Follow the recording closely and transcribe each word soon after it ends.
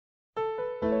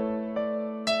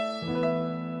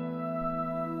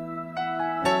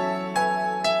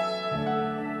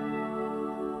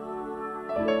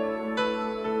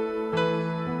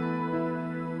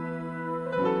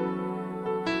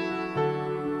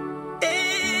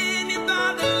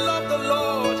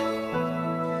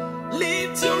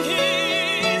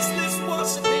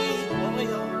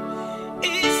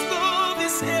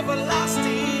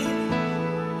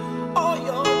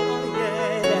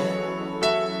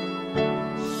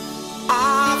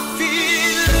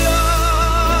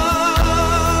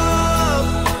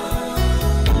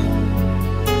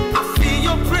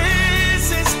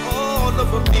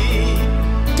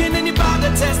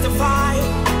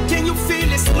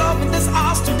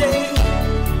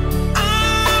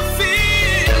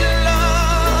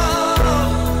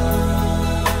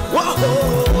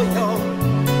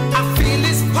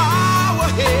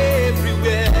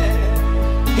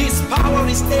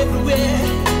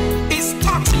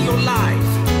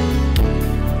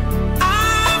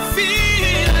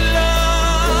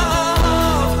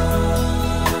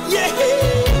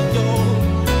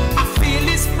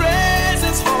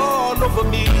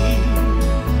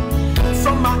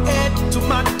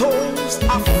Jesus,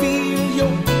 I feel you.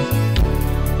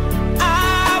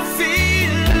 I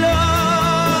feel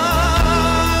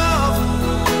love.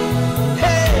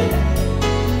 Hey,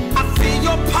 I feel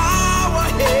your power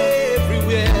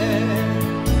everywhere.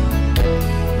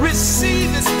 Receive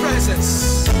His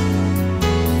presence.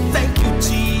 Thank you,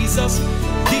 Jesus.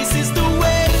 This is the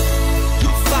way you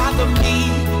father me.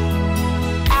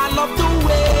 I love the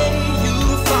way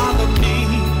you father me.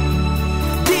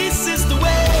 This is the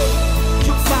way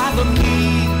you father me.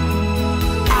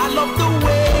 I love the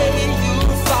way you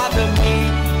father me.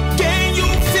 Can you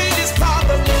feel His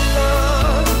fatherly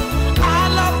love? I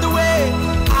love the way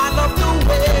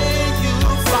you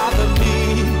father me.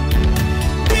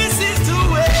 This is the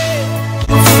way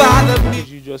you father me. Did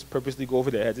you just purposely go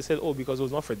over their heads? They said, oh, because it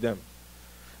was not for them.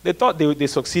 They thought they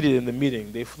succeeded in the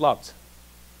meeting. They flopped.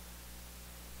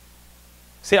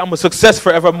 Say, I'm a success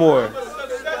forevermore.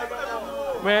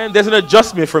 Man, there's an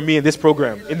adjustment for me in this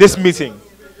program, in this meeting.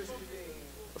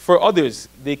 For others,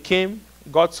 they came,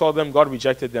 God saw them, God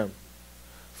rejected them.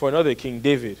 For another, King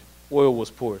David, oil was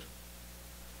poured.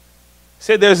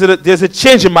 Say, there's a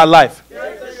change in my life.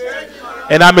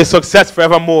 And I'm a success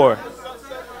forevermore.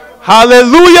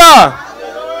 Hallelujah!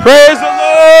 Praise the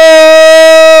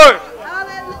Lord!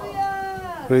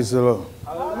 Praise the Lord.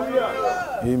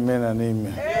 Hallelujah. Amen and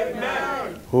amen. Amen.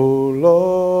 Oh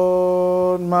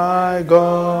Lord, my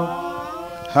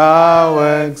God, how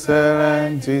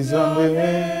excellent is your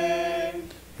name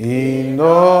in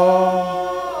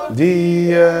all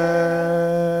the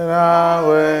earth.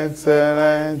 How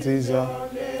excellent is your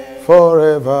name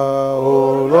forever.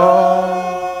 Oh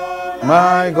Lord,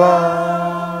 my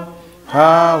God,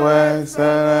 how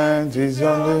excellent is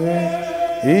your name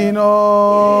in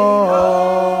all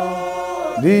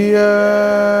the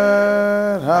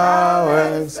earth. How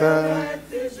excellent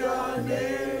is your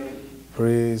name.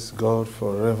 Praise God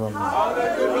forevermore.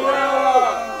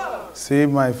 Hallelujah. Say,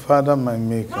 my Father, my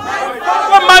Maker.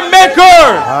 My Maker,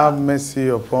 Have mercy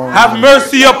upon me. have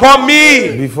mercy upon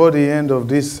me. Before the end of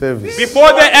this service,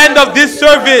 Before the end of this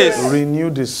service, renew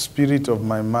the spirit of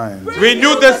my mind.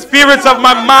 renew the spirits of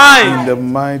my In mind. the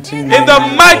mighty name, In the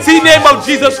mighty name of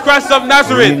Jesus Christ of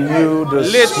Nazareth. renew the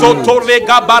Le spirit soto le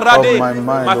gabarade. of my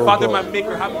mind, My O Father, God. my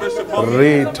Maker, have mercy upon me.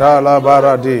 Re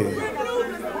talabarade,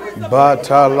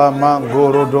 batala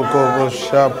mangoro dokobo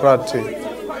shaprate.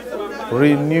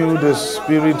 Renew the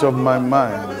spirit of my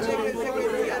mind.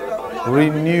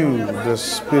 Renew the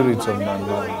spirit of my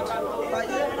mind.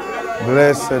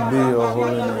 Blessed be your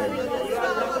holy name.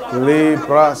 Le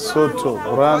prasoto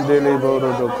randele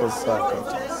borodoko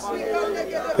sakatas.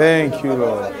 Thank you,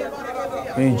 Lord.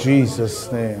 In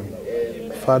Jesus' name.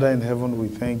 Father in heaven, we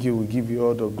thank you. We give you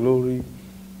all the glory,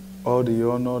 all the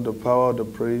honor, the power, the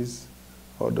praise,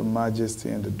 all the majesty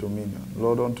and the dominion.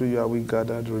 Lord, unto you are we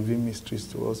gathered. Reveal mysteries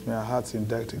to us. May our hearts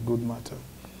indict a good matter.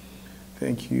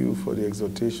 Thank you for the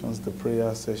exhortations, the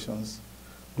prayer sessions.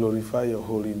 Glorify your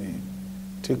holy name.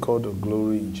 Take all the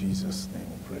glory in Jesus' name,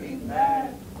 we pray.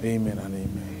 Amen. Amen and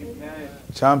amen. Amen.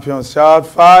 Champions, shout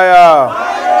fire!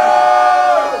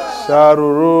 Fire! Shout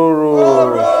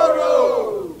ururu!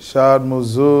 Shout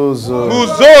muzuzu!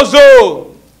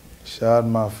 Muzozo! Shout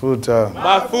mafuta!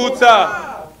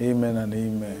 Mafuta! Amen and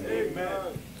amen. Amen.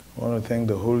 I want to thank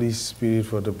the Holy Spirit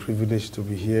for the privilege to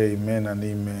be here. Amen and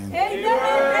amen.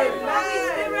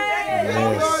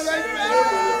 Yes.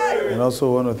 And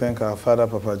also want to thank our father,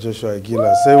 Papa Joshua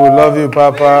Aguilar. Say, we love you,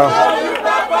 Papa.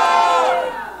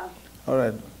 All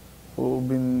right. We've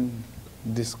been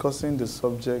discussing the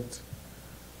subject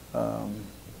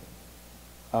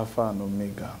Alpha and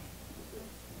Omega.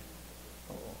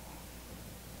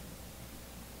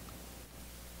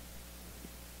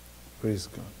 Praise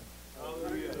God.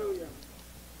 Hallelujah.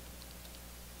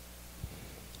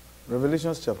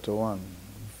 Revelation chapter 1,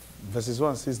 verses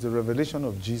 1 says, the revelation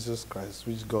of Jesus Christ,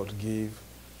 which God gave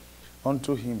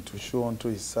unto him to show unto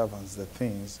his servants the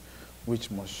things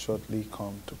which must shortly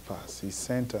come to pass. He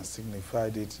sent and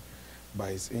signified it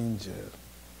by his angel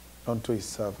unto his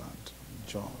servant,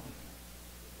 John.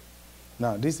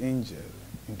 Now, this angel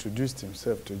introduced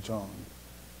himself to John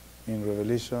in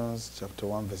Revelation chapter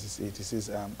 1, verses 8. He says,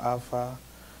 I am Alpha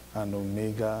and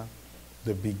Omega,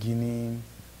 the beginning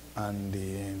and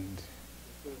the end,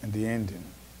 and the ending.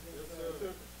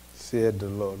 Said the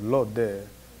Lord. Lord there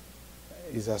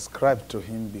is ascribed to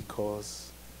him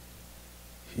because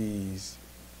he is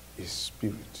a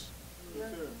spirit.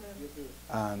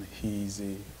 And he is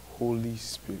a Holy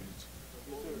Spirit.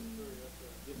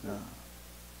 Now,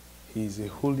 he is a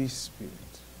Holy Spirit.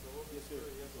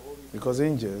 Because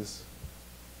angels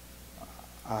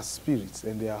are spirits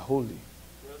and they are holy.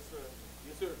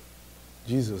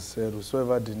 Jesus said,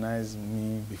 whosoever denies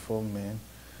me before men,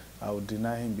 I will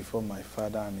deny him before my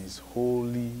Father and his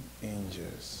holy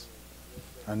angels.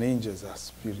 And angels are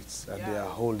spirits, and they are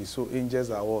holy. So angels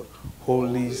are what?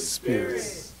 Holy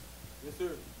spirits. Yes,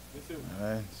 sir. Yes, sir.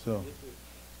 All right? So, Yes,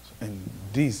 sir. and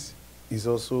this is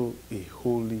also a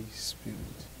Holy Spirit.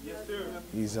 Yes, sir.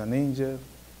 He's an angel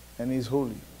and he's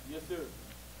holy. Yes, sir.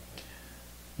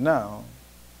 Now,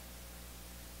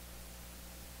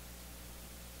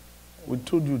 we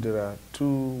told you there are two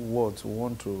words we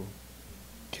want to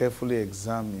carefully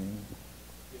examine,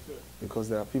 Yes, sir. because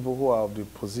there are people who are of the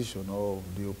position or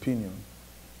of the opinion,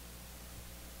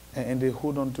 and they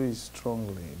hold on to it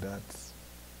strongly, that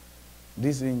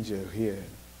this angel here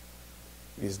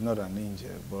is not an angel,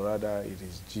 but rather it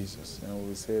is Jesus. And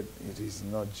we said it is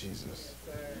not Jesus.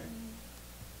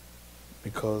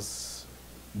 Because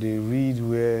they read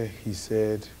where he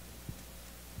said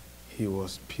he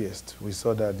was pierced. We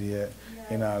saw that here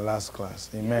in our last class.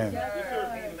 Amen.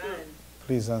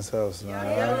 Please answer us now.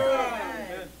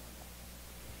 Amen.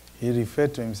 He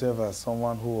referred to himself as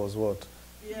someone who was what?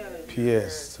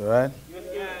 Pierced, right?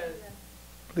 Yes,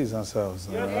 Please answer us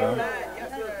now. sir.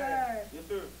 Yes, sir. Yes,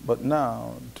 sir. But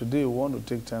now, today we want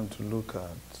to take time to look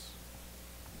at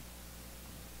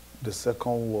the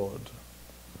second word.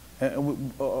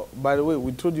 And by the way,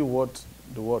 we told you what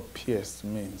the word pierced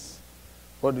means.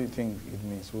 What do you think it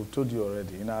means? We told you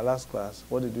already. In our last class,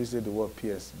 what did we say the word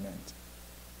pierced meant?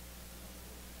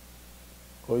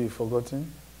 Oh, you've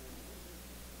forgotten?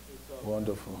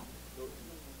 Wonderful.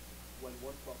 When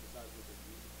one prophesies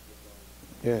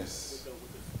with Yes. the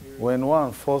spirit. When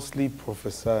one falsely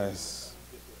prophesies.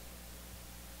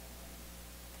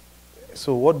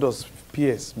 So what does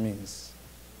pierce means?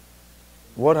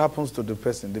 What happens to the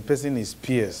person? The person is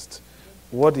pierced.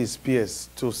 What is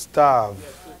pierced? To starve.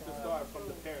 Yes, to start from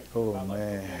the parent. Oh,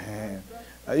 man.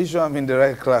 Are you sure I'm in the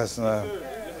right class now? Yes, sir.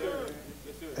 Yes, sir.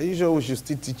 Yes, sir. Are you sure we should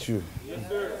still teach you? Yes,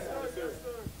 sir. Yes, sir.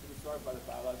 To be started by the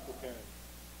biological parent.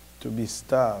 To be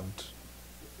starved.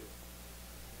 Yes,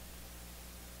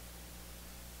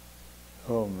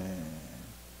 sir. Oh, man.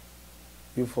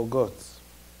 You forgot.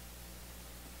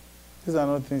 These are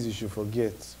not things you should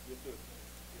forget. Yes, sir. Yes,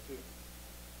 sir.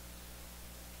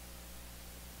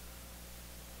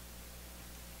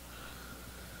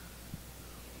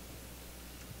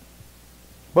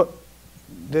 But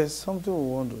there's something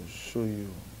we want to show you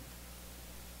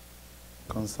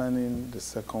concerning the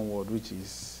second word, which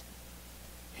is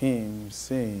him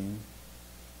saying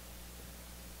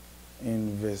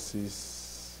in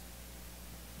verses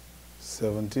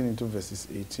 17 into verses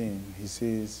 18, he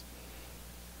says,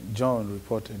 John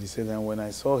reported, he said, and when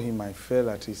I saw him, I fell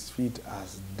at his feet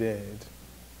as dead.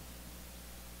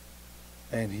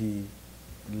 And he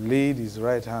laid his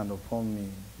right hand upon me,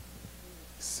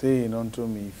 saying unto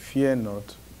me, fear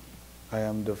not, I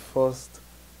am the first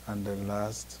and the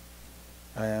last.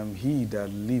 I am he that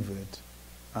liveth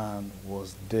and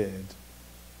was dead,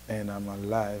 and am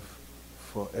alive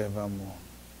forevermore.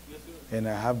 Yes, sir. And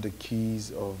I have the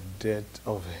keys of death,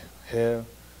 of hell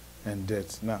and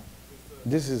death. Now,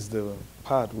 this is the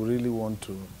part we really want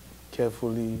to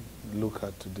carefully look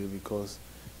at today, because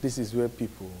this is where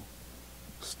people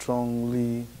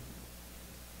strongly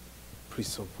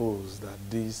presuppose that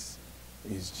this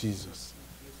is Jesus.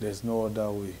 There's no other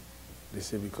way. They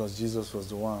say because Jesus was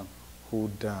the one who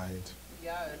died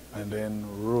and then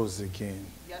rose again.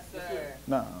 Yes, sir.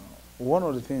 Now, one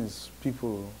of the things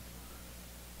people,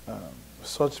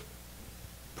 such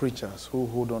preachers who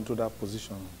hold on to that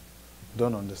position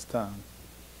don't understand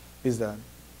is that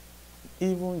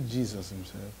even Jesus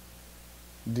himself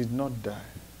did not die.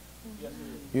 Yes,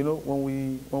 sir. You know,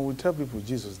 when we tell people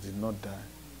Jesus did not die,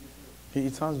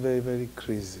 it sounds very, very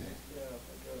crazy.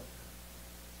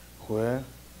 Well,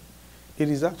 it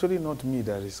is actually not me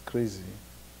that is crazy.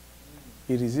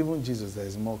 It is even Jesus that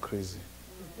is more crazy.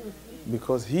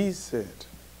 Because he said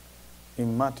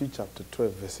in Matthew chapter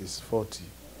 12, verses 40,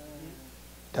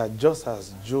 that just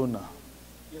as Jonah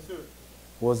Yes, sir.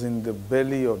 was in the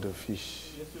belly of the fish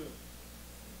Yes, sir.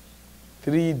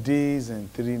 3 days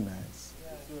and 3 nights,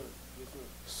 Yes, sir. Yes, sir.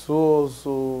 so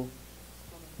also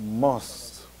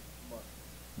must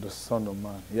the Son of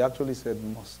Man. He actually said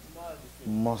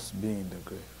must be in the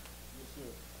grave. Yes,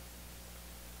 sir.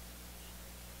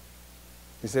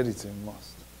 He said it's a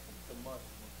must. It's a must.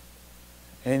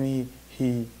 And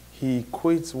he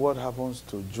equates what happens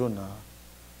to Jonah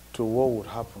to what would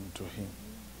happen to him.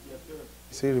 Yes, sir.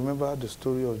 He said, remember the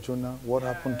story of Jonah? What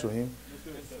happened to him?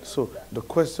 Yes, sir. So the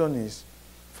question is,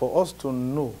 for us to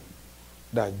know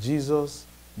that Jesus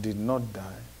did not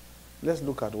die, let's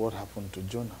look at what happened to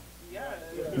Jonah.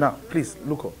 Now, please,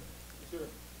 look up. Yes, sir.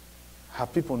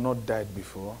 Have people not died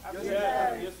before?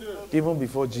 Yes, sir. Even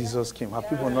before Jesus came, have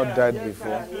people not died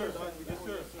before?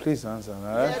 Please answer.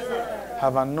 Right?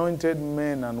 Have anointed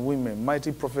men and women,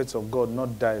 mighty prophets of God,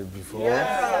 not died before?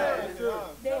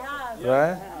 They have.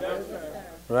 Right?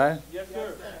 Right? Yes,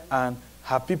 sir. And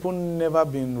have people never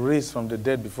been raised from the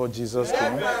dead before Jesus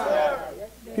came?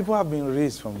 People have been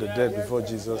raised from the dead before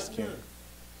Jesus came.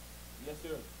 Yes,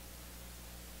 sir.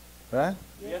 Right?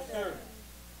 Yes, sir.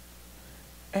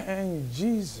 And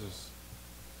Jesus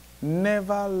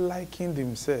never likened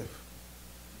himself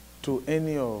to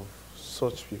any of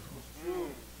such people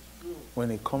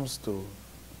when it comes to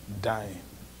dying.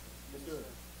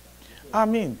 I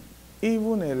mean,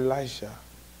 even Elisha,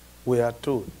 we are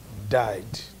told,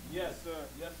 died. Yes, sir.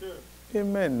 Yes, sir.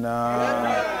 Amen.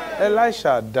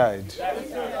 Elisha died.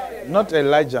 Not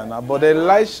Elijah now, but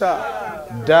Elisha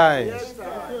died.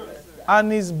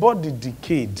 And his body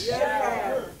decayed.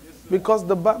 Because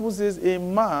the Bible says a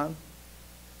man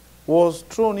was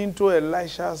thrown into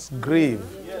Elisha's grave.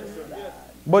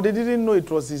 But they didn't know it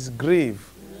was his grave.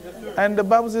 And the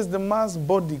Bible says the man's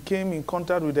body came in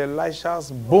contact with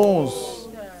Elisha's bones.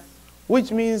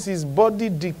 Which means his body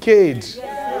decayed.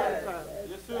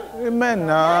 Amen.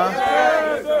 Now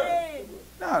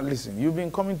listen, you've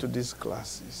been coming to these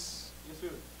classes.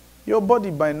 Your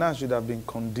body by now should have been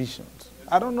conditioned.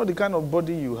 I don't know the kind of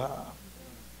body you have.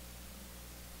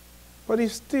 But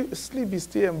if sleep is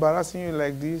still embarrassing you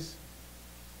like this,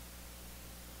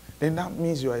 then that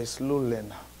means you are a slow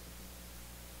learner.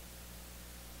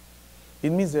 It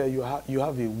means that you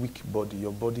have a weak body.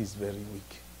 Your body is very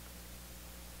weak.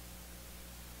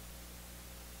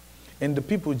 And the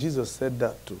people Jesus said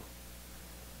that to,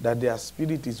 that their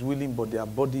spirit is willing but their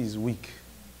body is weak,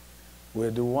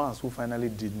 were the ones who finally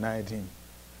denied him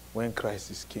when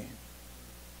crisis came.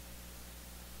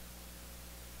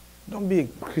 Don't be a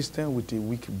Christian with a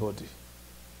weak body.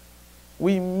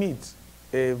 We meet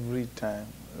every time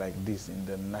like this in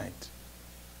the night.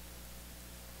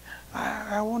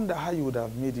 I wonder how you would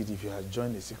have made it if you had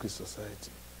joined a secret society.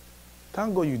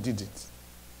 Thank God you didn't.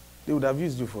 They would have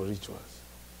used you for rituals.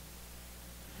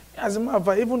 As a matter of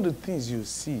fact, even the things you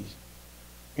see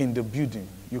in the building,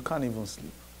 you can't even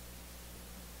sleep.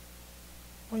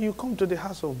 When you come to the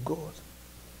house of God,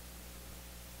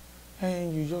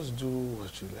 and you just do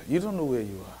what you like, you don't know where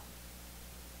you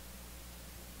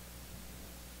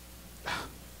are.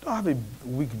 Don't have a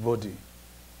weak body.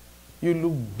 You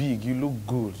look big, you look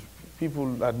good.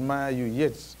 People admire you,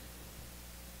 yet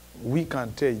we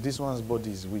can tell this one's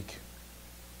body is weak.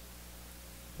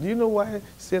 Do you know why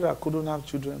Sarah couldn't have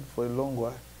children for a long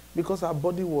while? Because her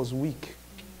body was weak.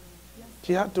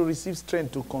 She had to receive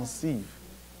strength to conceive.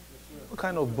 What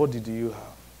kind of body do you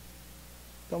have?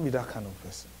 Don't be that kind of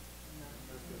person.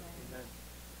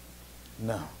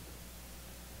 Now,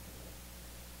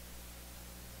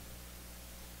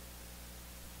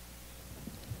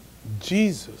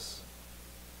 Jesus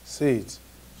said,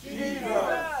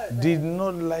 did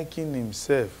not liken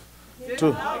himself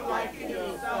to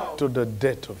the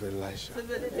death of Elisha.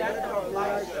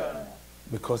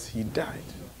 Because he died.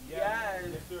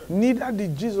 Neither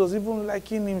did Jesus even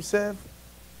liken himself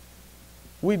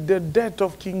with the death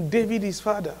of King David, his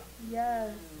father.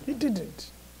 He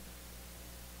didn't.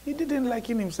 He didn't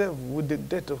liken himself with the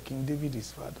death of King David,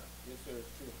 his father. Yes, sir, it's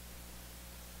true.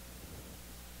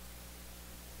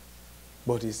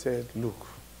 But he said, look,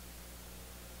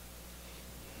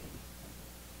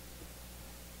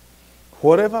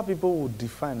 whatever people would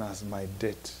define as my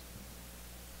death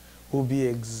will be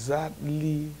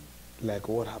exactly like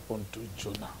what happened to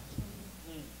Jonah.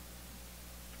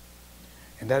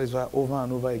 And that is why over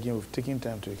and over again we've taken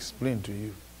time to explain to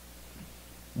you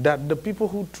that the people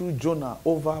who threw Jonah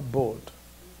overboard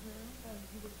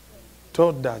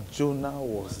thought that Jonah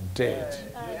was dead.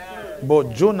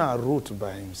 But Jonah wrote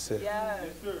by himself,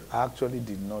 I actually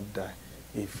did not die.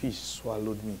 A fish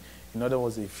swallowed me. In other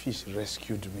words, a fish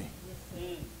rescued me.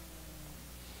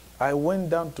 I went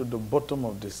down to the bottom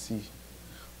of the sea,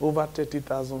 over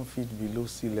 30,000 feet below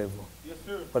sea level.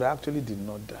 But I actually did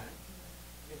not die.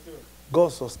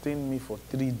 God sustained me for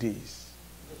 3 days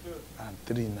and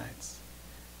 3 nights.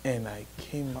 And I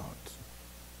came out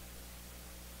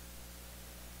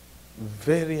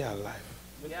very alive.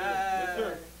 Yes,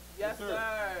 sir. Yes,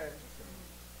 sir.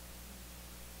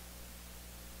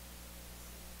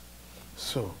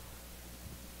 So,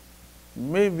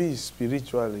 maybe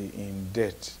spiritually in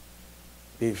death,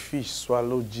 a fish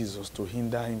swallowed Jesus to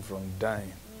hinder him from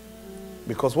dying.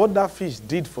 Because what that fish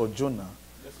did for Jonah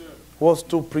was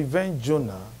to prevent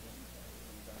Jonah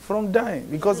from dying.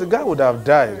 Because the guy would have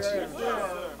died.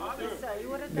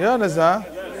 You understand?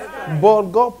 But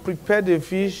God prepared a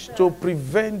fish to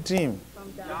prevent him.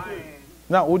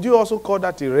 Now, would you also call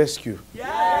that a rescue?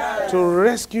 Yes. To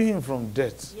rescue him from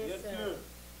death. Yes, sir.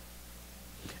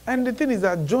 And the thing is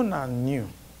that Jonah knew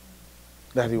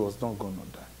that he was not going to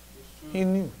die. He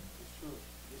knew.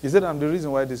 He said, I'm the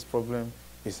reason why this problem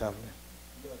is happening.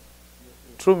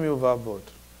 Throw me overboard.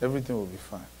 Everything will be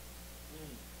fine.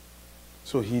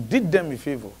 So he did them a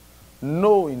favor,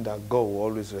 knowing that God will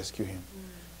always rescue him.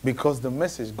 Because the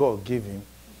message God gave him,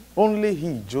 only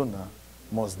he, Jonah,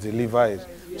 must deliver it.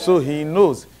 So he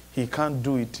knows he can't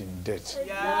do it in death.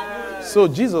 So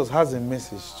Jesus has a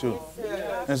message too.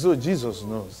 And so Jesus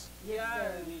knows.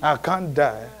 I can't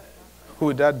die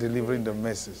without delivering the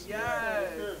message.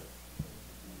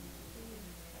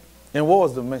 And what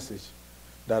was the message?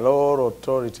 That all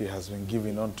authority has been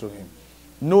given unto him.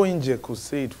 No angel could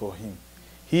say it for him.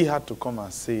 He had to come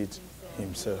and say it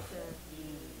himself.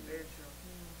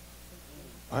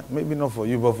 Maybe not for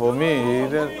you, but for me.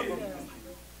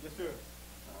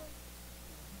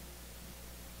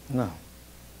 Now,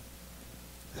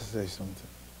 let's say something.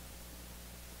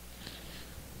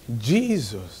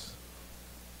 Jesus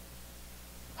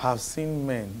have seen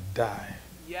men die.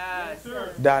 Yes.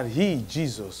 That he,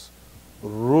 Jesus,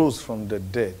 rose from the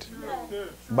dead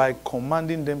by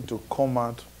commanding them to come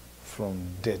out from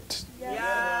death.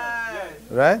 Yes.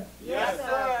 Right? Yes,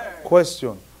 sir.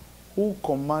 Question. Who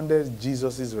commanded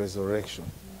Jesus' resurrection?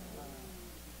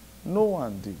 No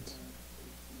one did.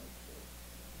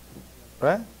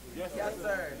 Right? Yes,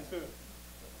 sir.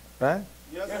 Right?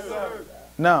 Yes, sir.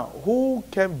 Now, who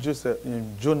kept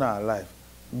Jonah alive?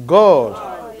 God.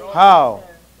 How?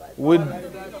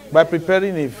 By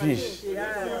preparing a fish.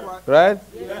 Right?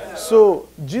 So,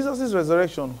 Jesus'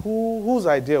 resurrection, whose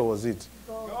idea was it?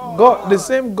 God. The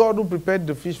same God who prepared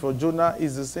the fish for Jonah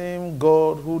is the same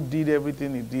God who did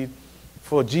everything he did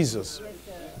for Jesus.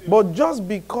 But just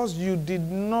because you did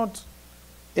not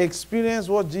experience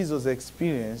what Jesus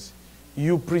experienced,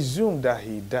 you presume that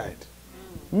he died.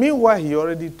 Meanwhile, he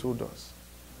already told us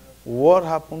what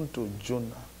happened to Jonah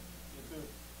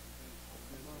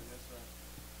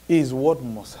is what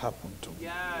must happen to me.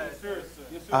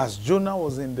 As Jonah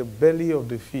was in the belly of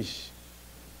the fish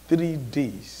 3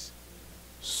 days,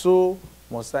 so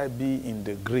must I be in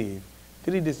the grave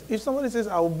 3 days. If somebody says,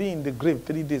 I will be in the grave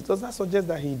 3 days, does that suggest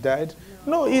that he died?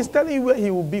 No, he's telling you where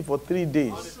he will be for 3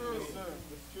 days.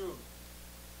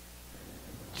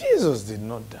 Jesus did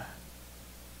not die.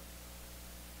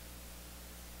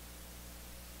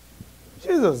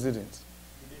 Jesus didn't.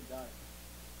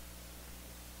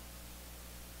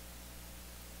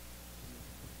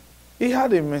 He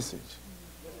had a message.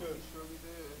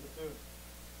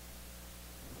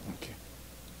 Okay.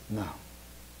 Now,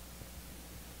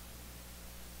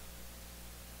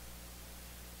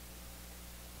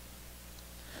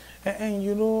 and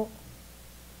you know,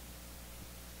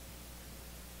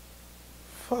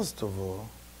 first of all,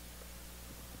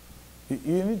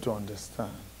 you need to understand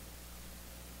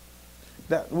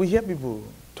that we hear people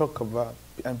talk about,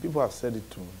 and people have said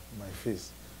it to my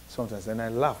face sometimes, and I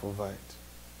laugh over it.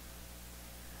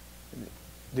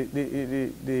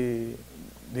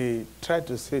 They try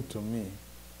to say to me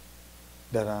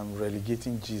that I'm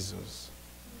relegating Jesus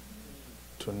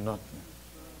to nothing.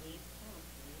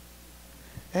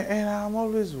 And I'm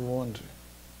always wondering,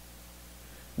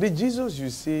 the Jesus you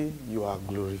say you are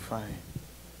glorifying,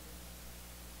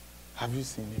 have you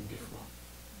seen him before?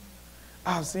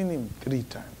 I've seen him 3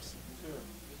 times.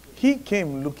 He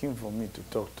came looking for me to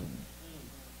talk to me.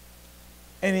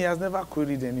 And he has never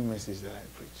queried any message that I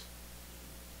preach.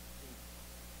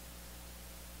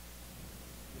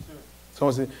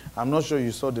 Someone say, I'm not sure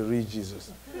you saw the real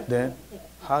Jesus. Then,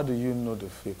 how do you know the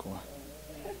fake one?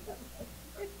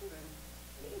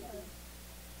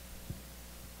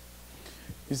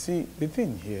 You see, the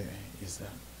thing here is that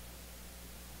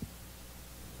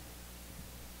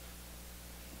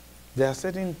there are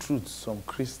certain truths some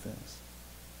Christians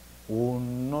will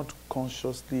not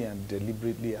consciously and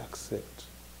deliberately accept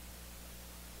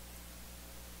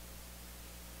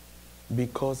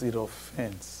because it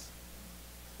offends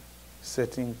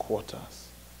certain quarters,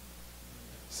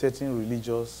 certain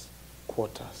religious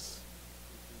quarters.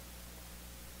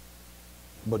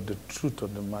 But the truth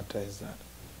of the matter is that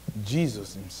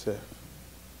Jesus himself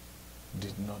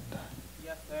did not die.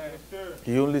 Yes, sir. Yes, sir.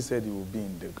 He only said he would be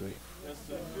in the grave. Yes,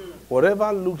 sir.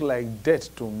 Whatever looked like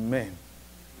death to men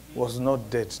was not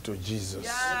death to Jesus.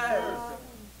 Yes.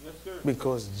 Yes, sir.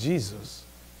 Because Jesus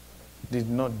did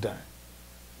not die.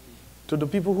 To the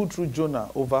people who threw Jonah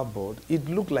overboard, it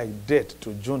looked like death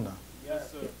to Jonah.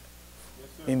 Yes, sir.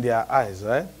 In their eyes,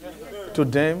 right? Yes, sir. To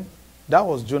them, that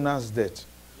was Jonah's death.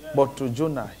 Yes. But to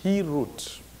Jonah, he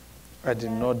wrote, I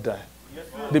did not die.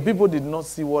 The people did not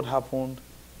see what happened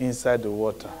inside the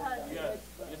water.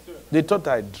 They thought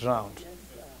I drowned.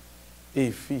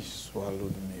 A fish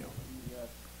swallowed me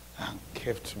up and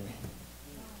kept me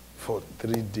for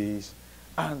 3 days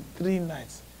and 3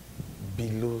 nights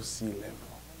below sea level.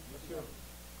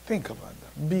 Think about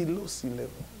that. Below sea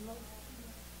level.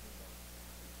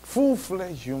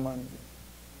 Full-fledged human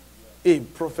being. A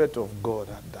prophet of God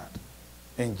at that.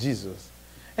 And Jesus.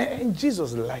 And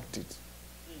Jesus liked it.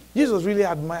 Jesus really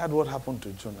admired what happened to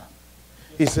Jonah.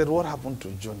 He said, what happened to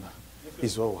Jonah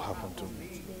is what will happen to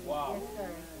me. Wow.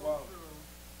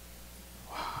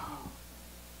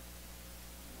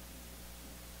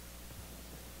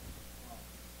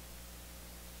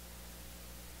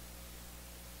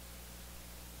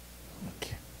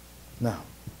 Okay. Now,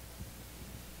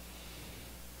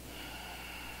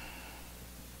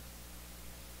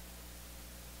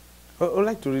 I would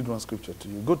like to read one scripture to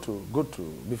you. Go to,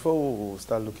 before we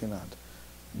start looking at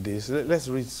this, let's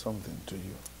read something to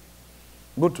you.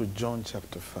 Go to John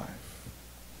chapter 5.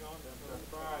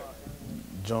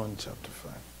 John chapter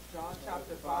 5. John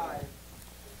chapter 5.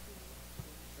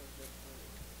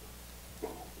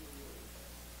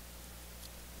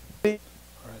 All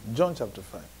right, John chapter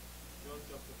 5.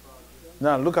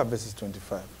 Now look at verses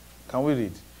 25. Can we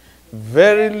read?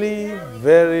 Verily,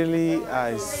 verily,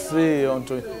 I say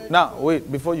unto you. Now,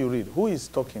 wait, before you read, who is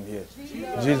talking here?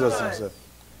 Jesus himself.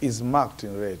 Is marked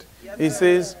in red. He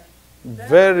says,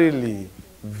 verily,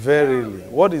 verily.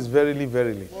 What is verily,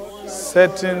 verily?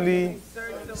 Certainly,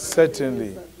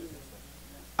 certainly.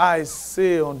 I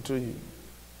say unto you,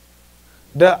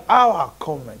 the hour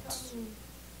cometh.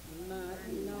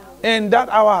 And that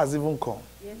hour has even come.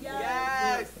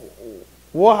 Yes.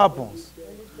 What happens?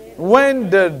 When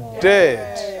the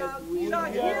dead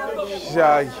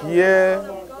shall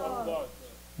hear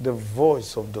the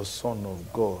voice of the Son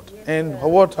of God. And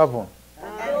what happened?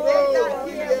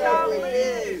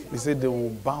 He said they will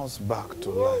bounce back to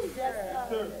life.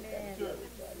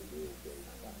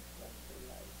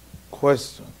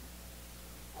 Question.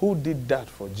 Who did that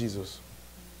for Jesus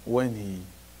when he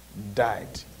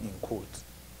died, in quote?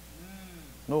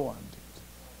 No one did.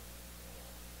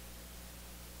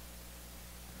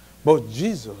 But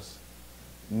Jesus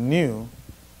knew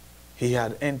he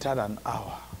had entered an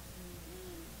hour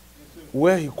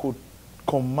where he could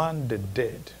command the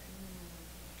dead.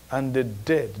 And the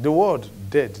dead, the word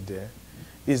dead there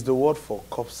is the word for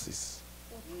corpses.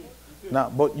 Now,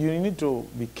 but you need to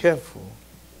be careful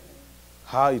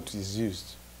how it is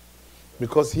used.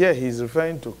 Because here he is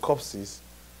referring to corpses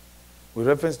with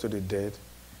reference to the dead,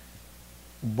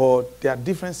 but there are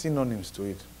different synonyms to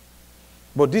it.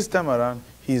 But this time around,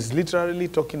 he is literally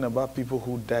talking about people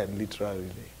who died literally.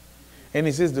 And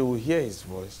he says they will hear his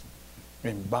voice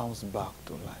and bounce back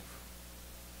to life.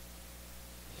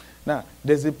 Now,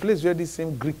 there's a place where this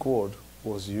same Greek word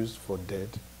was used for dead,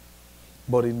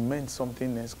 but it meant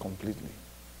something else completely.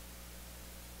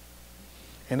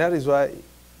 And that is why,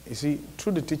 you see,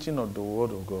 through the teaching of the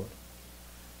Word of God,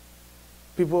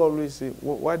 people always say,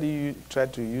 why do you try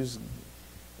to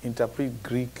interpret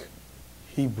Greek,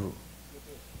 Hebrew?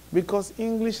 Because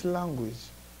English language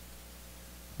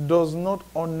does not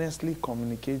honestly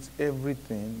communicate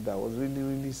everything that was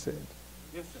really said.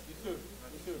 Yes, sir. Yes, sir.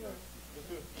 Yes, sir. Yes,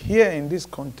 sir. Here in this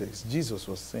context, Jesus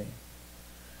was saying,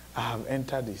 I have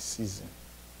entered a season.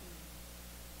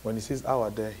 When he says hour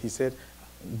there, he said,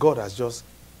 God has just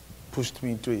pushed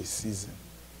me into a season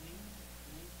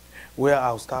where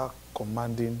I'll start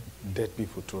commanding dead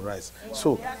people to rise.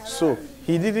 So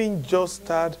he didn't just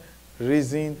start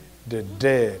raising the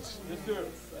dead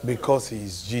because he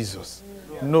is Jesus.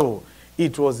 No,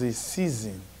 it was a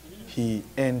season he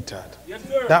entered.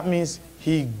 That means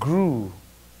he grew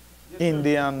in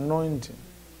the anointing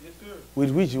with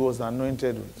which he was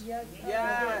anointed with.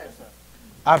 Yes.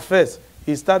 At first,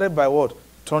 he started by what?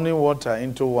 Turning water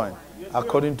into wine,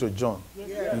 according to John.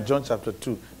 In John chapter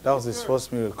 2. That was his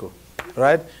first miracle.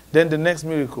 Right? Then the next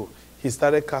miracle, he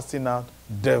started casting out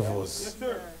devils.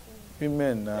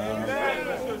 Amen.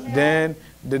 Then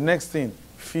the next thing,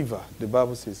 fever. The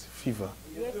Bible says fever.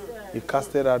 He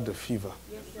casted out the fever.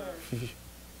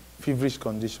 Feverish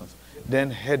conditions.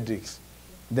 Then headaches.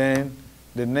 Then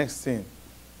the next thing,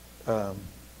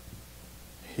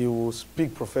 he will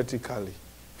speak prophetically.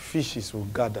 Fishes will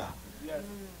gather.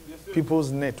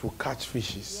 People's net will catch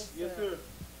fishes.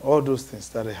 All those things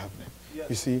started happening.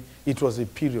 You see, it was a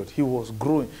period. He was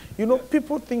growing. You know,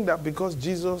 people think that because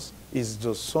Jesus is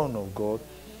the Son of God,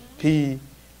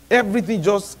 everything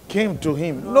just came to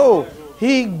him. No,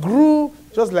 he grew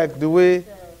just like the way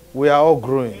we are all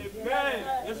growing.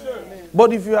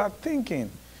 But if you are thinking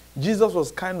Jesus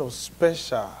was kind of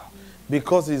special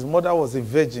because his mother was a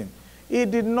virgin, he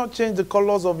did not change the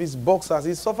colors of his boxers.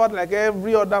 He suffered like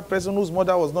every other person whose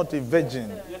mother was not a virgin.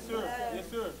 Yes, sir. Yes,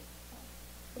 sir.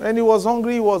 When he was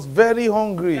hungry, he was very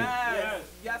hungry. Yes.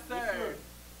 Yes, sir.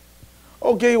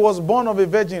 Okay, he was born of a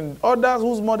virgin. Others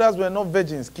whose mothers were not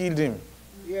virgins killed him.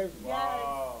 Yes.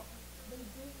 Wow.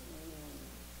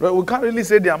 But we can't really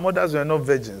say their mothers were not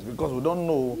virgins because we don't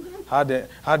know how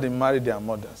they married their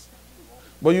mothers.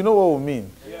 But you know what we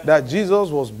mean? Yes. That Jesus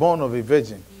was born of a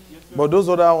virgin. Yes, but those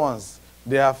other ones,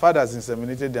 their fathers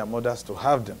inseminated their mothers to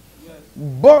have them. Yes.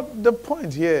 But the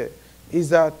point here is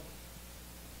that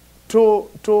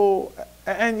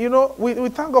and you know, we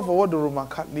thank God for what the Roman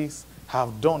Catholics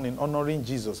have done in honoring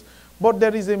Jesus. But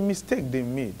there is a mistake they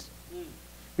made.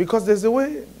 Because there's a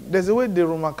way the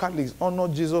Roman Catholics honor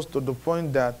Jesus to the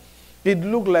point that it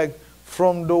looked like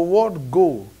from the word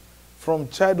go, from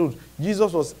childhood,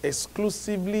 Jesus was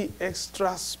exclusively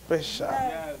extra special.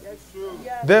 Yes, it's true.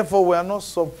 Yes. Therefore, we are not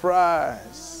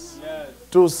surprised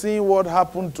to see what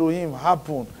happened to him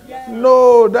happen. Yes.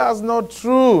 No, that's not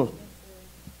true.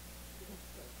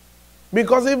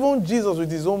 Because even Jesus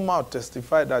with his own mouth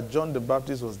testified that John the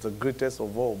Baptist was the greatest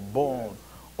of all, born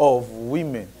of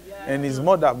women. Yes. And his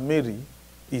mother Mary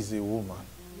is a woman.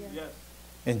 Yes.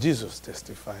 And Jesus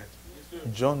testified,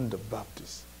 yes, John the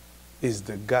Baptist is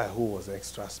the guy who was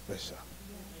extra special.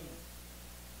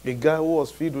 A guy who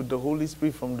was filled with the Holy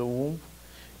Spirit from the womb.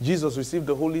 Jesus received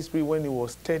the Holy Spirit when he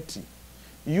was 30.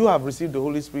 You have received the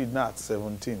Holy Spirit now at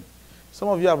 17. Some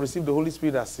of you have received the Holy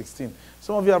Spirit at 16.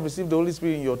 Some of you have received the Holy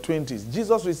Spirit in your 20s.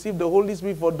 Jesus received the Holy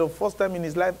Spirit for the first time in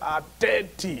his life at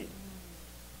 30.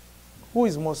 Who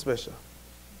is more special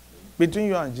between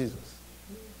you and Jesus?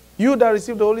 You that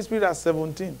received the Holy Spirit at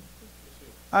 17.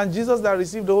 And Jesus that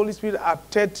received the Holy Spirit at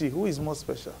 30. Who is more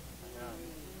special?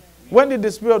 When did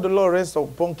the Spirit of the Lord rest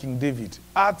upon King David?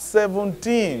 At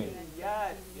 17.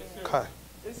 Yes. Okay.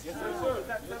 Yes, sir.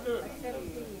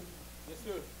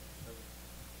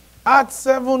 At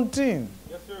 17.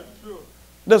 Yes, sir. True.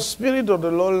 The Spirit of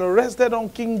the Lord rested on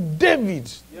King David.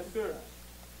 Yes, sir.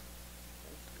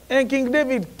 And King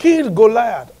David killed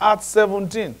Goliath at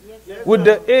 17 with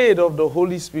the aid of the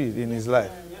Holy Spirit in his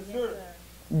life. Yes, sir.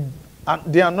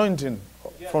 And the anointing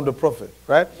from the prophet,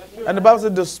 right? Yes, and the Bible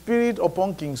said the Spirit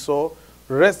upon King Saul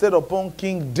rested upon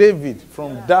King David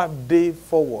from that day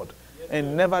forward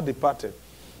and never departed.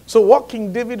 So what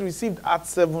King David received at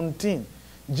 17,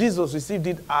 Jesus received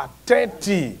it at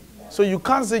 30. So you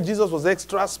can't say Jesus was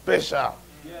extra special.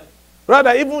 Yes.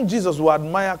 Rather, even Jesus will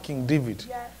admire King David.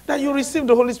 Yes. That you received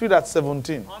the Holy Spirit at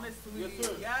 17. Honestly. Yes,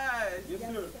 sir. Yes,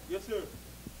 sir.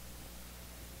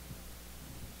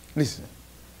 Yes, sir.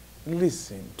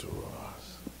 Listen to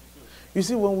us. You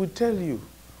see, when we tell you,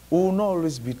 we will not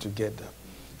always be together.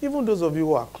 Even those of you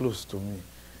who are close to me,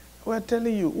 we're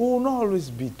telling you, we will not always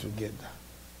be together.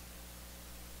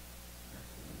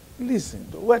 Listen,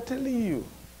 we're telling you,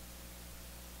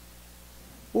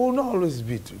 we will not always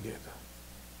be together.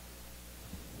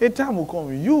 A time will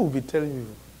come, you will be telling me,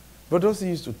 Bro.Osi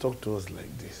used to talk to us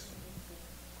like this.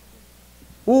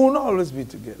 We will not always be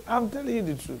together. I'm telling you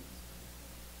the truth.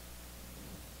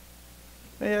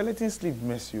 And you're letting sleep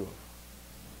mess you up.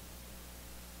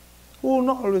 We will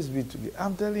not always be together.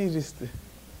 I'm telling you this thing.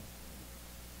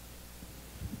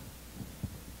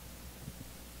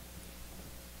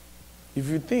 If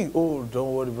you think, oh,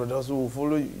 don't worry, Bro.Osi will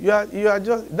follow you. You are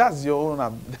just, that's your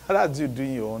own, that's you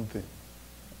doing your own thing.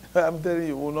 I'm telling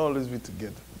you, we'll not always be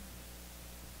together.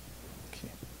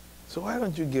 Okay. So why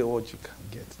don't you get what you can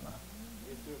get now?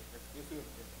 Yes, sir. Yes, sir.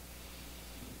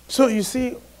 So you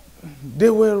see, they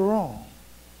were wrong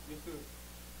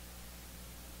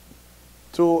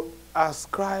to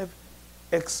ascribe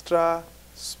extra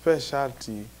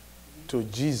specialty to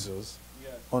Jesus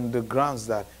on the grounds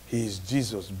that he is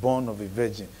Jesus, born of a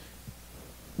virgin.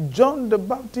 John the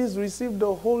Baptist received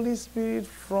the Holy Spirit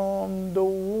from the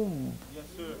womb. Yes,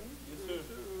 sir. Yes, sir.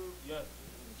 Yes.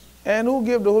 And who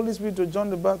gave the Holy Spirit to John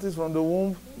the Baptist from the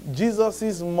womb?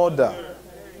 Jesus' mother,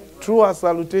 through her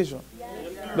salutation.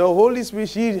 Yes, the Holy Spirit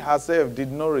she herself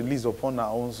did not release upon her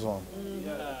own son.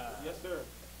 Yes, sir.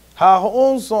 Her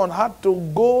own son had to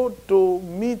go to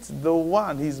meet the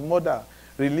one his mother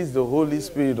released the Holy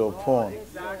Spirit upon.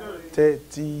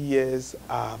 30 years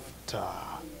after.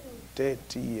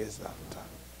 30 years after.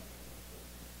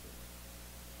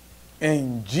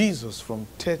 And Jesus from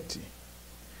 30,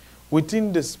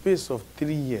 within the space of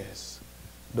 3 years,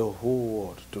 the whole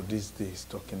world to this day is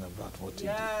talking about what he did.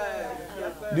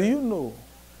 Yes, Do you know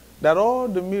that all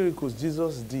the miracles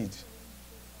Jesus did,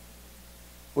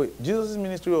 wait, Jesus'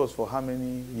 ministry was for how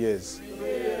many years? 3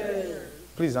 years.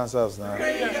 Please answer us now.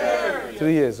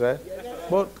 3 years, right?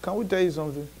 But can we tell you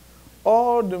something?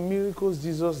 All the miracles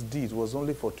Jesus did was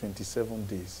only for 27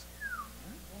 days.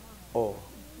 Oh,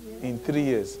 in 3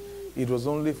 years, it was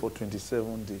only for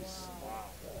 27 days.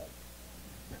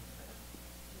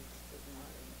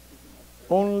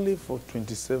 Only for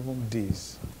 27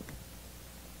 days.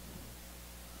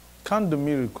 Count the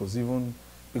miracles, even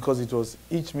because it was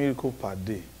each miracle per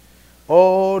day.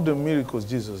 All the miracles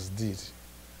Jesus did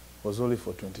was only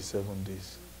for 27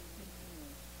 days.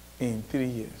 In 3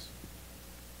 years.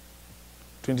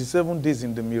 27 days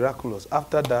in the miraculous.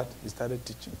 After that, he started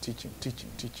teaching.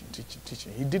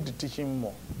 He did the teaching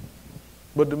more.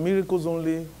 But the miracles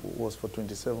only was for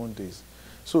 27 days.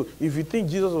 So if you think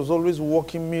Jesus was always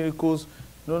working miracles,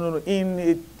 no.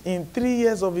 In 3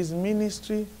 years of his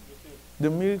ministry, the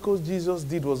miracles Jesus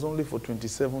did was only for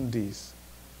 27 days.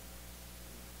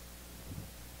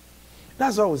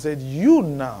 That's why we said, you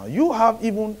now, you have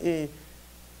even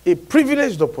a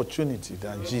privileged opportunity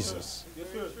than Jesus. Yes,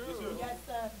 sir. Yes, sir. Yes,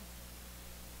 sir.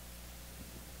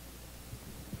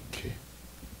 Okay.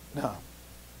 Now,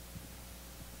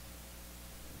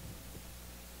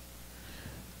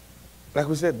 like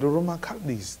we said, the Roman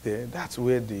Catholics there, that's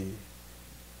where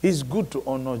it's good to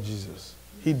honor Jesus.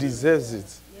 He deserves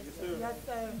it. Yes,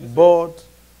 sir. But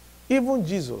even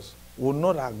Jesus will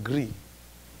not agree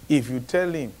if you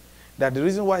tell him that the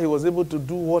reason why he was able to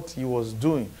do what he was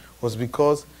doing was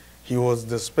because he was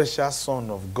the special son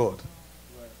of God.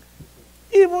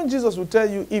 Even Jesus will tell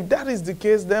you, if that is the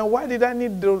case, then why did I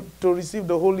need to receive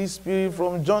the Holy Spirit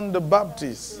from John the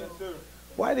Baptist? Yes, sir.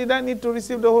 Why did I need to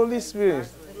receive the Holy Spirit?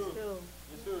 That's true.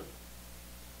 Yes, sir.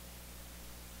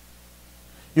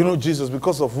 You know, Jesus,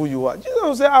 because of who you are. Jesus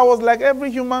will say, I was like every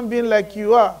human being like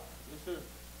you are. Yes, sir.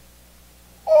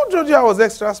 Who told you I was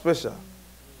extra special?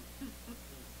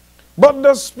 But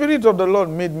the Spirit of the Lord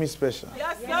made me special.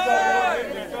 Yes,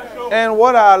 sir. And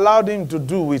what I allowed him to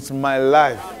do with my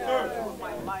life.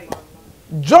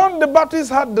 John the Baptist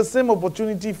had the same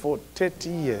opportunity for 30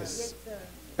 years.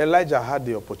 Elijah had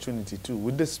the opportunity too,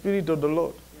 with the Spirit of the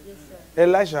Lord.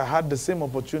 Elisha had the same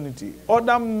opportunity.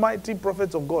 Other mighty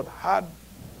prophets of God had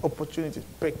opportunities,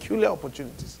 peculiar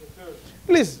opportunities.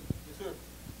 Please,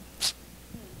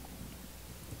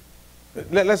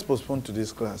 let's postpone to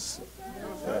this class.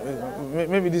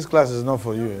 Maybe this class is not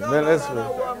for you. Do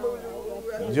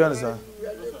you understand?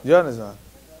 Do you understand?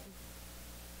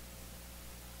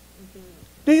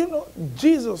 Do you know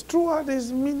Jesus, throughout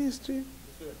his ministry,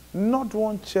 not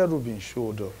one cherubim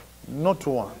showed up. Not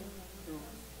one.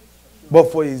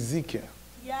 But for Ezekiel,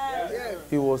 Yes.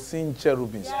 he was seeing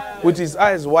cherubims with his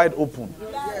eyes wide open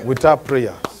without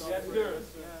prayers. Yes, sir.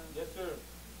 Yes, sir.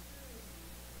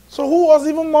 So who was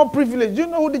even more privileged? Do you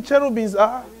know who the cherubims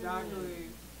are?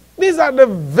 These are the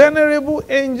venerable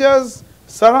angels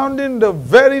surrounding the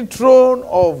very throne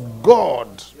of God.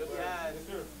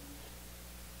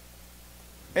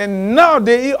 And now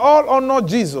they all honor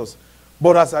Jesus.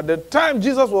 But as at the time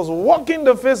Jesus was walking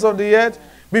the face of the earth,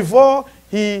 before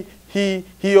he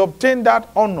obtained that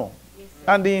honor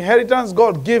and the inheritance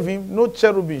God gave him, no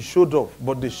cherubim showed up,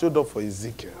 but they showed up for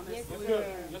Ezekiel. Yes, sir.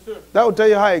 Yes, sir. That will tell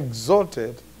you how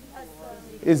exalted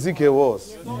Ezekiel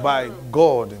was by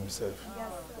God himself.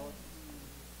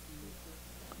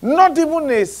 Not even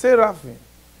a seraphim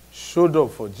showed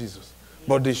up for Jesus,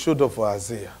 but they showed up for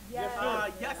Isaiah. Yes,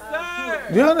 sir.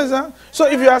 Do you understand? So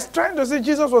if you are trying to say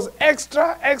Jesus was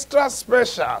extra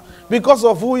special because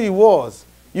of who he was,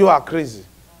 you are crazy.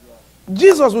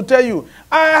 Jesus will tell you,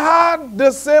 I had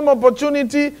the same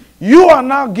opportunity you are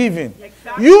now giving.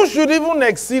 You should even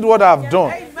exceed what I've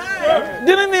done.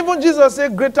 Didn't even Jesus say,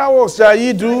 greater works shall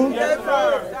ye do?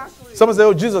 Someone say,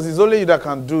 oh, Jesus, it's only you that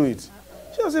can do it.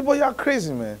 Jesus said, but you are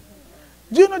crazy, man.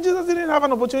 Do you know Jesus didn't have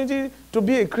an opportunity to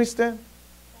be a Christian?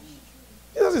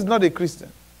 Jesus is not a Christian.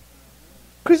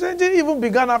 Christianity even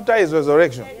began after his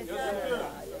resurrection.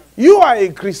 You are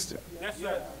a Christian. Yes,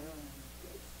 sir.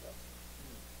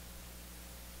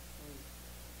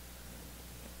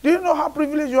 Do you know how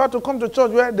privileged you are to come to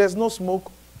church where there's no smoke?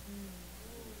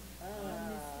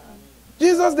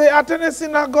 Jesus, they attended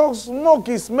synagogues, smoke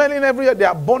is smelling everywhere. They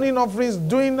are burning offerings,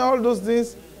 doing all those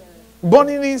things,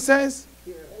 burning incense.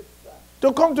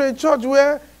 To come to a church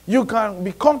where you can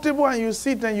be comfortable and you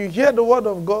sit and you hear the word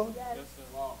of God. Yes, sir.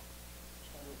 Wow.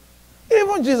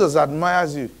 Even Jesus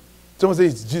admires you. Someone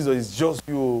says, it's Jesus, it's just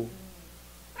you.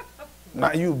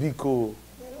 Now you be cool.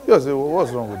 You say, well,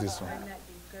 what's wrong with this one?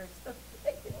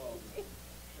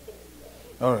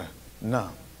 All right.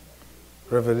 Now,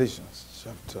 Revelations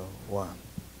chapter 1.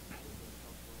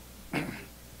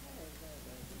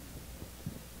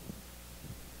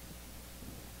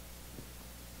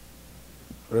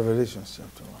 Revelation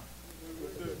chapter 1.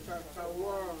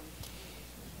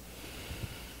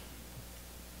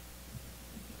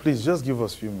 Please just give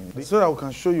us a few minutes so that we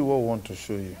can show you what we want to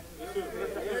show you.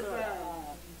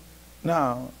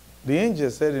 Now, the angel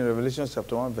said in Revelation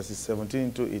chapter 1, verses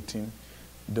 17 to 18,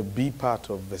 the B part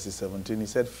of verses 17, he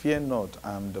said, "Fear not,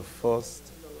 I am the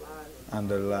first and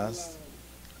the last.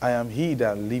 I am he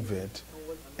that liveth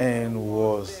and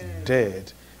was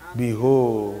dead.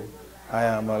 Behold, I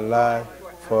am alive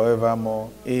forevermore.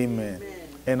 Amen.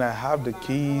 And I have the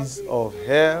keys of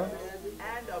hell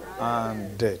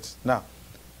and death." Now,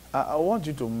 I want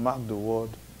you to mark the word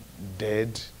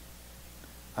dead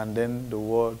and then the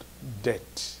word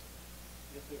death.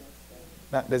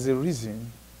 Now, there's a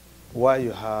reason why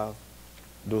you have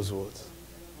those words.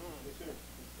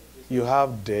 You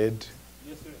have dead,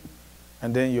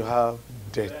 and then you have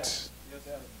death.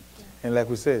 And like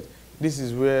we said, this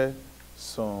is where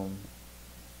some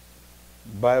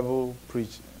Bible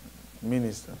preach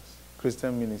ministers,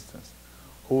 Christian ministers,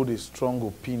 hold a strong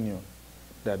opinion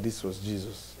that this was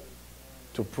Jesus,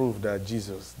 to prove that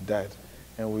Jesus died.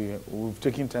 And we've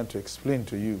taken time to explain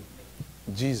to you,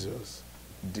 Jesus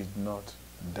did not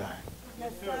die.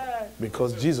 Yes, sir.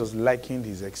 Because Jesus likened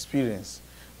his experience,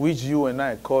 which you and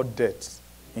I call death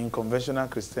in conventional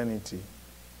Christianity,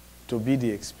 to be the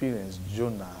experience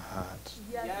Jonah had.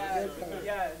 Yes.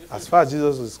 Yes. As far as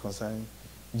Jesus was concerned,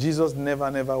 Jesus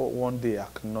never one day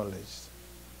acknowledged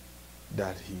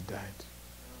that he died.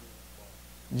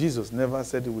 Jesus never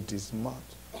said it with his mouth.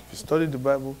 If you study the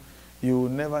Bible, you will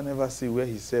never see where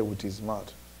he said with his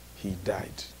mouth, he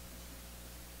died.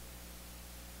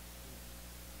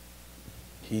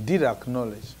 He did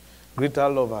acknowledge, greater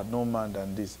love had no man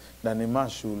than this, than a man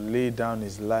should lay down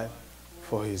his life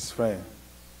for his friend.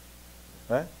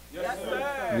 Right? Yes,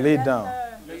 sir. Lay Yes, down.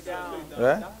 sir. Lay down.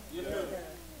 Right? Yes, sir.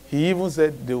 He even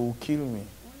said, they will kill me.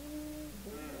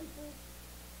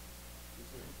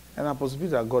 And Apostle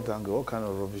Peter got angry. What kind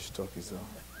of rubbish talk is that?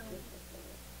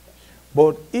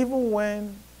 But even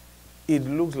when it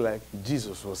looked like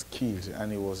Jesus was killed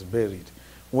and he was buried,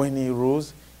 when he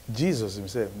rose, Jesus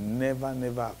himself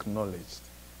never acknowledged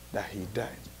that he died.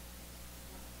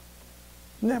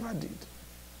 Never did.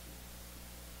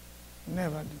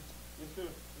 Never did. Yes, sir.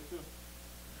 Yes, sir.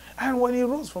 And when he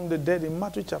rose from the dead in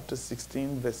Mark chapter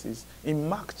 16 verses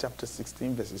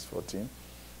 14,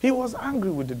 he was angry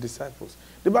with the disciples.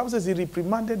 The Bible says he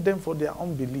reprimanded them for their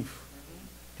unbelief.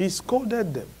 He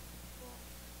scolded them.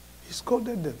 He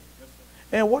scolded them.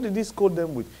 And what did he scold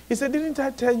them with? He said, "Didn't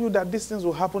I tell you that these things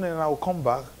will happen and I will come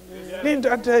back? Yes. Didn't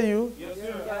I tell you?" Yes,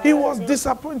 sir. He was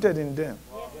disappointed in them.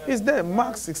 It's there,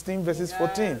 Mark 16 verses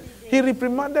 14. He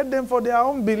reprimanded them for their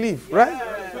unbelief, right?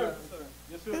 Yes, sir.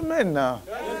 Yes, sir. Amen now.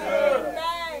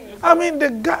 Amen. I mean, the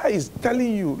guy is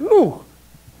telling you, look,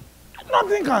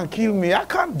 nothing can kill me. I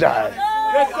can't die.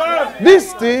 Yes, sir.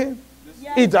 This thing,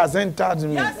 it has entered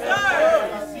me. Yes, sir.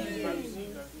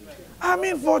 I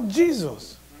mean, for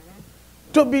Jesus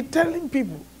to be telling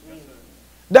people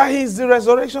that he's the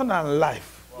resurrection and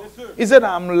life. Yes, sir. He said,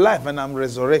 "I'm life and I'm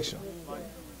resurrection."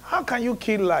 How can you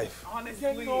kill life?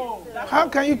 Honestly. How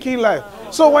can you kill life?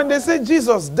 So when they say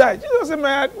Jesus died, Jesus said,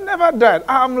 "Man, I never died.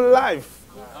 I'm life.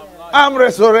 I'm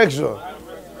resurrection." Yes,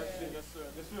 sir.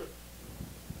 Yes, sir.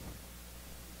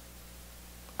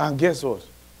 And guess what?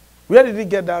 Where did he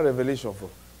get that revelation from?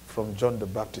 From John the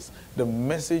Baptist. The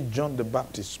message John the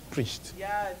Baptist preached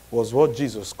Yes. was what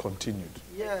Jesus continued.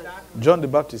 Yes. John the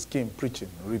Baptist came preaching,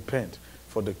 "Repent,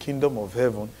 for the kingdom of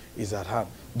heaven is at hand."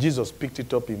 Jesus picked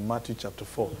it up in Matthew chapter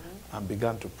 4 and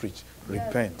began to preach,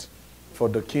 "Repent, for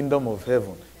the kingdom of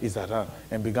heaven is at hand,"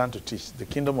 and began to teach. The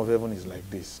kingdom of heaven is like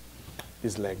this.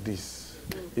 It's like this.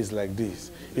 It's like this.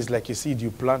 It's like a seed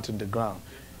you plant in the ground.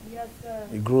 Yes, sir.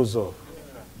 It grows up.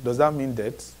 Does that mean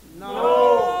death?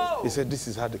 No. He said, "This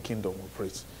is how the kingdom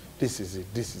operates. This is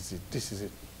it. This is it. This is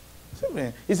it." So,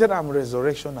 man, he said, "I'm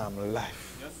resurrection, I'm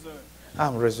life. Yes, sir.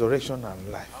 I'm resurrection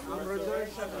and life." I'm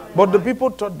resurrection. But the people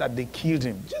thought that they killed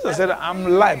him. Jesus said, "I'm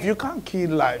life. You can't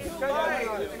kill life."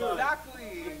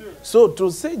 Exactly. So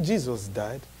to say Jesus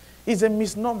died is a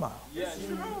misnomer. Yes.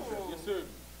 Yes, sir.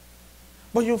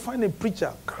 But you find a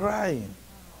preacher crying.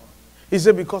 He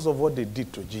said, because of what they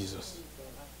did to Jesus.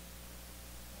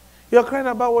 You're crying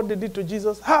about what they did to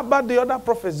Jesus. How about the other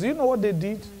prophets? Do you know what they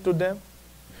did to them?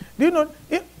 Do you know?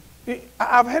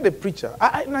 I've heard a preacher.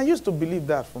 And I used to believe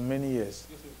that for many years.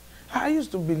 I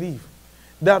used to believe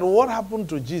that what happened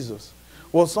to Jesus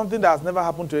was something that has never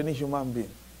happened to any human being.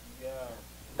 Yeah.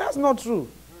 That's not true.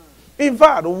 In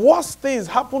fact, worse things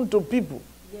happen to people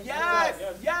Yes.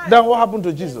 Yes. than what happened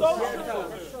to Jesus. So true.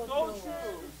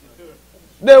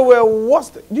 They were worse.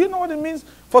 Do you know what it means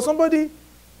for somebody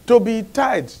to be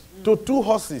tied to two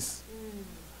horses.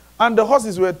 And the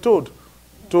horses were told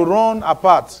to run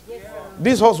apart.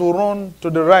 This horse will run to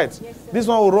the right. This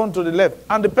one will run to the left.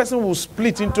 And the person will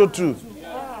split into two.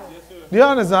 Do you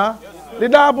understand?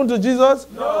 Did that happen to Jesus?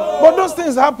 No. But those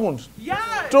things happened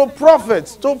to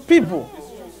prophets, to people.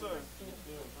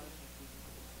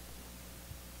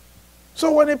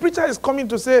 So when a preacher is coming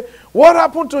to say, what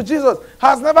happened to Jesus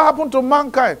has never happened to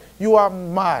mankind, you are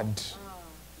mad.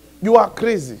 You are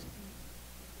crazy.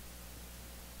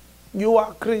 You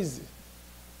are crazy.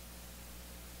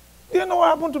 Do you know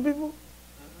what happened to people?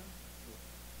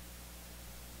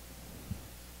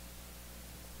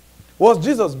 Was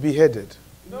Jesus beheaded?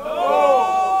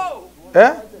 No.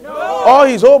 Eh? No. Or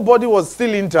his whole body was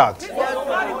still intact?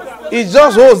 It's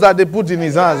just holes that they put in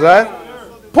his hands, right?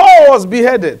 Paul was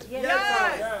beheaded.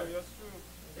 Yes.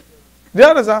 Do you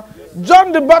understand?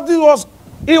 John the Baptist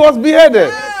was beheaded.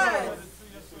 Yes.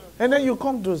 And then you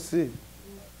come to see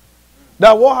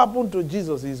that what happened to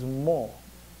Jesus is more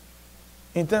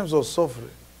in terms of suffering.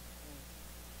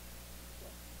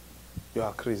 You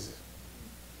are crazy.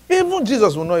 Even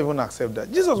Jesus will not even accept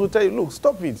that. Jesus will tell you, look,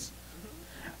 stop it.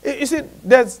 You see,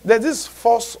 there's this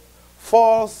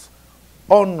false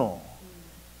honor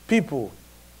people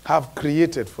have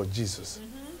created for Jesus.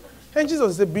 And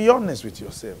Jesus said, be honest with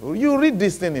yourself. You read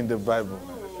this thing in the Bible.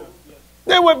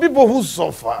 There were people who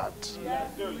suffered.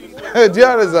 Do you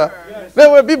understand? There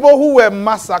were people who were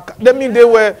massacred. I mean, they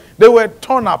were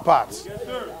torn apart.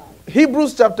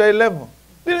 Hebrews chapter 11.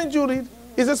 Didn't you read?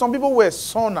 He said some people were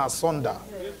sawn asunder.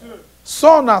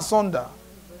 Sawn asunder.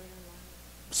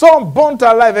 Some burnt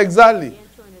alive, exactly.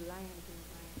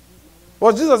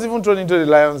 Was Jesus even thrown into the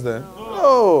lions then?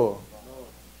 No.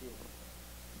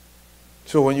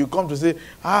 So when you come to say,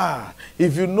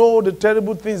 if you know the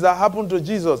terrible things that happened to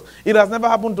Jesus, it has never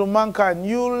happened to mankind,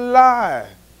 you lie.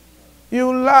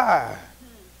 You lie.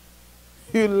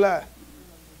 You lie.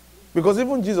 Because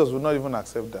even Jesus will not even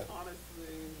accept that.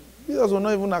 Jesus will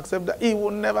not even accept that. He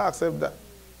will never accept that.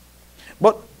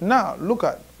 But now, look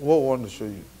at what I want to show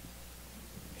you.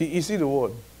 You see the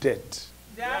word death.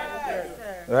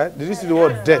 Right? Did you see the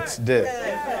word death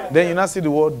there? Then you now see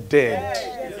the word dead.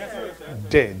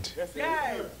 Dead.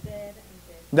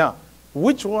 Now,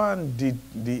 which one did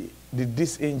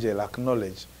this angel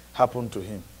acknowledge happened to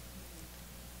him?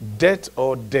 Death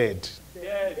or dead?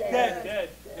 Dead.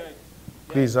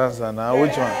 Please answer now.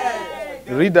 Which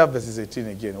one? Read that verses 18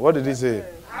 again. What did he say?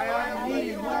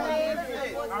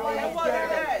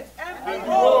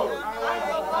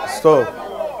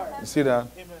 Stop. You see that?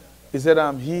 He said,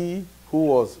 I'm he who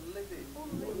was.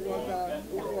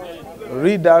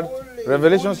 Read that.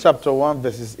 Revelation chapter 1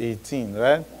 verses 18,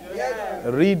 right?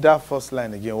 Read that first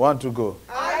line again. 1, 2, go.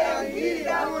 I am he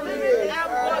that liveth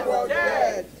and was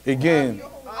dead. Again.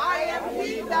 I am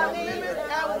he that liveth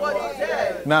and was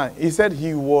dead. Now, he said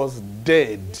he was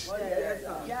dead.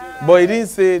 But he didn't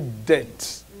say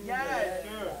death. Yes.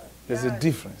 There's a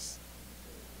difference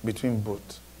between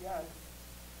both.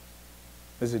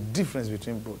 There's a difference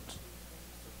between both.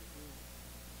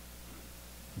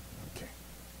 Okay.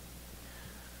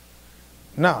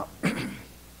 Now,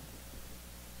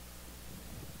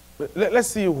 let's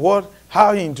see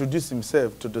how he introduced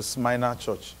himself to the Smyrna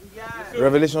church. Yes.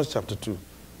 Revelation chapter 2.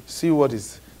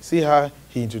 See how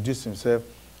he introduced himself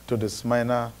to the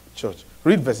Smyrna church.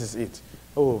 Read verses 8.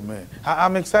 Oh man,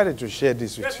 I'm excited to share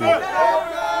this with you.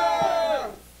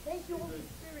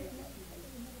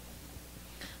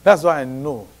 That's why I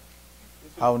know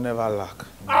I will never lack.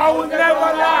 I will never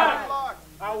lack.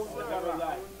 I will never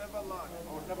lack.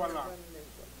 I will never lack.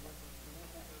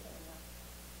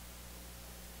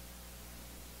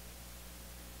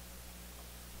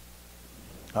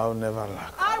 I will never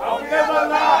lack. I will never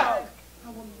lack. I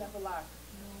will never lack.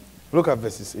 Look at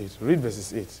verses 8. Read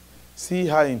verses 8. See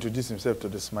how he introduced himself to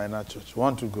the Smyrna church.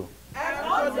 1, 2, go. And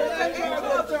unto the angel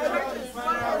of the church in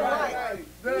Smyrna write,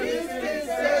 these things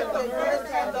saith the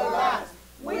first and the last,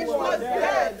 which was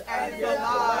dead and is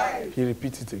alive. He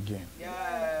repeats it again.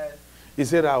 Yes. He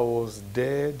said, I was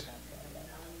dead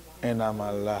and I'm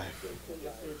alive.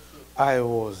 I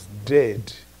was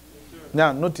dead.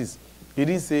 Now, notice, he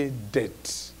didn't say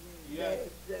death.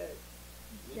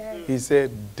 He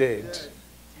said dead.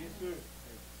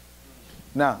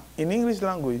 Now, in English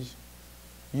language,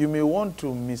 you may want to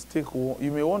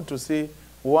you may want to say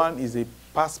one is a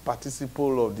past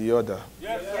participle of the other.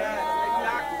 Yes, sir.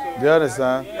 Exactly. Do you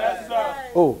understand? Yes,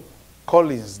 sir. Oh,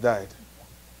 Collins died.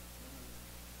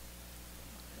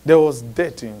 There was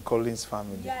death in Collins'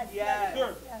 family. Yes.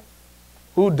 Sir.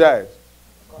 Who died?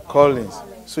 Collins.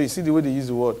 So you see the way they use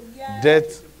the word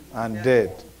death and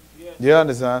dead. Do you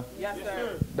understand? Yes,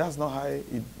 sir. That's not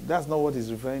that's not what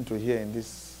he's referring to here in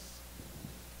this.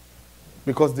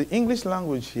 Because the English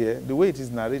language here, the way it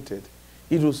is narrated,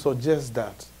 it will suggest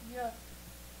that. Yeah.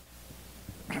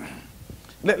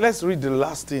 Let's read the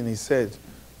last thing he said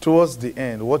towards the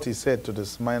end, what he said to the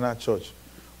Smyrna church.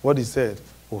 What he said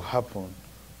will happen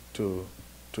to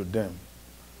them.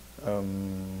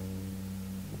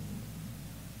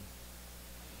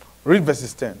 Read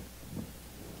verses 10.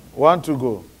 1, 2,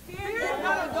 go. Fear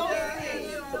not those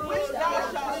things which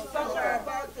thou shalt suffer.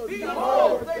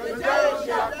 Behold, the devil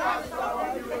shall cast some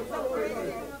of you into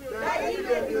prison, that he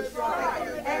may be tried,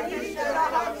 and he shall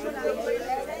have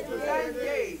tribulation 10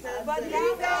 days. But he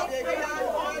that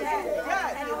faileth unto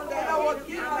death, and I will give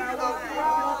you a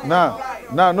crown.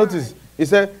 Now notice, he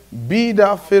said, be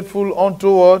thou faithful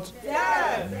unto what?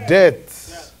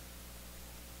 Death.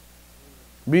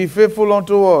 Be faithful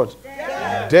unto what?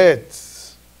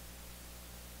 Death.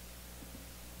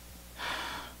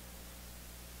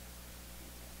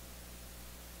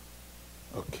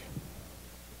 Okay.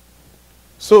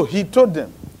 So he told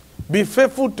them, be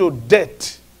faithful to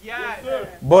death. Yes.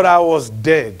 But I was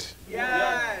dead.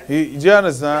 Yes. Do you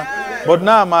understand? But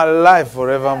now I'm alive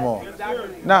forevermore.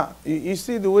 Now, you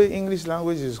see the way English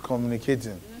language is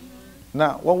communicating.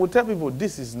 Now, when we tell people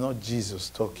this is not Jesus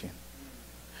talking,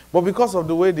 but because of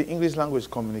the way the English language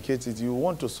communicates it, you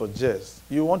want to suggest,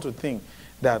 you want to think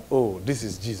that, oh, this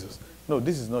is Jesus. No,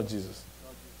 this is not Jesus.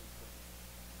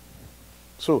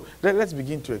 So let's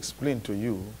begin to explain to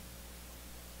you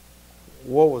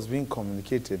what was being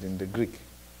communicated in the Greek.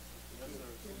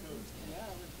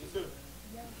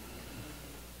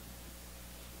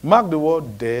 Mark the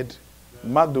word dead,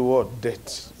 mark the word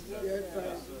death.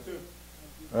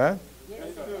 Right?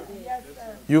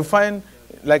 You find,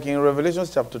 like in Revelation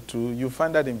chapter 2, you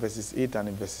find that in verses 8 and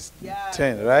in verses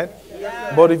 10, right?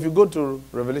 But if you go to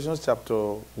Revelation chapter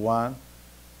 1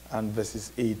 and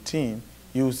verses 18,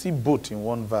 you will see both in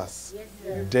one verse.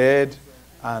 Dead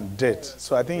and death.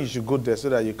 So I think you should go there so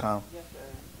that you can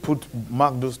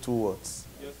mark those two words.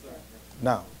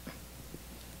 Now,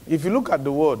 if you look at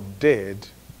the word dead,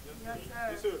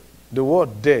 the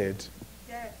word dead,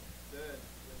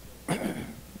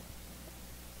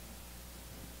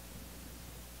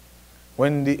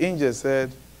 when the angel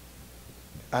said,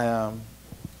 I am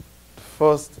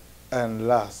first and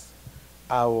last,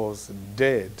 I was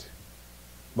dead,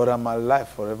 but I'm alive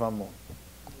forevermore.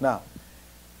 Now,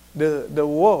 the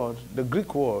word, the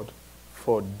Greek word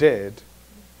for dead,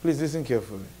 please listen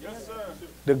carefully. Yes, sir.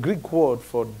 The Greek word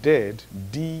for dead,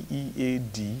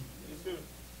 D-E-A-D,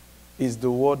 is the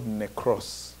word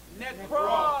necros.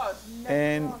 Necros.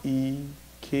 N-E-K-R-O-S.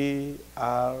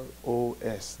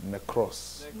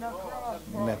 Necros.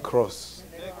 Necros.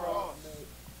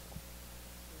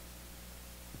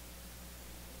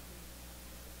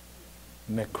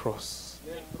 Necros.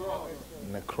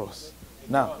 Necros.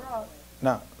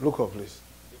 Now, look up, please.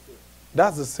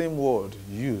 That's the same word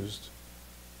used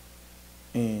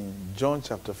in John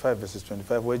chapter 5, verses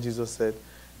 25, where Jesus said,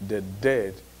 the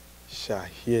dead shall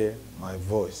hear my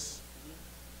voice.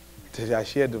 They shall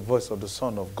hear the voice of the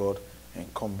Son of God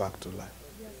and come back to life.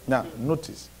 Now,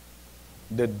 notice,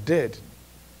 the dead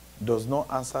does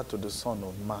not answer to the Son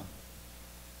of Man.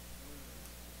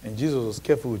 And Jesus was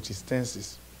careful with his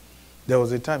tenses. There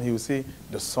was a time he would say,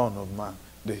 the Son of Man.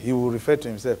 He will refer to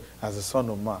himself as the Son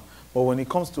of Man. But when it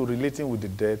comes to relating with the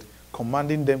dead,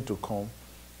 commanding them to come,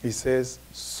 he says,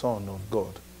 Son of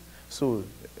God. So,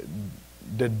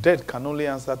 the dead can only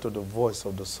answer to the voice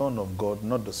of the Son of God,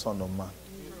 not the Son of Man.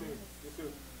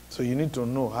 So you need to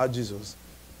know how Jesus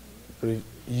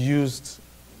used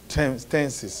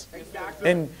tenses.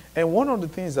 And one of the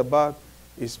things about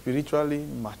a spiritually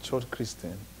matured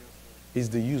Christian is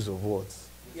the use of words.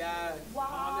 Yes.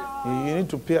 You need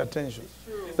to pay attention.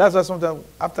 That's why sometimes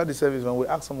after the service, when we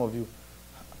ask some of you,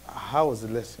 how was the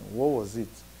lesson? What was it?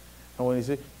 And when you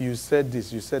say, you said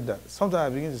this, you said that,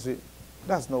 sometimes I begin to say,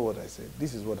 that's not what I said.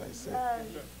 This is what I said.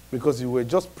 Because you were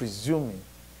just presuming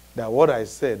that what I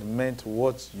said meant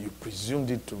what you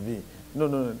presumed it to be.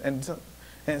 No. And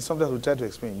sometimes we try to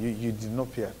explain. You did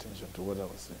not pay attention to what I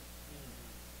was saying.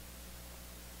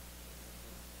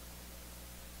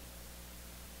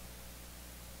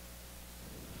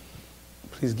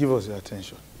 Please give us your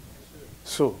attention.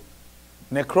 So,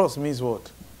 necros means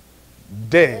what?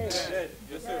 Dead.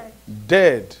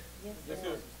 Dead.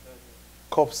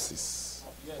 Corpses.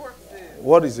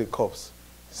 What is a corpse?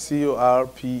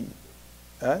 C-O-R-P-S-E-S.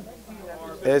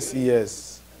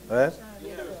 Right?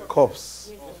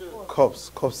 Corpse.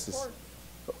 Corpses.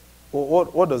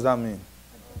 What does that mean?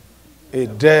 A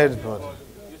dead body.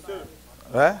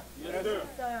 Right?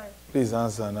 Please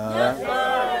answer now. Yes,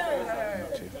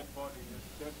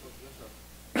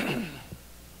 Okay.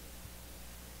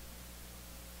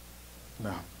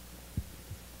 Now,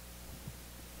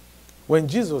 when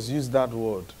Jesus used that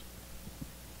word,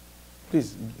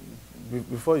 please,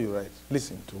 before you write,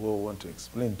 listen to what we want to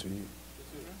explain to you.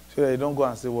 So that you don't go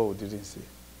and say what we didn't say.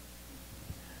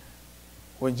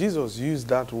 When Jesus used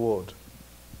that word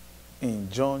in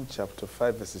John chapter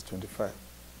 5, verses 25,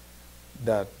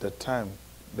 that the time,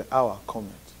 the hour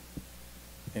cometh,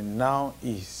 and now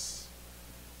is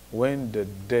when the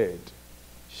dead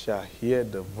shall hear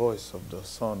the voice of the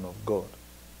Son of God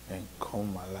and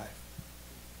come alive.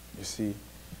 You see,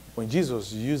 when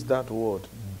Jesus used that word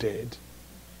dead,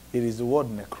 it is the word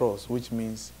necros, which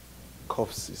means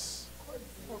corpses.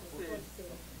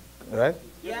 Right?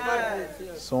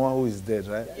 Yes. Someone who is dead,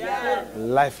 right? Yes.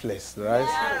 Lifeless, right?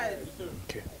 Yes.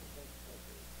 Okay.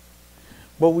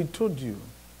 But we told you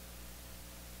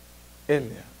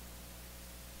earlier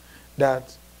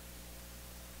that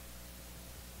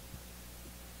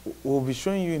we'll be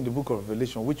showing you in the book of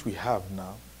Revelation, which we have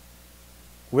now,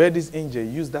 where this angel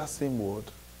used that same word,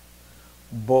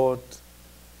 but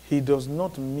he does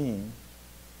not mean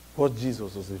what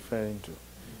Jesus was referring to.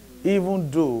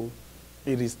 Even though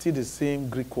it is still the same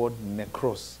Greek word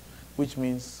necros, which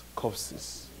means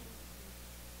corpses.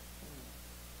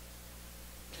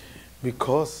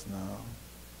 Because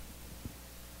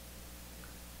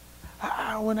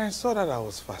now, when I saw that, I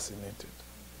was fascinated.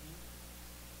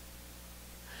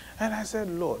 And I said,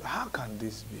 Lord, how can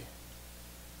this be?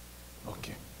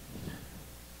 Okay.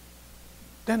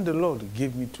 Then the Lord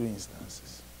gave me two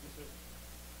instances.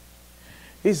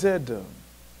 He said,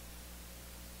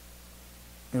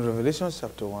 in Revelation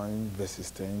chapter 1, verses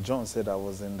 10, John said, I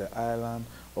was in the island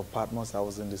of Patmos, I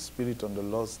was in the Spirit on the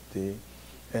Lord's day,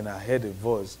 and I heard a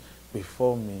voice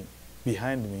before me,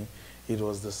 behind me. It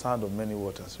was the sound of many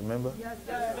waters. Remember? Yes,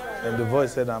 sir. And the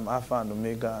voice said, I'm Alpha and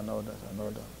Omega and all that and all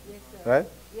that. Yes, sir. Right?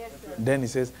 Yes, sir. Then he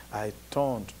says, I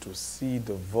turned to see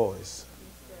the voice.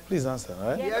 Please answer,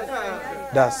 right? Yes, sir.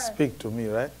 That speak to me,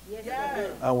 right? Yes,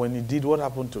 sir. And when he did, what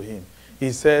happened to him?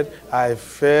 He said, I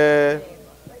fell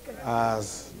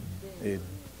as a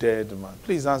dead man.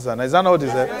 Please answer. Now, is that not what he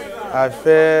said? I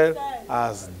fell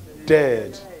as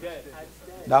dead.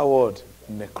 That word,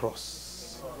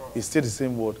 necros. It's still the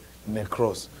same word,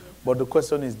 necros. But the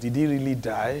question is, did he really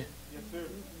die?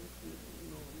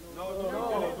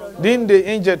 Didn't the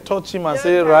angel touch him and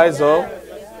say, rise up?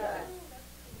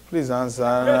 Please answer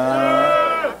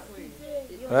now.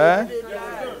 Right?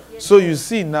 So you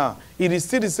see now, it is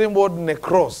still the same word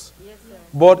necros.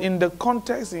 But in the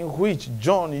context in which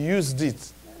John used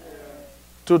it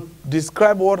to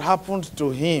describe what happened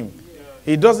to him,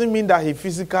 it doesn't mean that he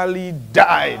physically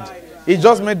died. It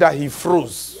just meant that he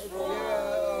froze.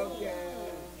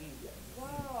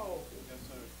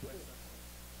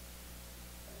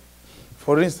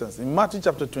 For instance, in Matthew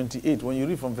chapter 28, when you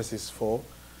read from verses 4,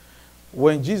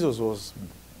 when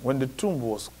the tomb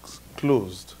was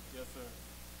closed,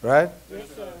 right?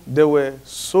 There were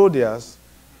soldiers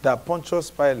that Pontius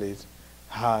Pilate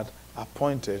had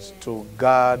appointed to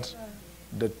guard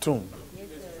the tomb.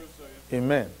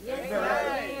 Amen.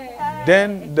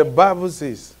 Then the Bible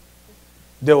says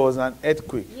there was an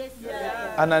earthquake,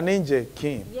 and an angel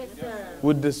came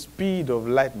with the speed of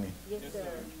lightning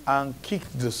and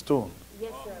kicked the stone,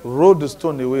 rolled the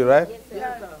stone away, right?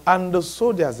 And the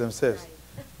soldiers themselves,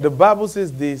 the Bible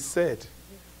says they said,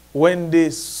 when they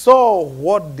saw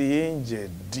what the angel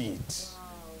did,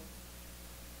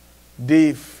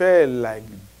 they fell like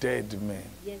dead men.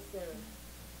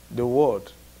 The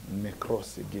word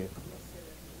necros again.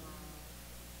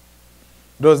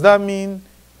 Does that mean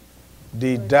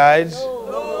they died?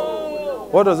 No.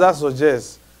 What does that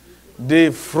suggest?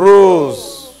 They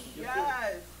froze.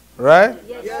 Yes. Right?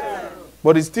 Yes.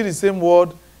 But it's still the same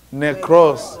word,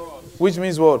 necros, which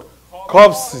means what?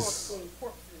 Corpses.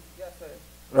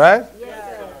 Right?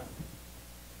 Yes.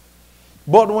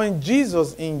 But when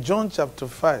Jesus in John chapter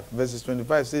 5, verses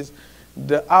 25 says,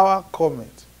 the hour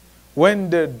cometh when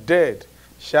the dead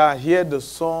shall hear the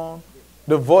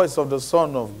voice of the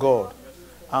Son of God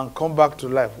and come back to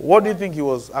life. What do you think he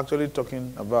was actually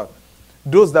talking about?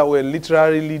 Those that were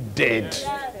literally dead,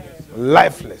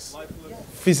 lifeless,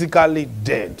 physically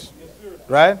dead.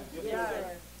 Right?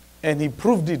 And he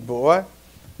proved it, boy,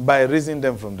 by raising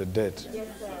them from the dead.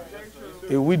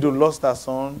 A widow lost her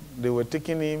son. They were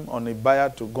taking him on a bier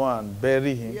to go and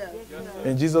bury him.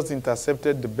 And Jesus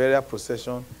intercepted the burial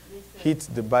procession, hit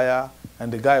the bier,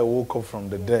 and the guy woke up from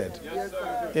the dead.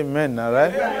 Amen, all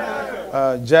right?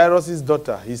 Jairus'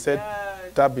 daughter, he said,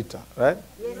 Tabitha, right?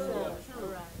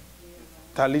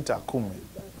 Talita Kume.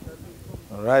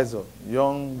 rise up.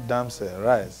 Young damsel,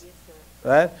 rise.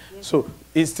 Right? So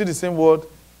it's still the same word,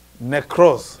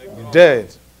 necros,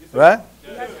 dead. Right?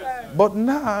 But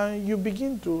now you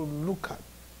begin to look at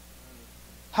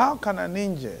how can an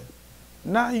angel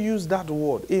now use that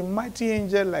word, a mighty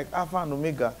angel like Alpha and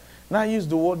Omega, now use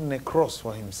the word necros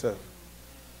for himself.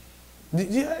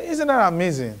 Isn't that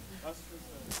amazing?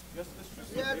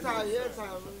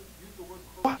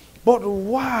 But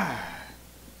why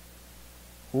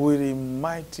would a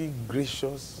mighty,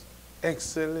 gracious,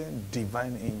 excellent,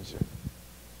 divine angel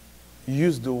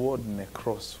use the word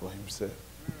necros for himself?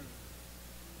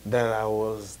 That I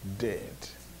was dead.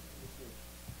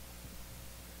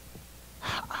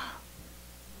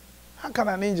 How can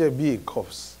an angel be a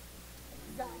corpse?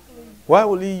 Why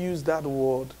will he use that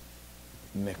word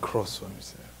necros for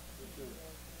himself?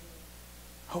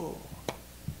 Oh.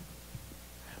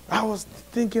 I was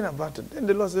thinking about it. Then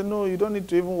the Lord said, no, you don't need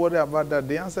to even worry about that.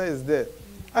 The answer is there.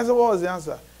 I said, what was the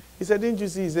answer? He said, didn't you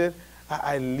see? He said,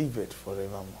 I live it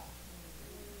forevermore.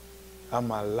 I'm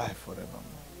alive forevermore.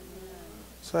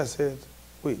 So I said,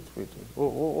 wait.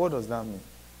 What does that mean?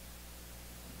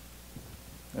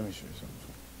 Let me show you something.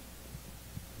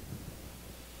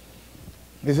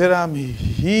 He said, I'm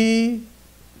he,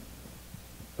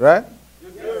 right?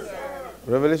 Yes, sir.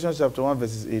 Revelation chapter 1,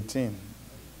 verses 18.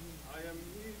 I am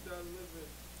he that liveth.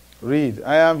 Read.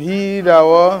 I am he that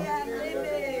was.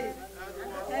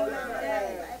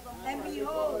 And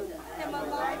behold, I am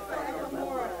alive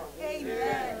forevermore.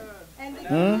 Amen. And the keys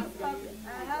of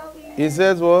hell. He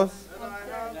says what?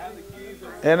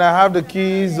 And I have the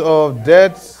keys of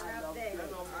death.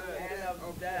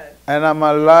 And I'm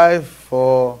alive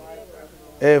forevermore.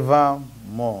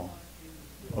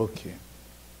 Okay.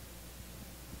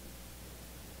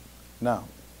 Now,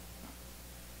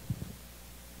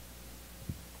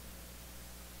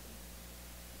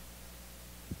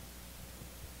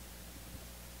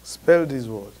 spell this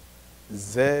word.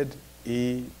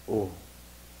 Z-E-O.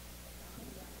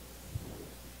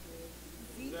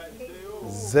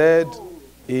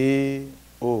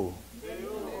 Z-E-O.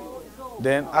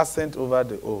 Then accent over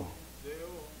the O.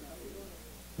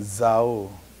 Zao.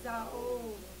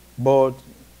 But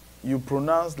you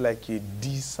pronounce like a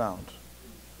D sound.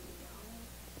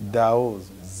 Dao.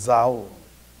 Zao.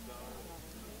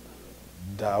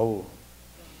 Dao.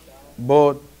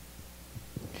 But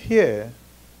here,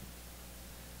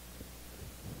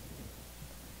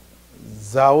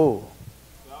 Zao.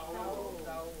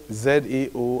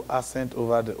 Z-A-O, accent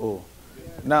over the O.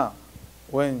 Now,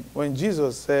 when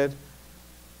Jesus said,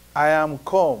 I am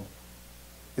come,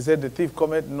 he said, the thief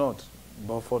cometh not,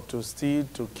 but for to steal,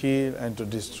 to kill, and to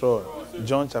destroy.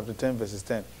 John chapter 10, verses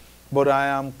 10. But I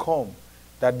am come,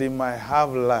 that they might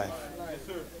have life.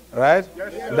 Right?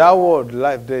 Yes, that word,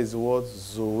 life, there is the word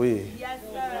Zoe. Yes,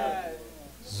 sir.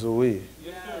 Zoe.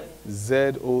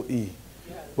 Z-O-E.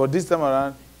 But this time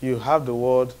around, you have the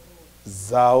word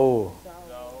Zao.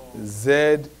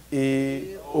 Z-A-O.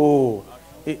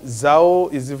 Zao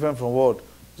is different from what?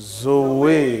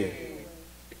 Zoe.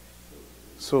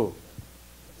 So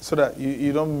that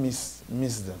you don't miss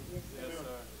them.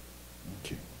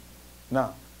 Okay.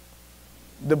 Now,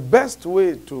 the best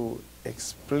way to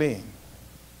explain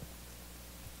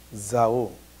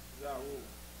Zao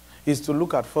is to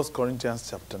look at 1 Corinthians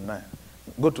chapter 9.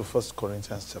 Go to 1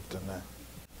 Corinthians chapter 9.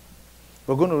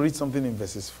 We're going to read something in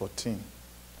verses 14.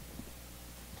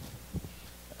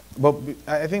 But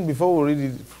I think before we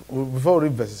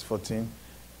read verses 14,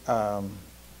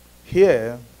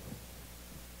 here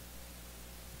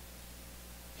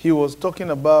he was talking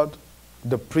about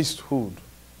the priesthood.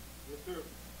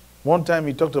 One time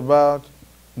he talked about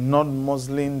not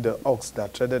muzzling the ox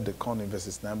that treaded the corn in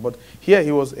verses 9. But here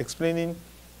he was explaining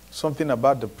something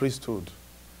about the priesthood.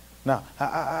 Now,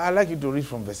 I'd like you to read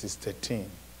from verses 13.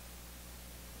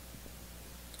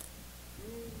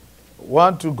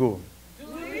 1, 2, go. Do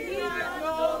you not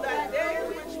know that they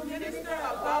which minister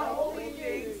about holy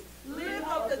things live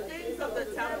of the things of the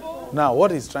temple? Now,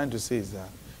 what he's trying to say is that,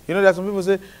 you know, that some people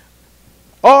say,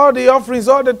 all the offerings,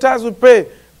 all the tithes we pay,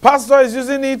 pastor is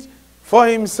using it for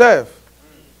himself.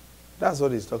 That's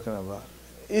what he's talking about.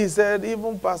 He said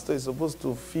even pastor is supposed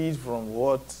to feed from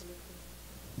what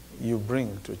you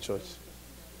bring to church.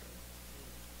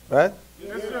 Right?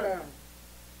 Yes, sir.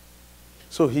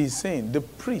 So he's saying the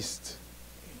priest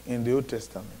in the Old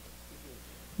Testament,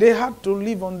 they had to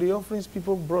live on the offerings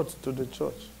people brought to the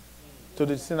church, to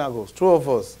the synagogues. True of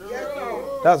us? Yes,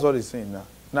 sir. That's what he's saying now.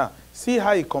 Now, see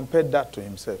how he compared that to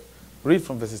himself. Read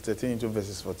from verses 13 to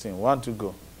verses 14. 1, 2,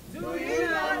 go. Do you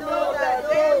not know that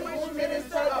they which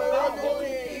minister about holy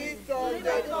things live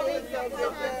of the things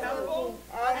of the temple,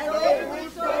 and they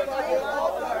which serve at the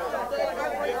altar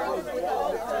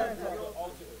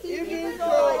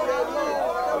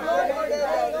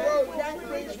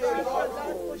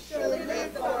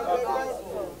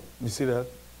You see that?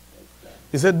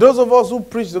 He said, those of us who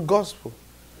preach the gospel,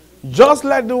 just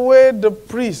like the way the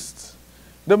priests,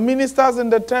 the ministers in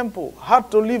the temple had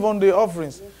to live on the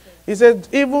offerings. He said,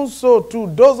 even so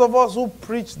too, those of us who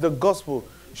preach the gospel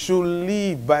should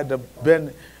live by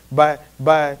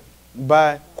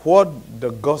what the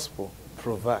gospel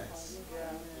provides.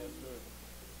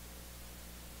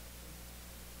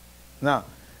 Now,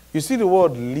 you see the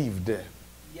word live there.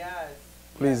 Yes.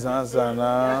 Please answer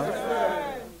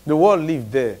now. The word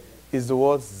live there is the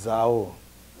word zao.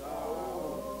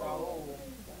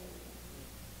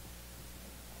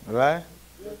 Right?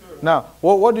 Now,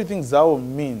 what do you think zao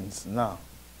means now?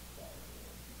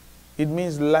 It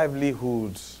means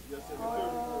livelihood.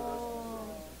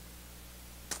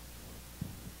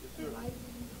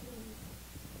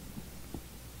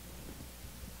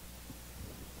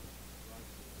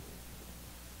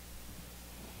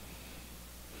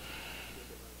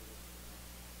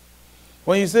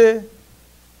 When you say,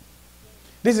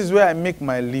 this is where I make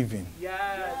my living,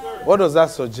 what does that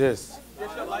suggest?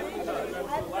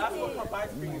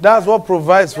 That's what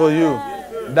provides for you.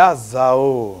 That's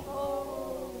Zao.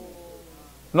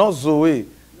 Not Zoe.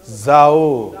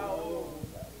 Zao.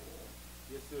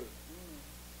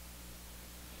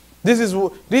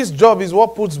 This job is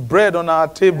what puts bread on our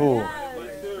table.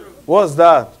 What's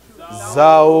that?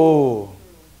 Zao.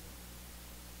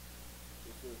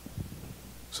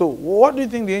 So what do you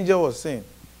think the angel was saying?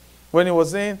 When he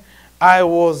was saying, I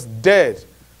was dead,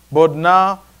 but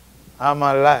now I'm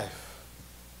alive.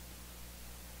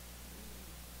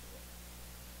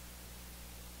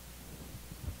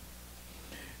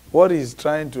 What he's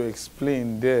trying to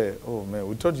explain there, oh man,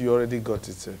 we thought you already got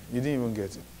it, sir. You didn't even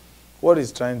get it. What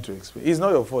he's trying to explain, it's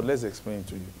not your fault, let's explain it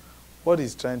to you. What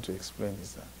he's trying to explain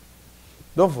is that,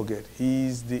 don't forget, he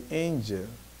is the angel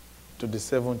to the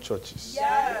 7 churches.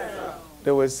 Yes.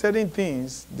 There were certain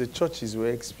things the churches were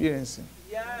experiencing.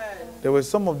 Yes. There were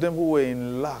some of them who were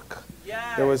in lack.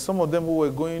 Yes. There were some of them who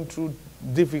were going through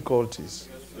difficulties.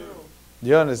 Yes, do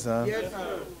you understand? Yes,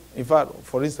 sir. In fact,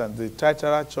 for instance, the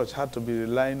Thyatira church had to be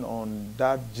relying on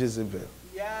that Jezebel.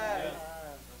 Yes.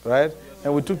 Right?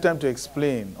 And we took time to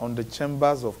explain on the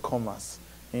chambers of commerce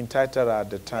in Thyatira at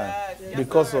the time. Yes.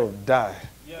 Because of dye,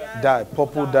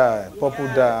 purple dye,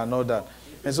 and all that.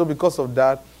 And so because of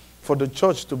that, for the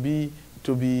church to be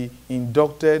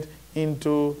inducted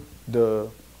into the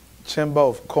chamber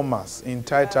of commerce in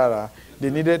Thyatira, they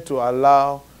needed to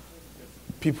allow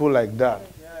people like that.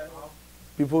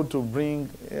 People to bring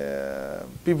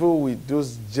people with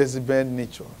those Jezebel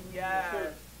nature.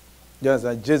 Yes,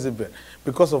 Jezebel.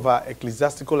 Because of our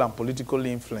ecclesiastical and political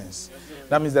influence.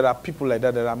 That means there are people like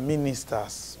that, there are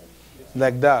ministers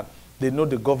like that. They know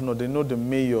the governor, they know the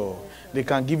mayor. They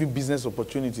can give you business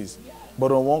opportunities.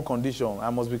 But on one condition, I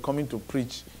must be coming to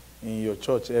preach in your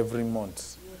church every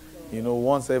month. You know,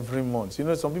 once every month. You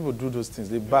know, some people do those things.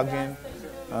 They bargain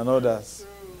and others.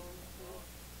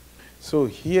 So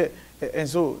here, and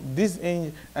so this,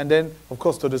 and then, of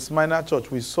course, to the Smyrna church,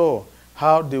 we saw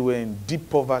how they were in deep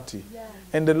poverty.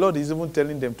 And the Lord is even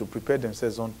telling them to prepare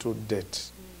themselves unto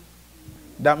death.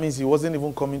 That means he wasn't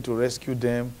even coming to rescue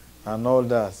them and all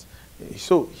that.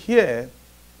 So here,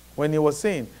 when he was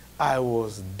saying, I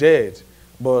was dead,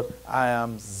 but I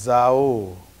am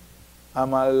Zao.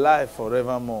 I'm alive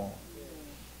forevermore.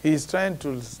 He's trying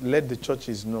to let the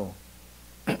churches know.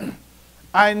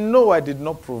 I know I did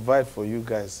not provide for you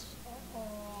guys,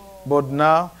 but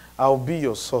now I'll be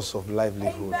your source of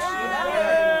livelihood.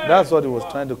 That's what he was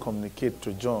trying to communicate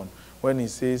to John when he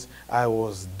says, I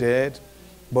was dead,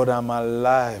 but I'm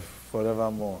alive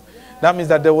forevermore. That means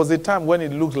that there was a time when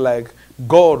it looked like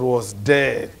God was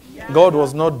dead. God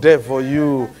was not there for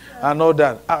you and all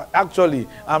that. Actually,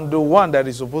 I'm the one that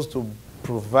is supposed to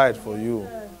provide for you.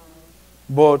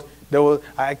 But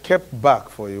I kept back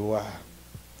for a while.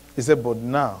 He said, but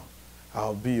now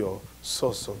I'll be your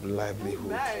source of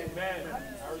livelihood. Amen.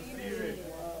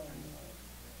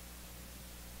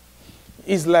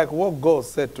 It's like what God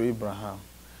said to Abraham.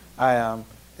 I am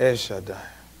El Shaddai.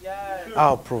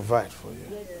 I'll provide for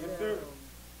you.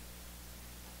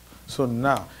 So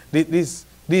now, this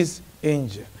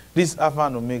angel, this Alpha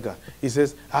and Omega, he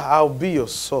says, I'll be your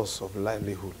source of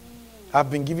livelihood. I've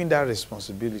been given that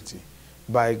responsibility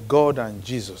by God and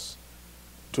Jesus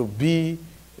to be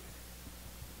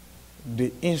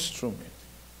the instrument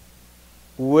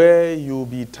where you'll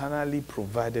be eternally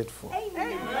provided for,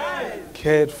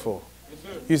 cared for.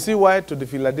 You see why to the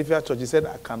Philadelphia church he said,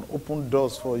 I can open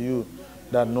doors for you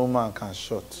that no man can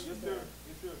shut.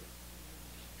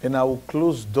 And I will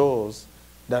close doors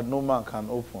that no man can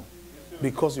open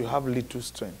because you have little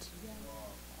strength.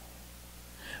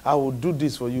 I will do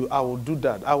this for you. I will do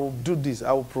that. I will do this.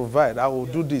 I will provide. I will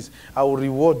do this. I will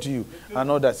reward you and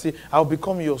all that. See, I will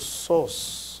become your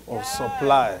source of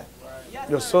supply.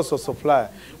 Your source of supply.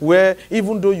 Where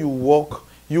even though you work,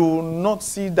 you will not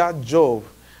see that job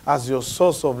as your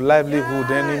source of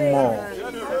livelihood anymore.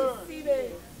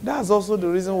 That's also the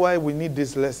reason why we need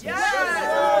these lessons.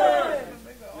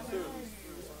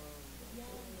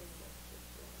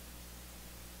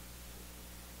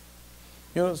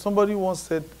 You know, somebody once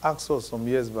said, asked us some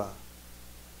years back,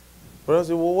 but I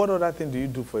said, well, what other thing do you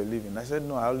do for a living? I said,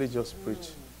 no, I only just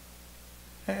preach.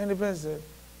 And the person said,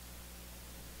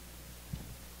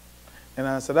 and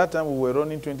at that time we were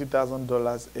running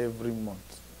 $20,000 every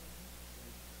month.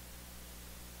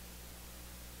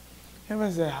 And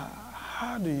I said,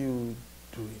 how do you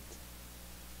do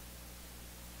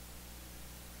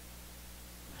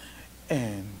it?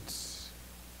 And,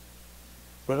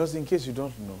 brothers, in case you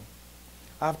don't know,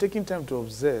 I've taken time to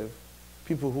observe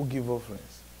people who give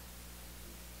offerings.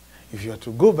 If you are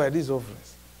to go by these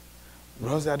offerings,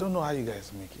 brothers, I don't know how you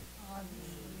guys make it.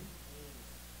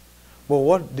 But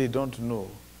what they don't know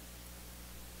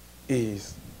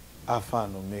is Alpha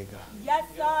and Omega. Yes,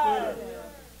 sir.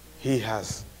 He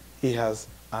has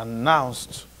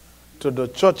announced to the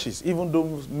churches, even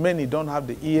though many don't have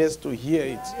the ears to hear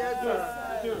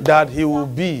it, that he will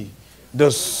be the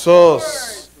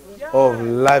source of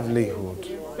livelihood.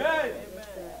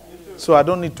 So I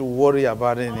don't need to worry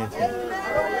about anything.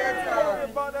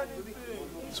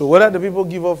 So whether the people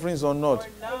give offerings or not,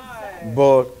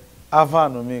 but Alpha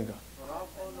and Omega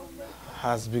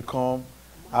has become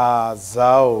our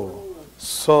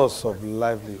source of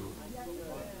livelihood.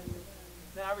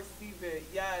 I receive it,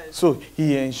 yes. So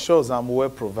he ensures I'm well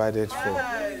provided for.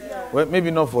 Well,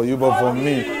 maybe not for you, but for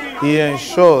me. He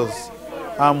ensures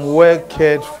I'm well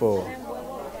cared for,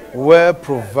 well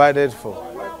provided for.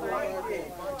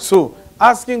 So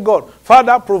asking God,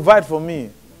 Father, provide for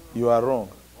me, you are wrong.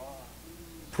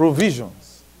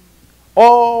 Provisions,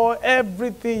 or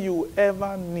everything you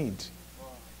ever need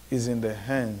is in the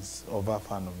hands of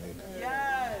Alpha and Omega.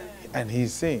 Yes. And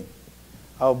he's saying,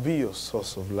 I'll be your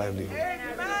source of livelihood.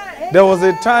 There was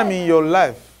a time in your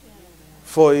life,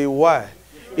 for a while,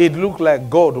 it looked like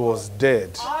God was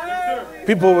dead.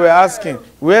 People were asking,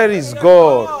 where is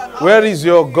God? Where is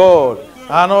your God?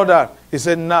 And all that. He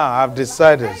said, now I've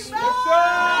decided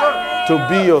to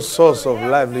be your source of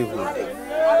livelihood.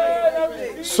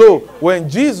 So when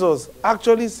Jesus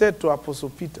actually said to Apostle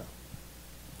Peter,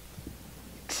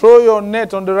 throw your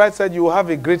net on the right side, you will have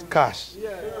a great catch.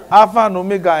 Alpha and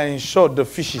Omega ensured the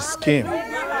fishes came.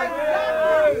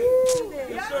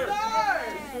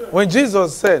 When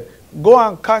Jesus said, go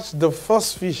and catch the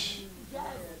first fish,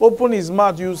 open his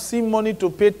mouth, you see money to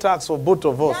pay tax for both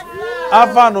of us.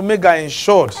 Alpha and Omega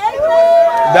ensured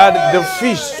that the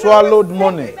fish swallowed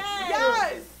money.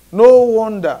 No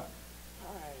wonder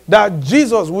that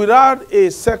Jesus, without a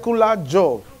secular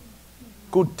job,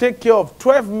 could take care of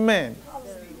 12 men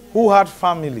who had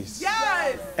families.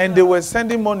 And they were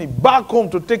sending money back home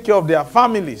to take care of their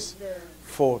families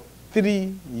for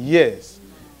 3 years.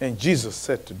 And Jesus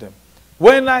said to them,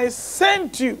 when I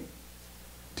sent you,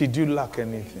 did you lack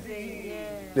anything?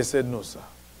 They said, no, sir.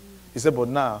 He said, but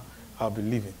now I'll be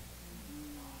leaving.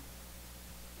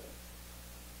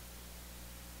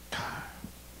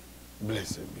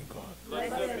 Blessed be God.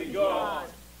 Blessed be God.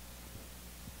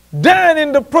 Then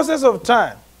in the process of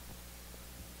time,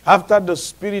 after the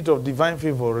spirit of divine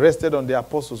favor rested on the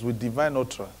apostles with divine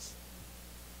utterance,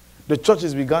 the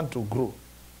churches began to grow.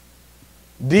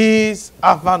 These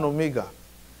Alpha and Omega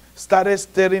started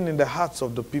stirring in the hearts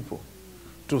of the people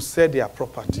to sell their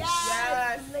properties.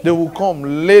 Yes. They will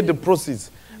come, lay the proceeds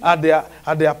at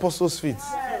the apostles' feet.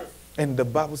 And the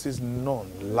Bible says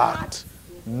none lacked.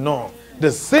 None.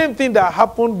 The same thing that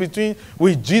happened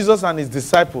with Jesus and his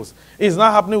disciples is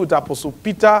now happening with Apostle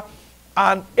Peter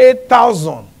and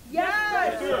 8,000.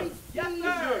 Yes.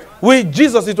 With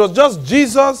Jesus, it was just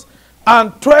Jesus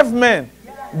and 12 men.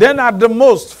 Then at the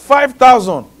most,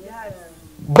 5,000.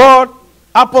 But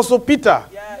Apostle Peter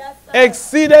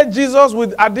exceeded Jesus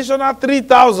with additional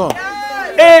 3,000.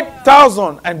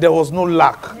 8,000, and there was no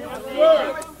lack.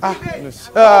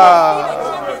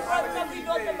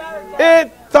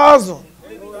 8,000.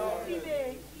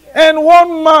 And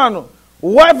one man,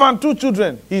 wife and 2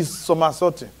 children, he's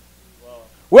somersaulting.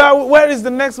 Where is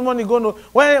the next money going to,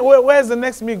 where is the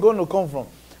next meal going to come from?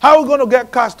 How are we going to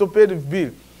get cash to pay the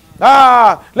bill?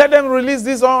 Let them release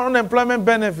these unemployment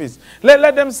benefits.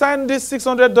 Let them sign this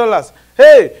 $600.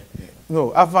 Hey!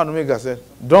 No, Alpha and Omega said,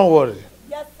 don't worry.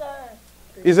 Yes, sir.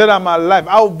 He said, I'm alive.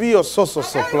 I will be your source of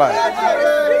supply.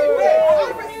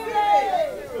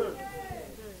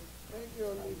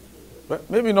 But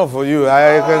maybe not for you.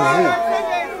 I can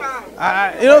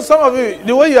see. You know, some of you,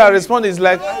 the way you are responding is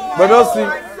like,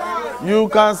 Bro.Osi, you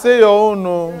can say your own.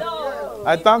 No.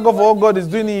 I thank God for what God is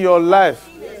doing in your life.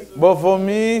 But for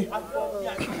me,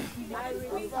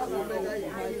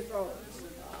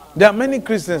 there are many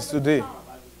Christians today.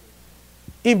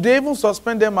 If they even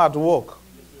suspend them at work,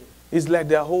 it's like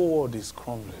their whole world is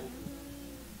crumbling.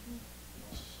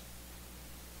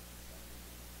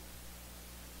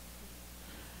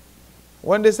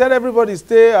 When they said everybody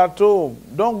stay at home,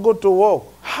 don't go to work.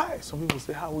 Hi, some people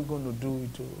say, how are we going to do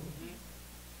it?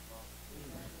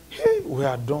 Hey, we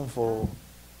are done for.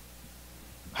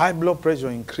 High blood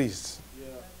pressure increased. Yeah.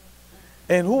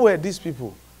 And who were these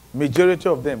people? Majority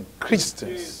of them,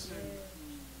 Christians.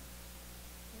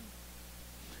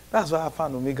 That's why Alpha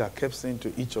and Omega kept saying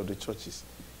to each of the churches,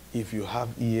 if you have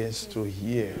ears to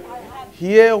hear,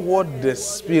 hear what the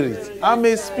Spirit, I'm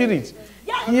a spirit,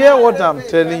 hear what I'm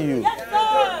telling you.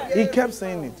 He kept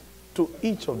saying it to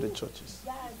each of the churches.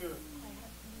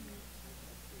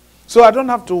 So I don't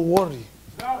have to worry.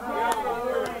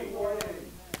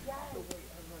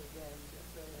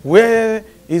 Where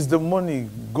is the money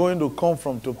going to come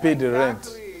from to pay the rent?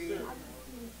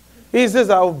 He says,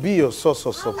 I will be your source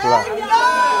of supply.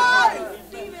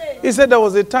 He said there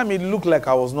was a time it looked like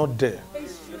I was not there.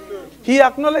 He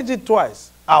acknowledged it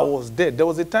twice. I was dead. There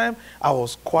was a time I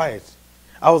was quiet.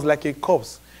 I was like a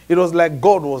corpse. It was like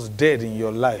God was dead in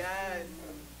your life.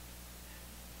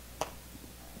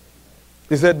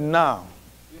 He said, now,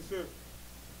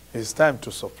 it's time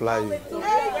to supply you.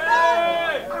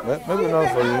 Well, maybe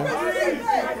not for you.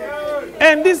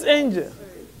 And this angel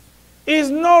is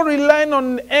not relying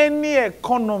on any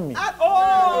economy.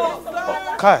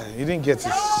 Oh, Kai, you didn't get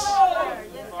it.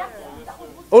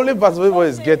 Only Pastor Weber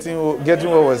is getting what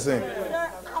we're saying.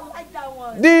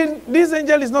 This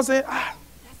angel is not saying,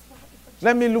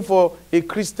 let me look for a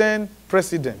Christian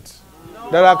president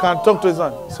that I can talk to his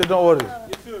son. Say, don't worry.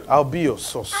 I'll be your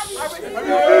source.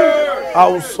 I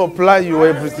will supply you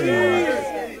everything you need.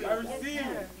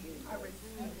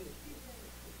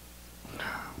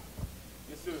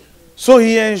 So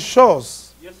he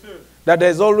ensures that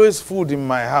there's always food in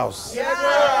my house.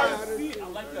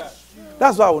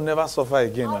 That's why I will never suffer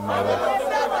again in my life.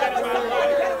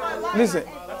 Listen,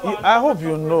 I hope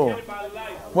you know,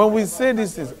 when we say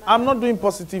these things, I'm not doing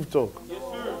positive talk.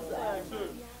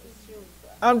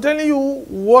 I'm telling you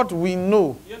what we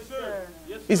know.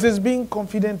 It says being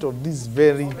confident of this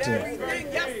very thing.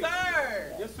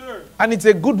 And it's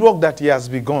a good work that he has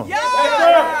begun.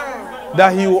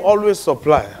 That he will always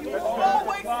supply.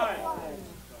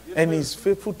 And he's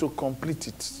faithful to complete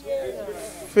it.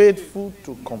 Faithful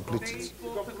to complete it.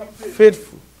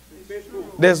 Faithful.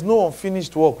 There's no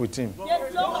unfinished work with him.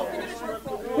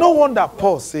 No wonder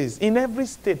Paul says, in every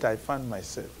state I find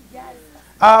myself,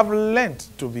 I have learned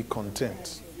to be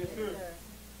content.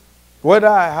 Whether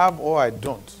I have or I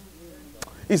don't.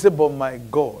 He said, but my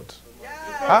God,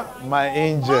 my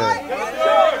angel,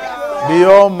 the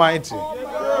Almighty,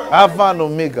 Alpha and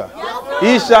Omega,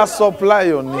 he shall supply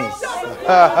your needs.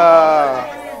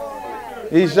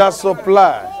 He shall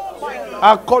supply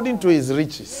according to his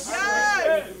riches.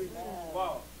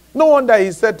 No wonder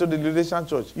he said to the Laodicean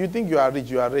church, you think you are rich,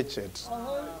 you are wretched.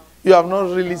 You have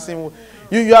not really seen.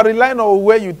 You are relying on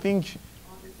where you think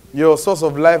your source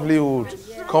of livelihood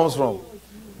comes from.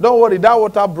 Don't worry, that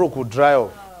water brook will dry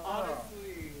up.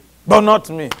 But not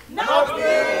me. Not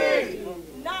me.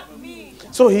 Not me.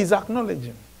 So he's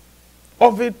acknowledging.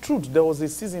 Of a truth, there was a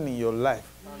season in your life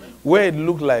where it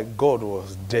looked like God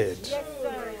was dead.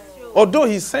 Although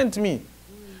he sent me,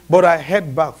 but I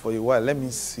head back for a while. Let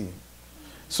me see.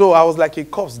 So I was like a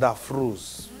corpse that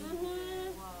froze.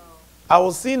 I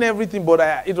was seeing everything, but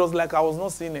it was like I was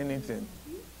not seeing anything.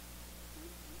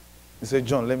 He said,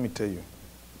 John, let me tell you.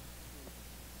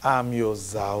 I'm your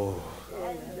Zao.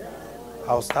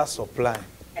 I'll start supplying.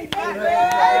 Everything.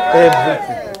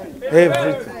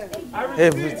 Everything.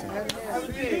 Everything.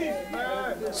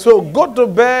 So go to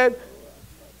bed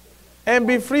and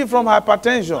be free from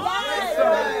hypertension.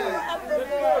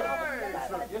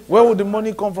 Where would the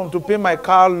money come from to pay my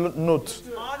car note?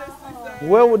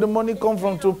 Where would the money come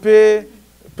from to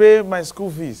pay my school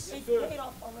fees? He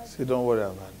said, don't worry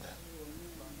about that.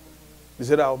 He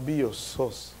said, I'll be your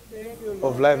source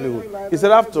of livelihood. He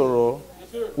said, after all,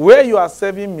 where you are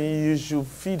serving me, you should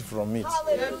feed from it.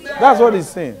 That's what he's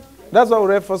saying. That's why we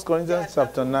read 1 Corinthians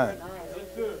chapter 9.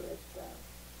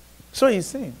 So he's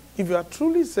saying, if you are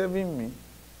truly serving me,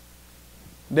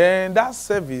 then that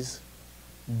service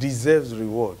deserves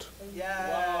reward.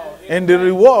 And the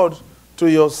reward to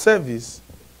your service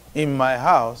in my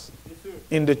house,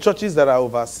 in the churches that I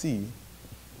oversee,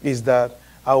 is that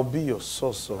I'll be your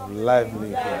source of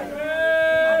livelihood.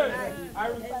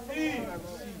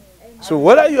 So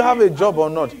whether you have a job or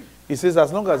not, he says,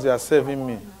 as long as you are serving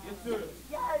me,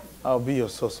 I'll be your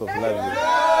source of livelihood.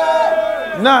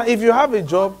 Now, if you have a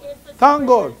job, thank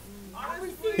God.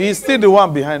 He's still the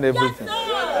one behind everything.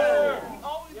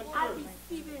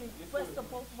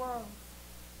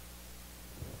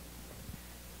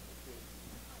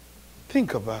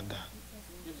 Think about that.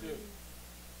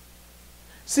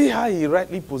 See how he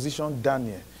rightly positioned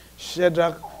Daniel,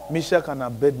 Shadrach, Meshach, and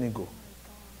Abednego.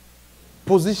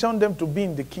 Positioned them to be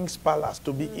in the king's palace,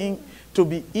 to be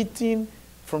eating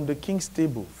from the king's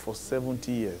table for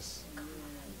 70 years.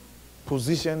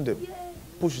 Position them,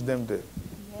 push them there.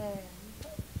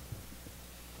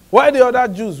 While the other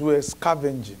Jews were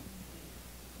scavenging,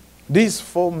 these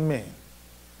 4 men,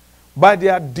 by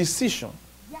their decision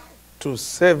to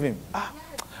serve him,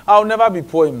 I'll never be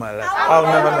poor in my life. I'll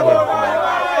never be poor in my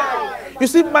life. You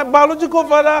see, my biological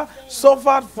father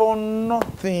suffered for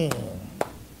nothing.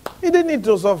 He didn't need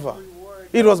to suffer.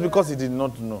 It was because he did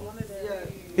not know.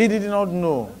 He did not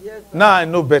know. Now I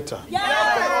know better.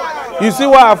 You see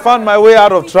why I found my way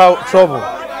out of trouble?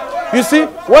 You see,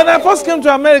 when I first came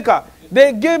to America,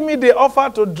 they gave me the offer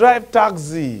to drive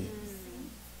taxi.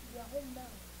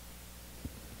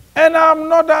 And I'm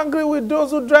not angry with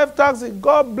those who drive taxi.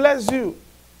 God bless you.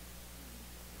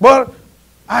 But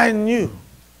I knew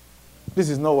this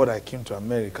is not what I came to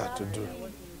America to do.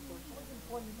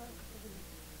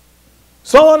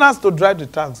 Someone has to drive the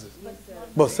taxi,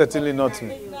 but certainly not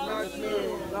me.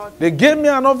 They gave me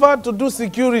an offer to do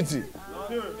security.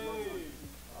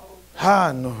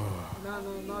 No.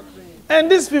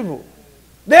 And these people,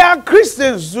 they are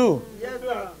Christians too,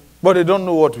 but they don't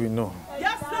know what we know.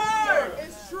 Yes, sir.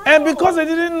 It's true. And because they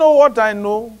didn't know what I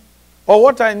know, or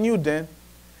what I knew then,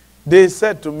 they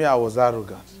said to me I was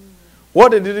arrogant.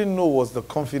 What they didn't know was the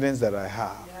confidence that I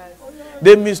have.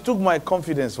 They mistook my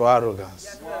confidence for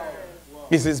arrogance.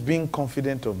 He says, being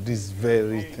confident of this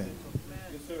very thing.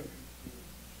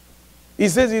 He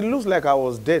says, it looks like I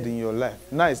was dead in your life.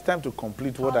 Now it's time to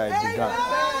complete what I began.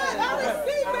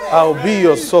 I'll be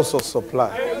your source of supply.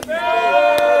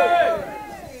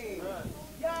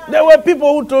 There were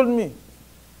people who told me,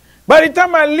 by the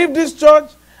time I leave this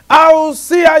church, I will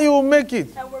see how you will make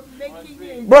it.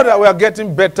 Brother, we are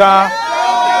getting better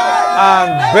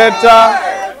and better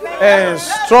and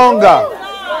stronger.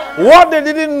 What they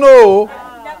didn't know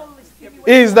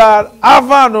is that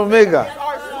Alpha and Omega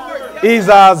is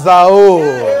a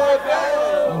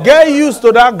Zao. Get used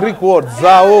to that Greek word,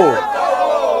 Zao.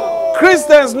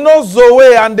 Christians know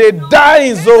Zoe and they die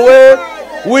in Zoe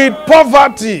with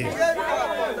poverty.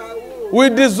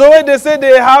 With the Zoe they say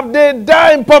they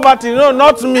die in poverty. No,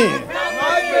 not me.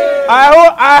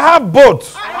 I have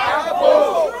both.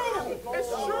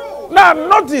 Now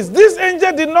notice, this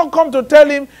angel did not come to tell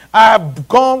him, I have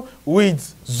come with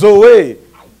Zoe.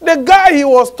 The guy he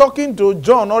was talking to,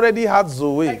 John, already had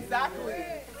Zoe. Exactly.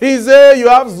 He said, you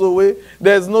have Zoe,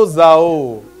 there's no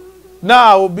Zao.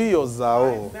 Now I will be your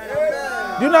Zao.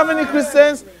 Do you know how many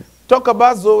Christians talk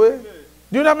about Zoe?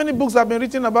 Do you know how many books have been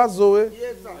written about Zoe?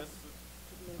 Yes, sir.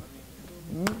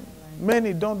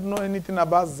 Many don't know anything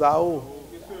about Zao.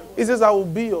 He says, I will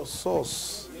be your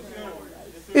source.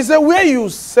 He said, where you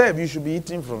serve, you should be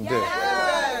eating from there.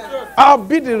 I'll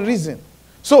be the reason.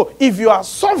 So if you are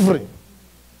suffering,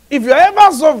 if you are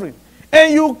ever suffering,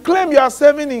 and you claim you are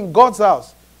serving in God's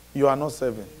house, you are not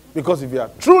serving. Because if you are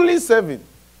truly serving,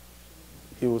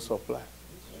 He will supply.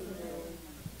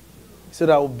 He said,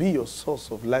 I will be your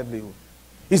source of livelihood.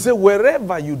 He said,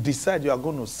 wherever you decide you are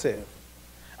going to serve,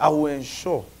 I will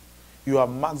ensure you are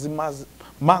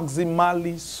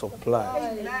maximally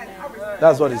supplied.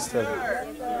 That's what he's telling.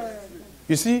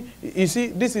 You see,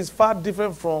 this is far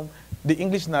different from the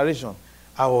English narration.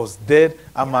 I was dead,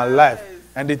 I'm alive.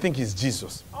 And they think it's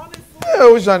Jesus.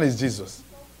 Yeah, which one is Jesus?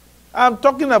 I'm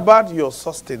talking about your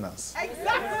sustenance.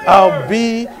 I'll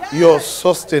be your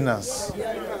sustenance.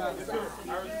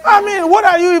 I mean, what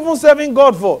are you even serving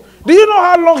God for? Do you know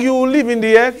how long you will live in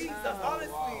the earth?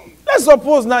 Let's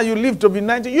suppose now you live to be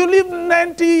 90. You live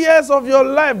 90 years of your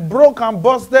life broke and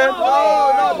busted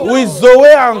with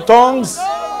Zoe and tongues.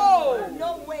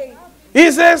 He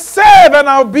says, serve and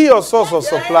I'll be your source of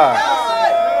supply.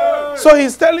 So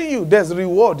he's telling you there's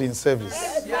reward in service.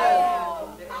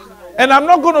 And I'm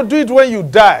not going to do it when you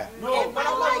die.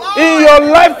 In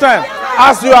your lifetime,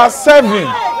 as you are serving.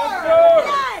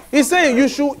 He's saying you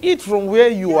should eat from where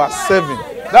you are serving.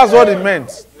 That's what it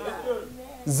meant.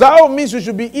 Zao means you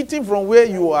should be eating from where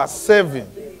you are serving.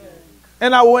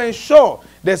 And I will ensure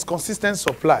there's consistent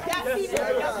supply.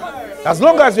 As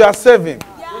long as you are serving.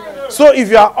 So if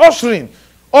you are ushering,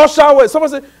 usher away. Someone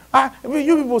say,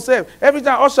 you people say, every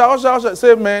time usher,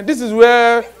 say, man, this is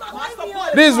where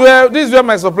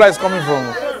my supply is coming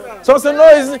from. So say,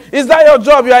 no, is that your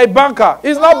job? You are a banker.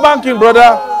 It's not banking,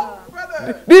 brother.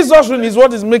 This ushering is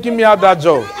what is making me have that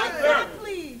job.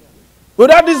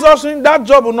 Without this ushering, that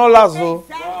job will not last. So,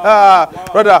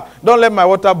 brother, don't let my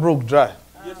water brook dry.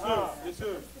 Yes, sir. Yes,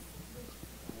 sir.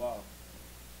 Wow.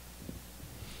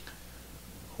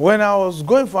 When I was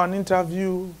going for an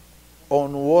interview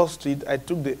on Wall Street, I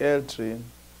took the L train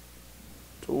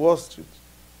to Wall Street.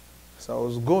 As I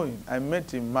was going, I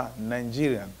met a man,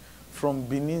 Nigerian, from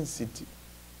Benin City.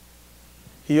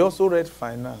 He also read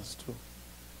finance too.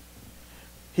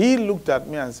 He looked at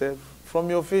me and said, from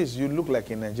your face, you look like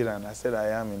a Nigerian. I said, I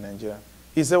am a Nigerian.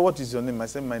 He said, what is your name? I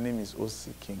said, my name is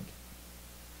Osi King.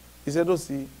 He said,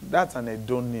 Osi, that's an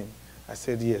Edo name. I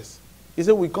said, yes. He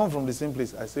said, we come from the same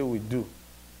place. I said, we do.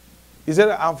 He said,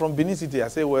 I'm from Benin City. I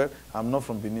said, well, I'm not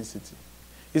from Benin City.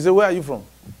 He said, where are you from?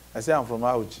 I said, I'm from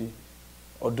Auchi.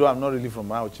 Although I'm not really from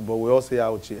Auchi, but we all say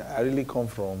Auchi. I really come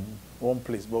from one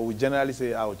place, but we generally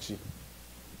say Auchi. I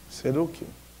said, okay.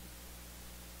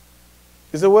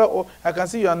 He said, well, I can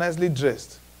see you are nicely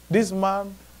dressed. This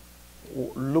man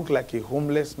looked like a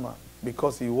homeless man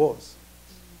because he was.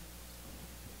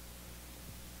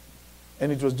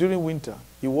 And it was during winter.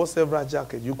 He wore several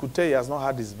jackets. You could tell he has not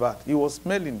had his bath. He was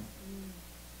smelling.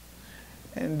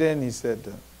 And then he said,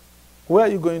 where are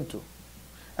you going to?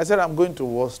 I said, I'm going to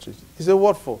Wall Street. He said,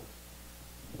 what for?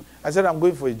 I said, I'm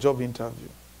going for a job interview.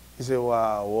 He said,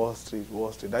 wow, Wall Street,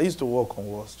 Wall Street. I used to work on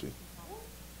Wall Street.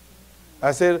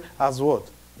 I said, as what?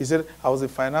 He said, I was a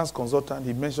finance consultant.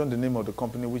 He mentioned the name of the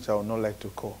company, which I would not like to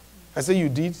call. I said, you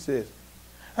did? He said,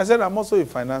 I said, I'm also a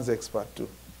finance expert too.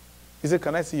 He said,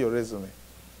 can I see your resume?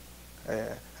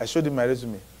 I showed him my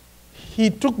resume. He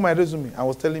took my resume and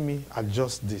was telling me,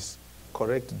 adjust this,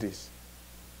 correct this.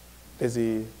 There's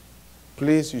a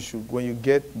place you should, when you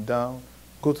get down,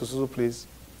 go to social place,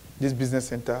 this business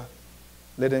center,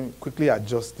 let them quickly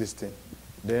adjust this thing.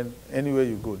 Then anywhere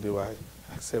you go, they will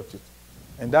accept it.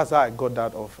 And that's how I got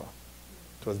that offer.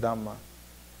 It was that man.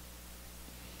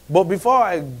 But before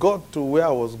I got to where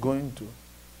I was going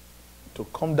to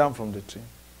come down from the train,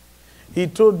 he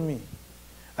told me,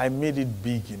 I made it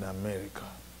big in America.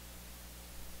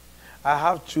 I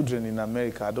have children in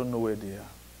America. I don't know where they are.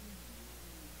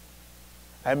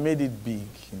 I made it big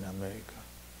in America.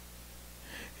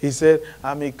 He said,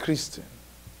 I'm a Christian.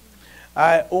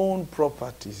 I own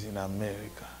properties in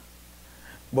America.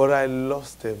 But I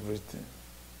lost everything.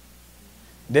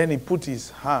 Then he put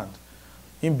his hand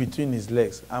in between his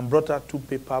legs and brought out 2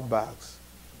 paper bags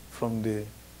from the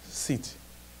seat,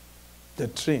 the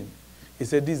train. He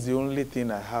said, this is the only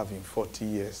thing I have in 40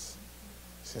 years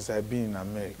since I've been in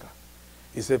America.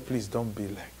 He said, please don't be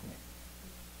like me.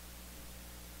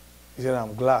 He said,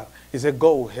 I'm glad. He said,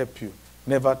 God will help you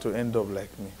never to end up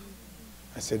like me.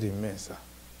 I said, amen, sir.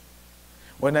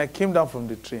 When I came down from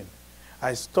the train,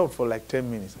 I stopped for like 10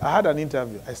 minutes. I had an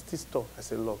interview. I still stopped. I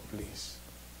said, Lord, please.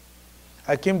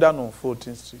 I came down on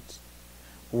 14th Street,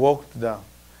 walked down.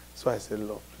 So I said,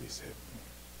 Lord, please help me.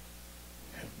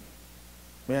 Help me.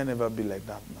 May I never be like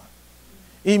that man.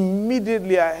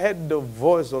 Immediately I heard the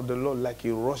voice of the Lord like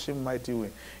a rushing mighty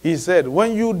wind. He said,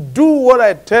 when you do what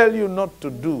I tell you not to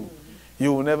do,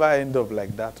 you will never end up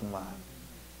like that man.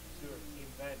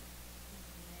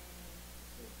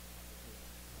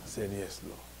 I said, yes,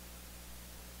 Lord.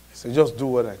 He said, just do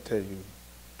what I tell you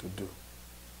to do.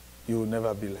 You will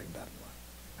never be like that man.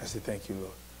 I said, thank you,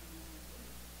 Lord.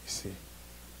 You see,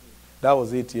 that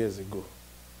was 8 years ago.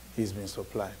 He's been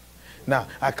supplying. Now,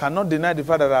 I cannot deny the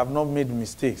fact that I have not made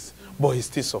mistakes, but he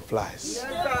still supplies.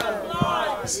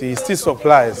 You see, he still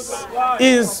supplies.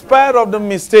 In spite of the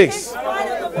mistakes.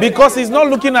 Because he's not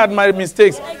looking at my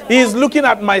mistakes. He's looking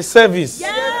at my service.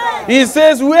 He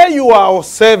says, where you are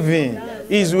serving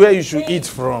is where you should eat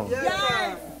from.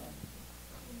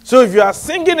 So if you are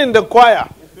singing in the choir,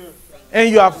 and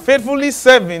you are faithfully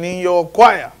serving in your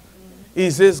choir,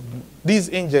 he says, this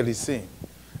angel is saying,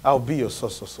 I'll be your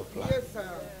source of supply.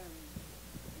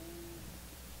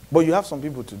 But you have some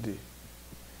people today.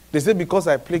 They say, because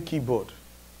I play keyboard,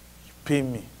 you pay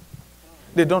me.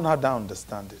 They don't have that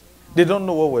understanding. They don't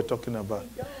know what we're talking about.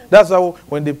 That's why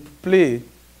when they play,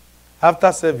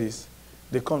 after service,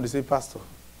 they come, they say, Pastor,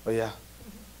 oh yeah,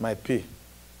 my pay.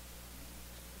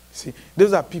 See,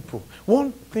 those are people.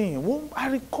 One thing, I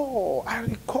recall,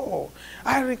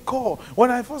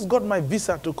 when I first got my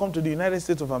visa to come to the United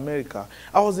States of America,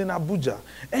 I was in Abuja,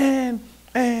 and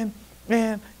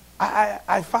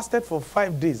I fasted for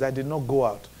 5 days. I did not go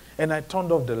out, and I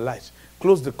turned off the light.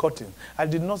 closed the curtain. I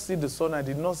did not see the sun. I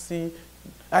did not see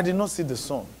the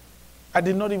sun. I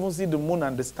did not even see the moon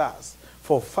and the stars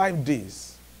for 5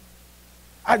 days.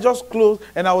 I just closed,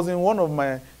 and I was in one of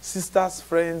my sister's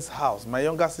friend's house, my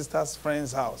younger sister's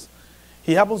friend's house.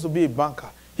 He happens to be a banker.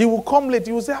 He will come late.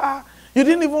 He will say, you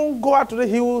didn't even go out today.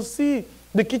 He will see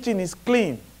the kitchen is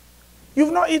clean.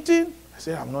 You've not eaten? I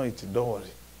said, I'm not eating, don't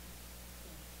worry.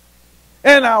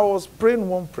 And I was praying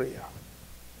one prayer.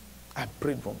 I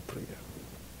prayed one prayer.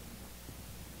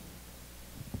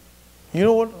 You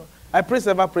know what? I prayed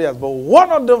several prayers, but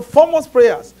one of the foremost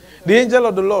prayers, the angel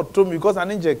of the Lord told me, because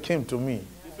an angel came to me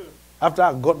after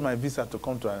I got my visa to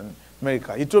come to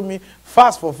America. He told me,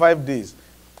 fast for 5 days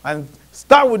and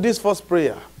start with this first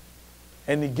prayer.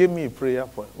 And he gave me a prayer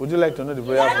point. Would you like to know the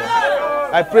prayer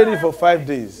point? I prayed it for 5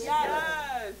 days.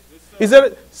 He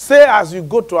said, say as you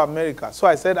go to America. So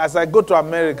I said, as I go to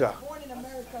America.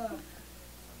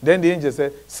 Then the angel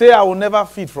said, say I will never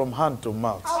feed from hand to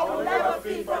mouth. I will never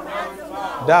feed from hand to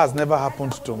mouth. That has never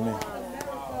happened to me.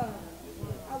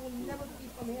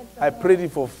 I prayed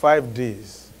it for 5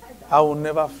 days. I will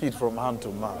never feed from hand to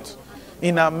mouth.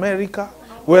 In America,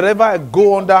 wherever I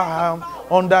go under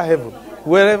heaven,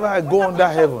 wherever I go under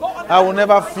heaven, I will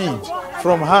never feed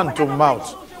from hand to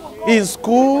mouth. In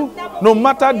school, no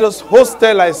matter the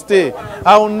hostel I stay,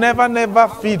 I will never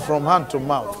feed from hand to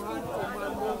mouth.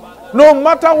 No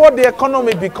matter what the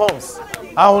economy becomes,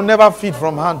 I will never feed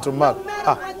from hand to mouth.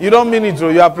 You don't mean it, though.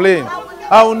 You are playing.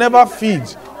 I will never feed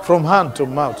from hand to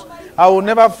mouth. I will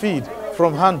never feed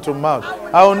from hand to mouth.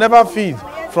 I will never feed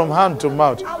from hand to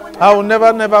mouth. I will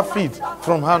never feed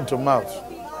from hand to mouth.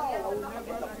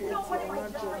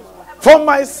 For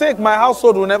my sake, my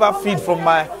household will never feed from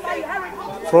hand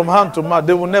to mouth.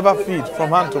 They will never feed from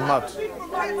hand to mouth.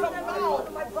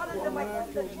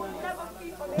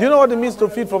 Do you know what it means to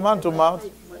feed from hand to mouth?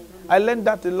 I learned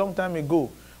that a long time ago.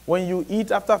 When you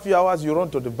eat, after a few hours, you run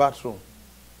to the bathroom.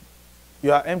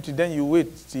 You are empty, then you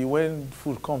wait till when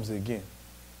food comes again.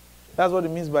 That's what it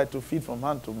means by to feed from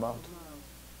hand to mouth.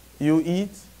 You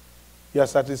eat, you are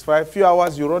satisfied. A few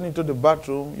hours, you run into the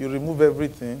bathroom, you remove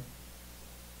everything.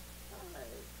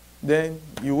 Then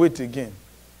you wait again.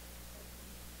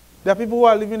 There are people who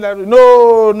are living like,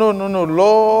 no,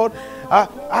 Lord.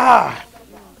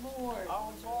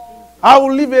 I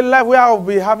will live a life where I will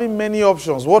be having many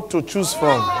options. What to choose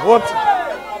from. What?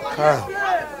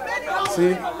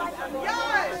 See?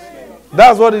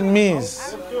 That's what it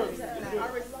means.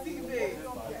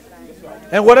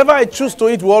 And whatever I choose to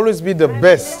eat will always be the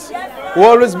best. Will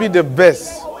always be the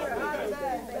best.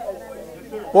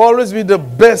 Will always be the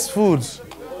best foods.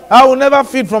 I will never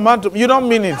feed from hand to... You don't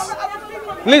mean it.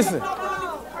 Listen.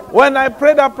 When I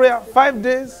prayed that prayer 5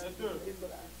 days,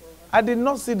 I did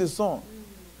not see the sun.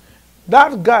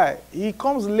 That guy, he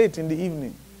comes late in the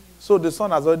evening. So the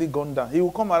sun has already gone down. He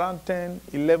will come around 10,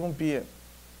 11 p.m.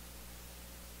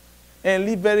 and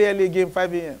leave very early again,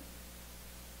 5 a.m.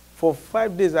 For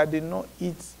 5 days, I did not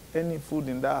eat any food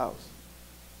in that house.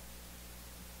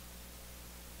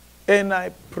 And I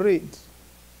prayed.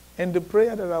 And the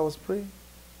prayer that I was praying,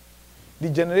 the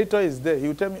generator is there. He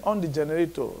will tell me, on the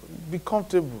generator, be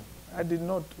comfortable. I did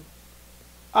not.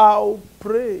 I'll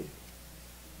pray.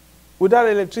 Without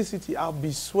electricity, I'll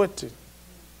be sweating.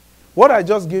 What I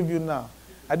just gave you now,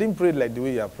 I didn't pray it like the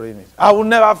way you are praying it. I will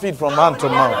never feed from hand to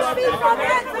mouth.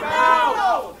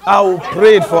 I will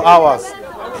pray it for hours.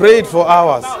 Pray it for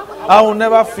hours. I will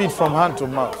never feed from hand to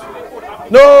mouth.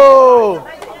 No!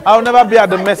 I will never be at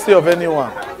the mercy of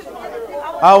anyone.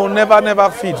 I will never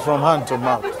feed from hand to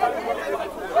mouth.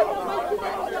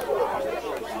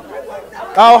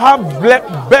 I'll have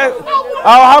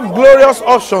glorious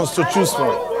options to choose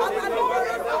from.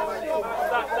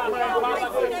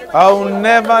 I will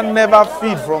never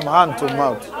feed from hand to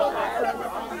mouth.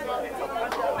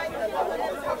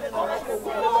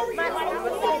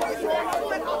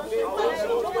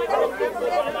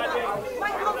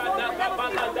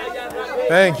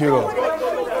 Thank you, Lord.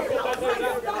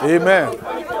 Amen.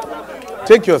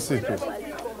 Take your seat, please.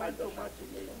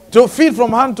 To feed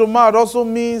from hand to mouth also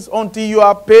means until you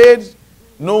are paid,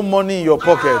 no money in your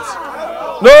pocket.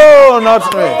 No,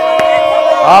 not me.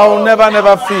 I will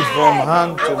never feed from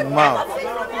hand to mouth.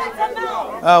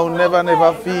 I will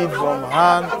never feed from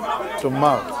hand to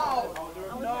mouth.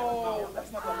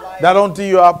 That until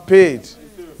you are paid,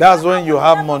 that's when you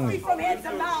have money.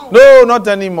 No, not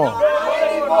anymore.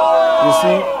 You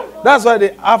see, that's why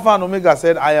the Alpha and Omega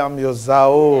said, I am your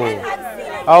Zao.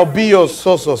 I'll be your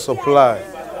source of supply.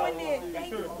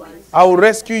 I will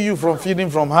rescue you from feeding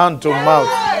from hand to mouth.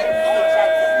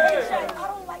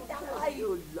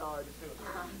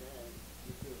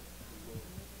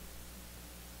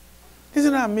 He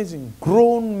amazing?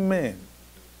 Grown men.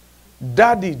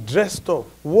 Daddy dressed up,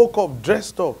 woke up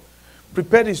dressed up,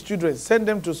 prepared his children, sent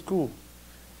them to school,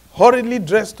 hurriedly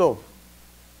dressed up.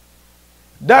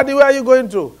 Daddy, where are you going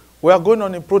to? We are going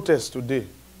on a protest today.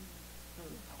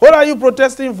 What are you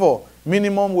protesting for?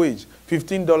 Minimum wage,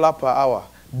 $15 per hour.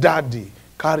 Daddy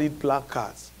carried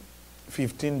placards,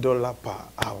 $15 per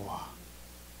hour.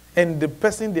 And the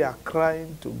person they are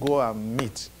crying to go and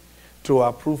meet to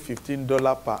approve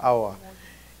 $15 per hour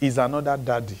is another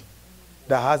daddy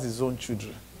that has his own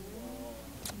children.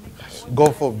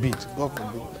 God forbid. God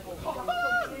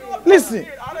forbid. Listen,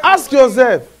 ask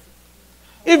yourself,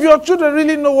 if your children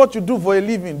really know what you do for a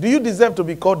living, do you deserve to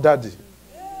be called daddy?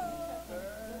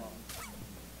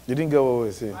 You didn't get what we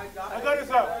were saying.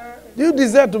 Do you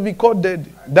deserve to be called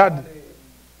daddy?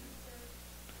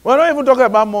 We're not even talking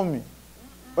about mommy.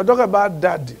 We're talking about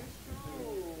daddy.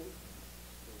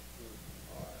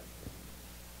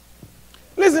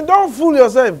 Listen, don't fool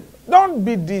yourself. Don't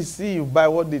be deceived by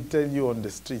what they tell you on the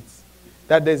streets,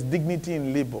 that there's dignity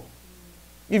in labor.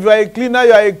 If you are a cleaner,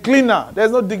 you are a cleaner.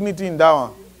 There's no dignity in that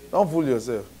one. Don't fool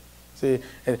yourself. Say,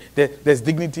 there's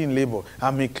dignity in labor.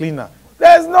 I'm a cleaner.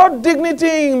 There's no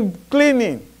dignity in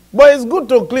cleaning. But it's good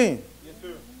to clean.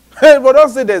 Yes, but don't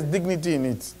say there's dignity in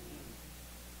it.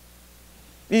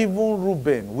 Even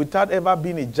Reuben, without ever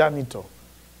being a janitor,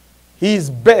 his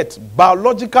birth,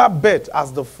 biological birth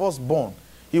as the firstborn,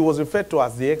 he was referred to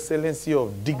as the excellency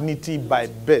of dignity by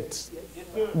birth.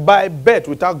 By birth,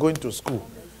 without going to school.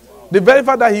 The very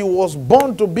fact that he was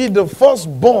born to be the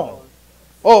firstborn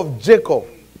of Jacob,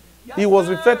 he was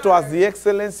referred to as the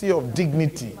excellency of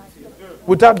dignity,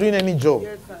 without doing any job.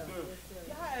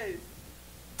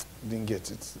 Didn't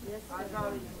get it.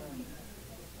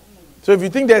 So if you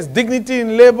think there's dignity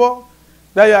in labor,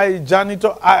 that you are a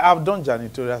janitor, I've done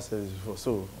janitorial service before,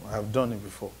 so I've done it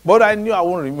before. But I knew I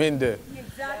won't remain there.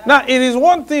 Exactly. Now, it is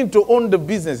one thing to own the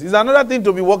business. It's another thing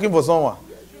to be working for someone.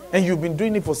 And you've been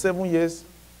doing it for 7 years.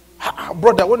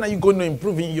 Brother, when are you going to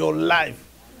improve in your life?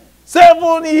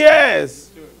 7 years.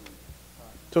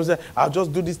 So say, I'll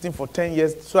just do this thing for 10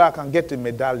 years so I can get a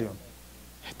medallion.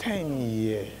 10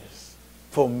 years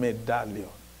for medallion.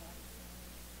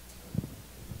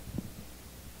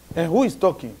 And who is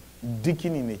talking?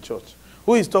 Deacon in a church.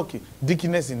 Who is talking?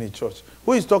 Deaconess in a church.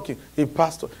 Who is talking? A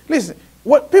pastor. Listen,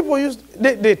 what people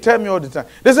they tell me all the time.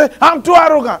 They say, I'm too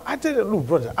arrogant. I tell them, look,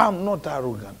 brother, I'm not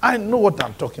arrogant. I know what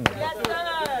I'm talking about.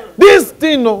 Yes, this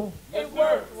thing, no,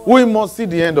 we must see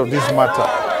the end of this matter.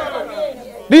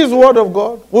 This word of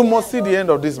God, we must see the end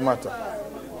of this matter.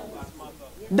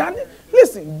 Daniel,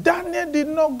 listen, Daniel did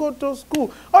not go to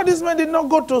school. All these men did not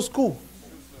go to school.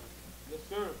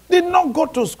 Did not go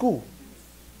to school.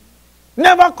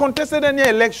 Never contested any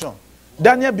election.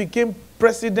 Daniel became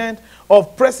president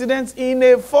of presidents in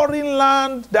a foreign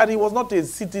land that he was not a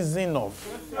citizen of.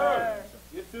 Yes, sir.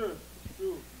 Yes, sir.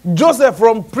 True. Joseph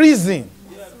from prison.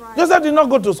 Yes. Joseph did not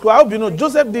go to school. I hope you know,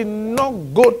 Joseph did not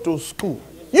go to school.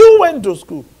 You went to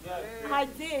school. I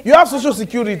did. You have social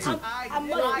security. I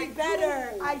must be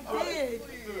better. I did.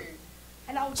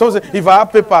 Someone say, if I have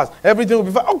papers, everything will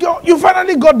be fine. Okay, you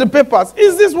finally got the papers.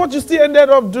 Is this what you still ended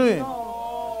up doing?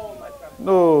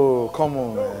 No, come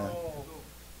on, man.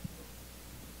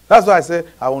 That's why I say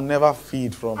I will never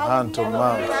feed from hand to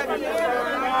mouth.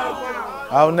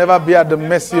 I will never be at the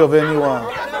mercy of anyone.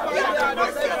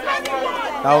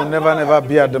 I will never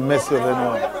be at the mercy of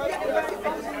anyone.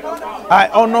 I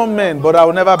honor men, but I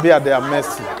will never be at their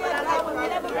mercy.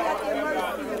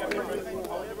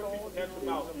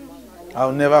 I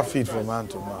will never feed from hand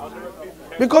to mouth.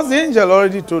 Because the angel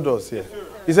already told us here.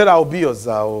 He said, I will be your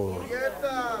Zao.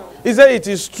 He said, it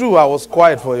is true, I was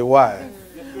quiet for a while.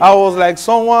 I was like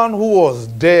someone who was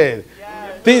dead.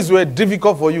 Things were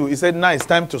difficult for you. He said, now it's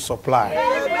time to supply.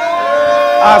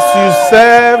 As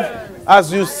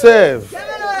you serve,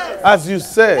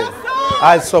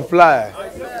 I supply.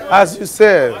 As you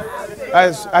serve,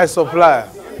 I supply.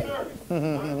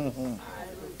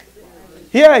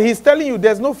 Here, he's telling you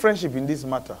there's no friendship in this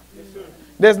matter.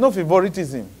 There's no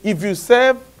favoritism. If you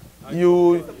serve,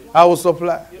 I will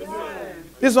supply.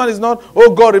 This one is not,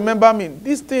 oh God, remember me.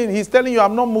 This thing, he's telling you,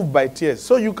 I'm not moved by tears.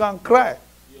 So you can cry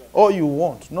all you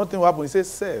want. Nothing will happen. He says,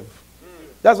 serve.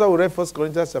 That's why we read 1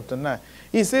 Corinthians chapter 9.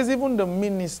 He says, even the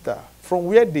minister, from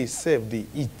where they serve, they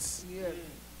eat.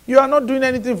 You are not doing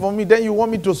anything for me, then you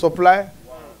want me to supply?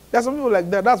 There are some people like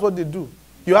that. That's what they do.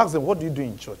 You ask them, what do you do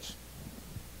in church?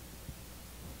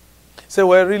 Say,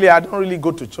 well, really, I don't really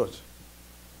go to church.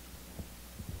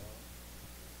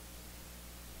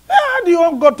 How do you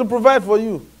want God to provide for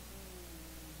you?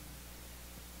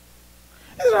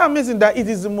 Isn't it amazing that it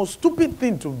is the most stupid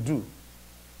thing to do?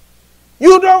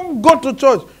 You don't go to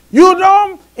church. You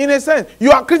don't, in a sense,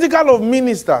 you are critical of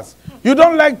ministers. You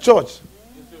don't like church.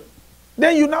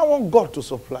 Then you now want God to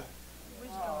supply.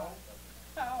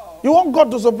 You want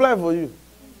God to supply for you.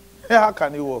 Hey, how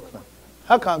can it work now?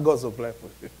 How can God supply for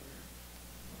you?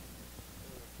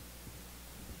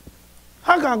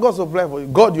 How can God supply for you?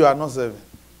 God, you are not serving.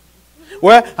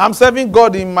 Well, I'm serving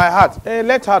God in my heart. Hey,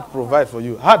 let heart provide for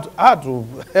you. Heart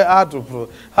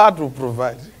to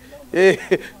provide. Hey,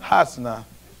 heart now.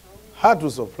 Heart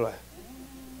to supply.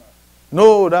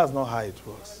 No, that's not how it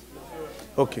works.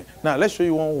 Okay, now let's show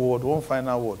you one word, one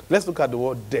final word. Let's look at the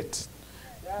word debt.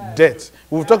 Debt.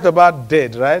 We've talked about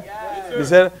debt, right?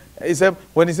 He said,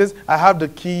 when he says, I have the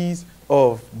keys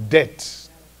of debt.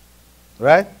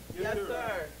 Right? Yes,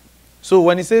 sir. So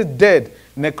when he says dead,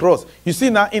 necros, you see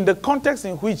now in the context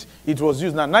in which it was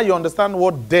used, now you understand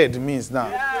what dead means now.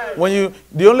 Yes.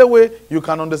 The only way you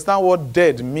can understand what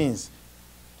dead means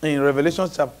in Revelation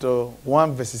chapter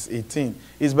 1 verses 18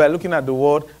 is by looking at the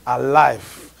word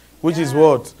alive, which is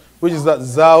what? Which is that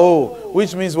Zao,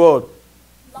 which means what?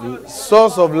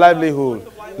 Source of livelihood.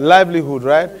 Livelihood,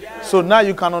 right? So now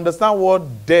you can understand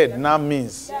what dead now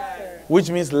means,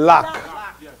 which means lack,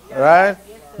 right?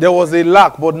 There was a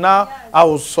lack, but now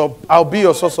I'll be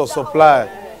your source of supply.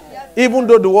 Even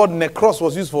though the word necros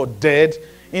was used for dead,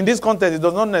 in this context it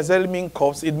does not necessarily mean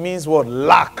corpse. It means what?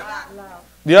 Lack.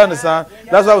 Do you understand?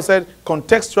 That's why we said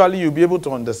contextually you'll be able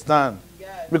to understand.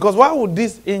 Because why would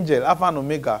this angel, Alpha and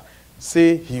Omega,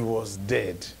 say he was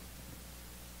dead?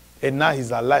 And now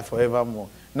he's alive forevermore.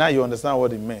 Now you understand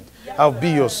what it meant. I'll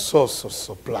be your source of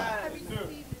supply.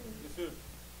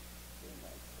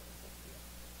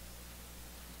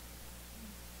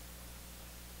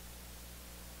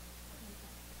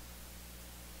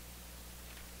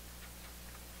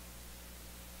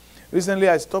 Recently,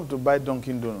 I stopped to buy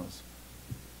Dunkin' Donuts.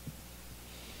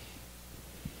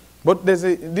 But there's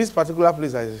this particular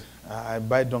place I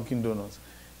buy Dunkin' Donuts.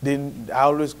 I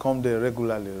always come there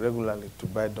regularly to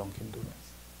buy Dunkin' Donuts.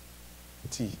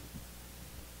 Tea.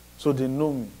 So they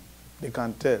know me. They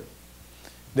can tell.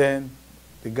 Then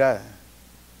the guy,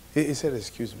 he said,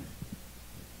 excuse me.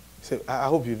 He said, I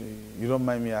hope you don't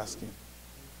mind me asking.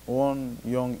 One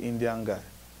young Indian guy.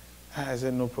 I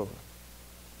said, no problem.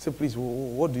 He said, please,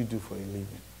 what do you do for a living?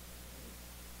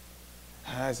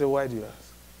 I said, why do you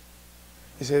ask?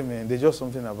 He said, man, there's just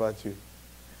something about you.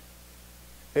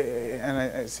 And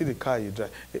I see the car you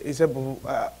drive. He said,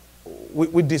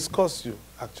 we discussed you,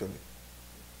 actually.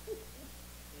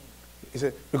 He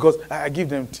said, because I give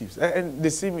them tips. And they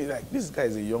see me like, this guy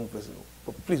is a young person.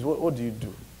 But please, what do you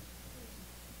do?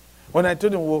 When I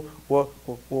told him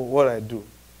what I do,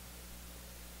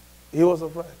 he was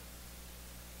surprised.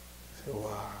 I said,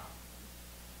 wow.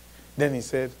 Then he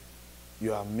said,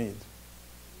 you are made.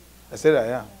 I said,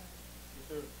 I am.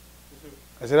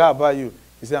 I said, how about you?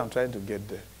 He said, I'm trying to get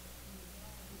there.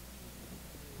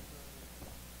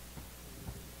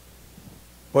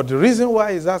 But the reason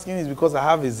why he's asking is because I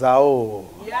have a Zao.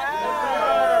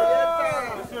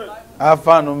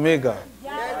 Alpha and Omega.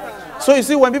 So you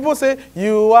see, when people say,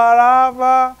 you are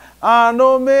Alpha and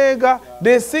Omega,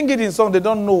 they sing it in song, they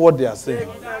don't know what they are saying.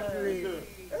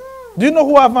 Do you know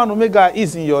who Alpha and Omega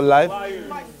is in your life?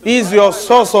 He's your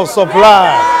source of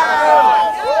supply.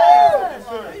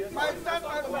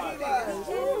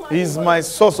 He's my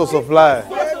source of supply.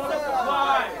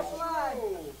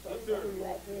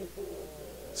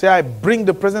 Say, I bring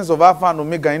the presence of Alpha and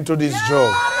Omega into this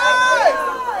job.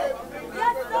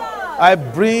 I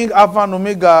bring the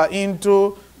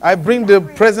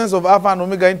presence of Alpha and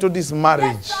Omega into this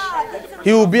marriage.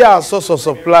 He will be our source of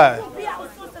supply.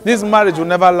 This marriage will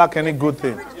never lack any good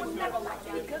thing.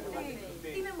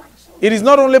 It is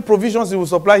not only provisions he will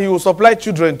supply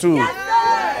children too.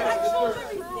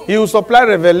 He will supply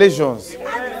revelations.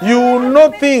 You will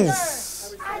know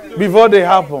things before they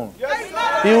happen.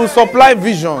 He will supply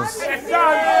visions.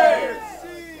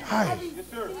 Hi.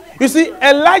 You see,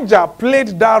 Elijah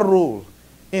played that role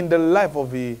in the life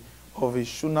of a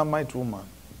Shunammite woman.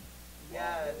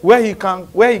 Where he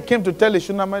came to tell a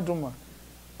Shunammite woman,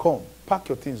 come, pack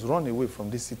your things, run away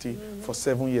from this city for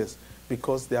 7 years,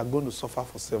 because they are going to suffer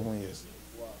for 7 years.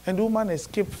 And the woman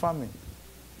escaped famine.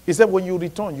 He said, when you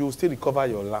return, you will still recover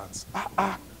your lands.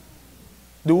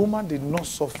 The woman did not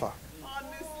suffer.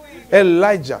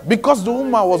 Elijah, because the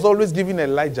woman was always giving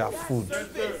Elijah food.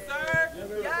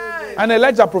 And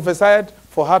Elijah prophesied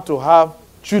for her to have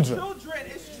children.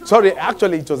 Sorry,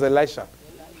 actually it was Elisha.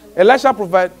 Elisha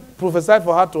prophesied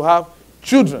for her to have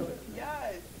children.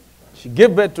 She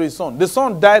gave birth to a son. The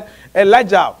son died.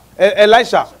 Elisha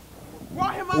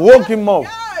woke him up.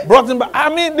 Brought him back. I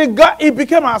mean, the guy, he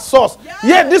became a source.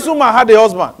 Yet this woman had a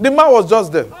husband. The man was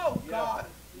just there.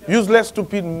 Useless,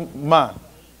 stupid man.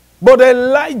 But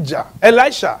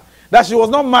Elisha, that she was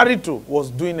not married to, was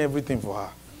doing everything for her.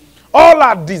 All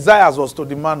her desires was to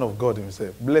the man of God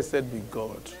himself. Blessed be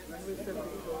God.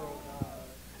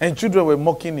 And children were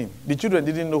mocking him. The children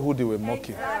didn't know who they were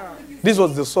mocking. This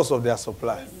was the source of their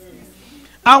supply.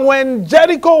 And when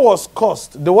Jericho was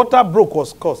cursed, the water broke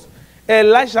was cursed,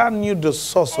 Elisha knew the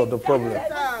source of the problem.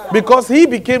 Because he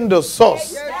became the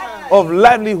source of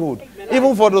livelihood,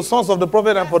 even for the sons of the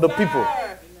prophet and for the people.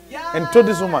 And told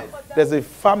this woman, there's a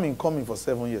famine coming for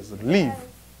 7 years. Leave.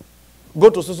 Go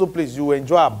to so place, you will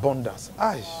enjoy abundance.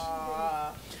 Aish.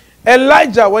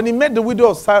 Elijah, when he met the widow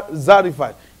of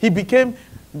Zarephath, he became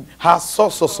her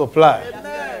source of supply.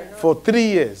 For 3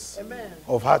 years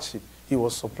of hardship, he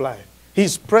was supplying.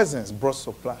 His presence brought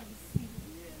supply.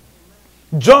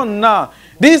 John now,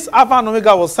 this Alpha and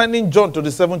Omega was sending John to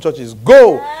the 7 churches.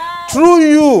 Go through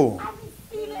you,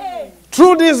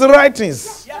 through these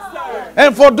writings.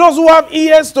 And for those who have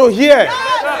ears to hear,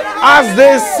 as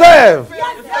they serve,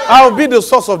 I'll be the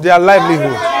source of their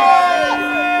livelihood.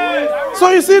 So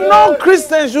you see, no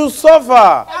Christian should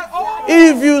suffer.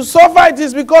 If you suffer, it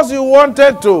is because you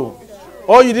wanted to,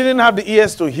 or you didn't have the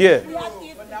ears to hear.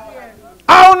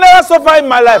 I'll never suffer in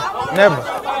my life. Never.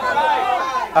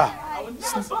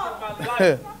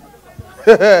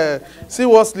 See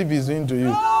what sleep is doing to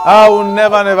you. I will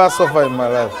never suffer in my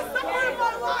life.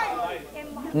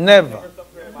 Never.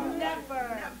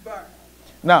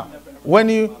 Now, when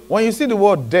you see the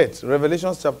word death,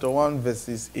 Revelation chapter 1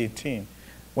 verses 18,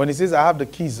 when it says I have the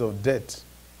keys of death,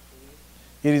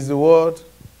 it is the word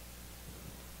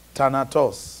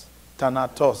Thanatos.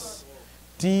 Thanatos.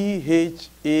 Thanatos.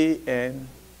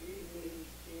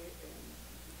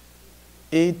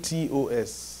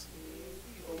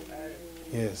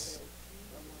 Yes.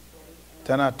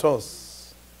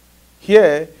 Thanatos.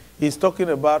 Here, he's talking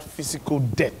about physical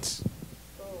death.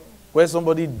 Where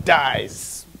somebody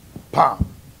dies. Bam.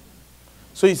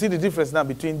 So you see the difference now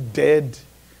between dead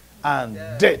and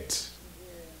death.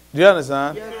 Do you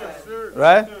understand? Yes, sir.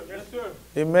 Right? Yes, sir.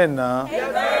 Amen now.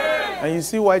 Amen. And you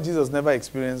see why Jesus never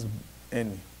experienced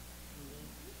any.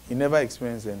 He never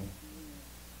experienced any.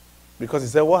 Because he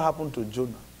said, what happened to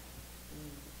Jonah?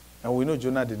 And we know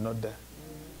Jonah did not die.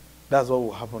 That's what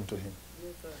will happen to him.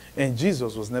 And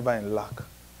Jesus was never in lack.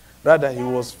 Rather, he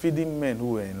was feeding men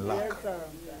who were in lack.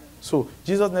 So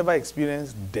Jesus never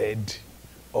experienced dead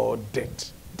or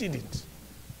death. Did it?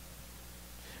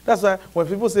 That's why when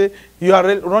people say you are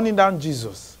running down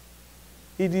Jesus,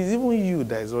 it is even you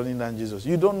that is running down Jesus.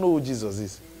 You don't know who Jesus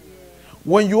is.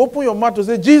 When you open your mouth to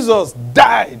say Jesus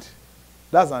died,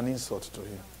 that's an insult to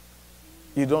him.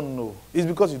 You don't know. It's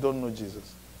because you don't know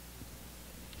Jesus.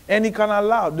 And he can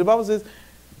allow. The Bible says,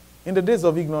 in the days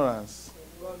of ignorance,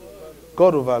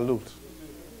 God overlooked.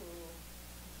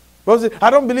 The Bible says, I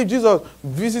don't believe Jesus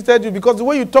visited you because the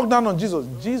way you talk down on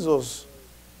Jesus,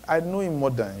 I know him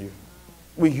more than you.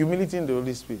 With humility in the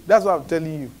Holy Spirit. That's what I'm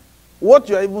telling you. What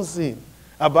you are even saying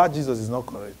about Jesus is not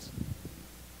correct.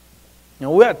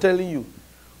 And we are telling you,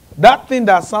 that thing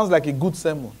that sounds like a good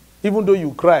sermon, even though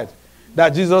you cried, that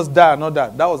Jesus died and all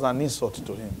that, that was an insult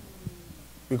to him.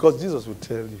 Because Jesus will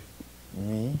tell you,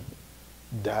 me,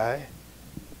 die,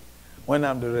 when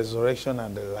I'm the resurrection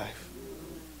and the life.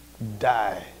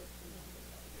 Die.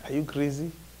 Are you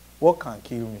crazy? What can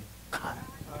kill me?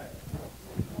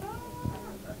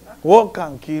 What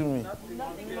can kill me?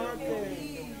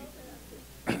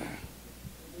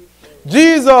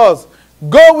 Jesus,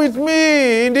 go with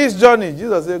me in this journey.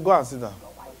 Jesus said, go and sit down.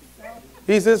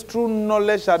 He says, through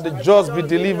knowledge shall the just be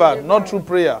delivered, not through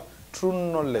prayer, through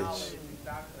knowledge.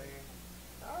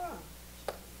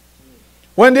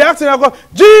 When they asked him, God,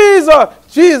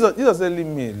 Jesus said, leave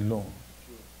me alone.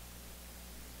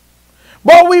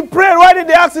 But we prayed, why did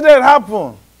the accident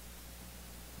happen?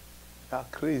 You are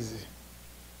crazy.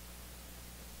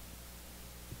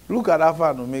 Look at Alpha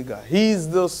and Omega. He is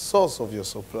the source of your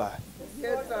supply.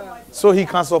 So he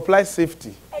can supply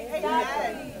safety.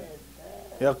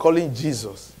 You are calling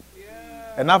Jesus.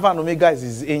 And Alpha and Omega is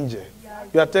his angel.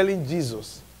 You are telling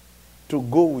Jesus to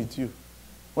go with you.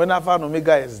 When Alpha and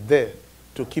Omega is there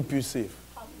to keep you safe.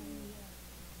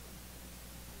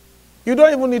 You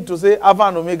don't even need to say, Alpha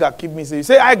and Omega, keep me safe. You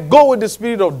say, I go with the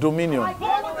spirit of dominion.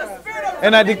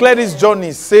 And I declare this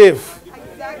journey safe.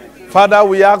 Father,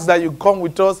 we ask that you come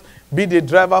with us, be the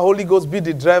driver. Holy Ghost, be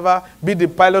the driver, be the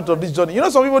pilot of this journey. You know,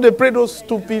 some people, they pray those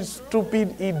stupid,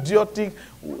 idiotic,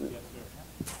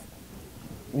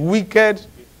 wicked,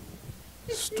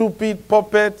 stupid,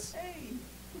 puppet,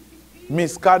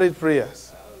 miscarried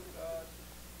prayers.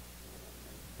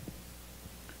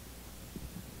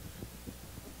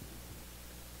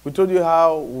 We told you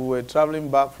how we were traveling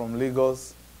back from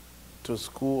Lagos to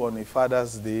school on a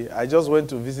Father's Day. I just went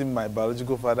to visit my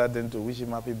biological father then to wish him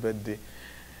happy birthday.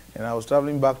 And I was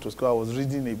traveling back to school. I was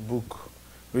reading a book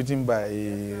written by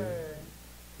a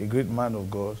great man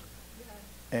of God.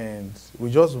 And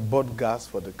we just bought gas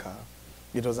for the car.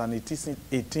 It was an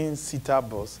 18-seater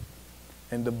bus.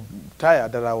 And the tire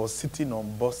that I was sitting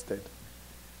on busted.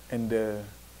 And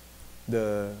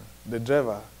the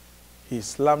driver, he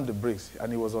slammed the brakes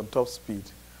and he was on top speed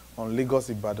on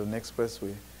Lagos-Ibadan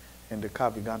Expressway. And the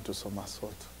car began to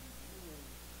somersault.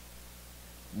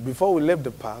 Before we left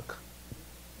the park,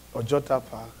 Ojota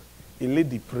Park, a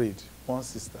lady prayed, one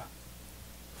sister.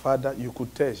 Father, you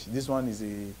could tell this one is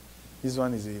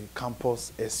a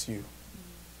campus SU,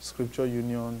 Scripture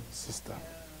Union sister.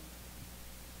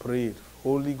 Prayed,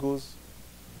 Holy Ghost,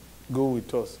 go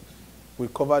with us. We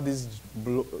cover this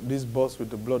bus with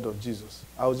the blood of Jesus.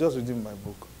 I was just reading my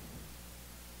book.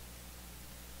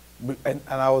 And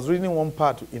I was reading one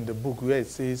part in the book where it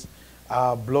says,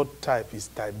 our blood type is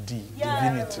type D,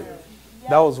 divinity.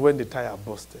 That was when the tire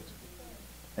busted.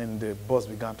 And the bus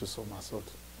began to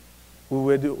somersault. We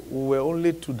were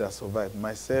only two that survived,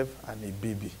 myself and a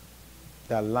baby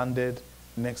that landed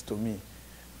next to me.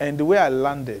 And the way I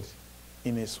landed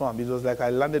in a swamp, it was like I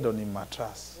landed on a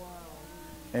mattress. Wow.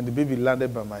 And the baby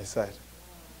landed by my side.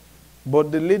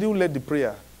 But the lady who led the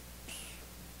prayer,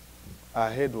 her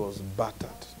head was battered.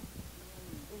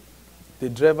 The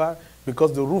driver,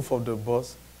 because the roof of the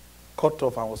bus cut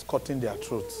off and was cutting their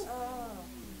throats.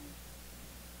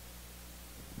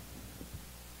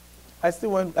 I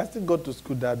still got to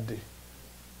school that day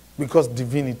because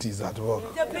divinity is at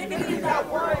work. Divinity is at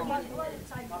work.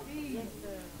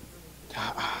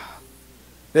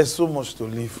 There's so much to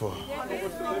live for.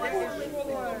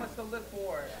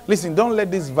 Listen, don't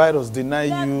let this virus deny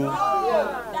you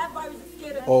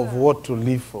of what to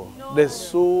live for. There's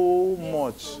so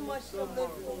much.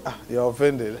 You're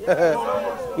offended.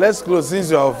 Let's close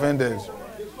since you're offended.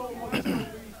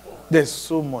 There's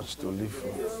so much to live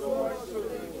for.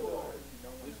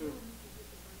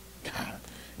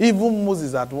 Even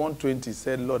Moses at 120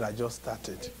 said, Lord, I just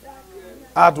started.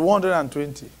 At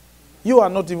 120. You are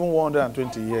not even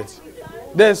 120 yet.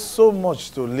 There's so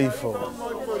much to live for.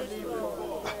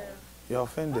 You're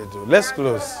offended, though. Let's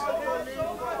close.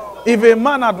 If a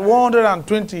man at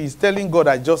 120 is telling God,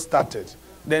 I just started,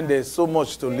 then there's so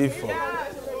much to live for.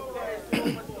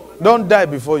 Don't die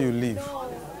before you live.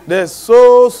 There's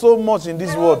so much in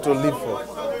this world to live for.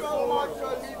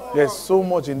 There's so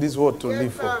much in this world to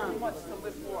live for.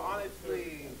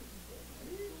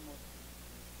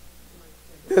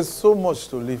 There's so much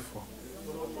to live for.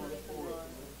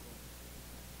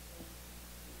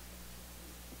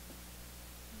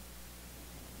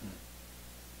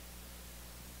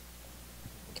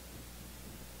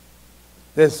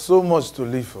 There's so much to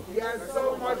live for. There's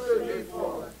so much to live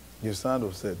for. You sound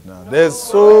upset now. There's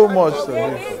so much to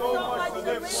live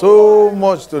for. So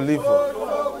much to live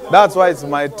for. That's why it's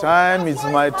my time, it's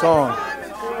my turn.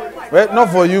 Well, not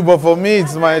for you, but for me,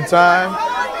 it's my time.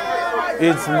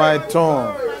 It's my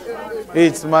turn.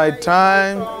 It's my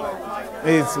time.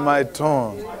 It's my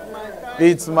turn.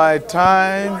 It's my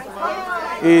time.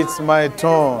 It's my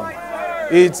turn.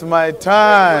 It's my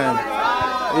time.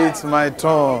 It's my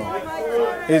turn.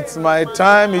 It's my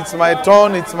time. It's my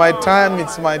turn. It's my time.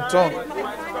 It's my turn.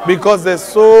 Because there's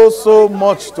so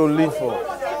much to live for.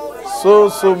 So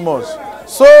much.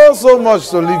 So much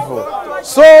to live for.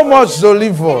 So much to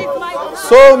live for.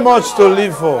 So much to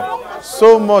live for.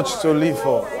 So much to live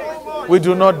for. We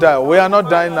do not die. We are not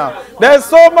dying now. There's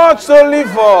so much to live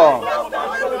for.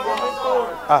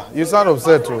 You sound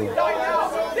upset too.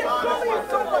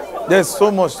 There's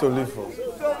so much to live for.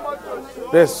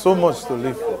 There's so much to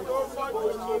live for.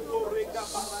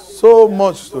 So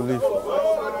much to live for.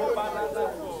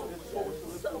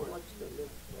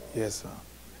 Yes, sir.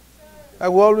 I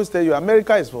will always tell you,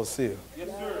 America is for sale. Yes,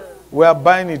 sir. We are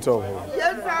buying it up.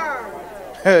 Yes,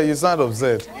 sir. You sound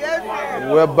upset. Yes,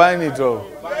 sir. We are buying it up.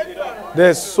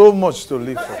 There's so much to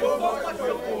live for.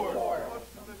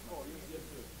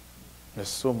 There's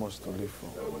so much to live for.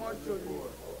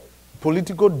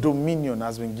 Political dominion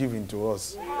has been given to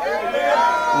us.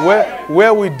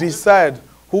 Where we decide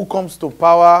who comes to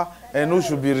power and who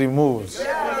should be removed. We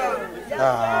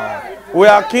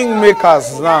are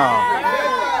kingmakers now.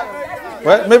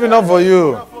 Well, maybe not for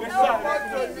you.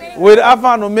 With Alpha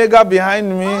and Omega behind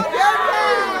me,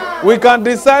 we can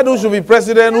decide who should be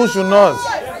president, who should not.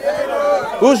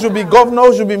 Who should be governor,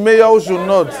 who should be mayor, who should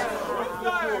not.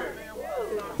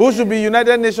 Who should be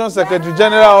United Nations Secretary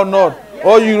General or not.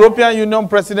 Or European Union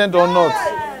President or not.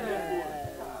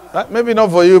 Maybe not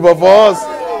for you, but for us.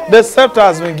 The scepter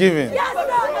has been given.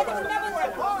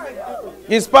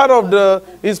 It's part of the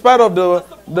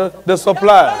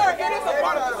supply.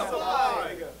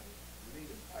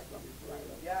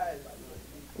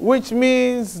 Which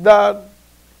means that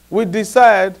we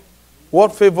decide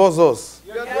what favors us.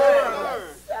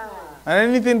 And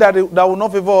anything that will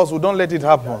not favor us, we don't let it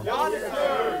happen.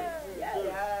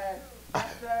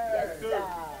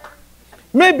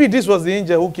 Maybe this was the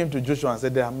angel who came to Joshua and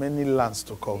said, there are many lands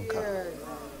to conquer.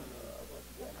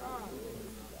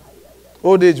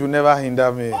 Old age will never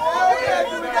hinder me. Wow.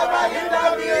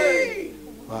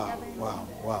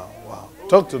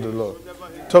 Talk to the Lord.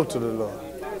 Talk to the Lord.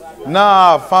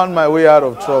 Now I've found my way out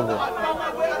of trouble.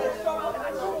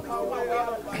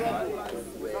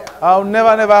 I'll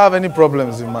never have any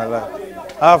problems in my life.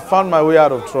 I've found my way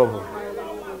out of trouble.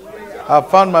 I've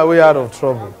found my way out of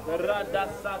trouble.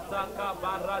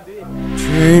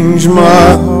 Change my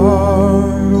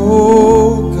heart,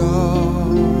 oh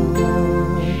God.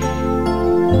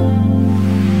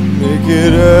 Make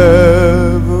it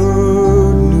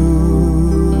ever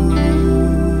new.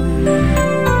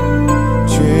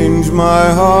 Change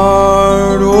my heart.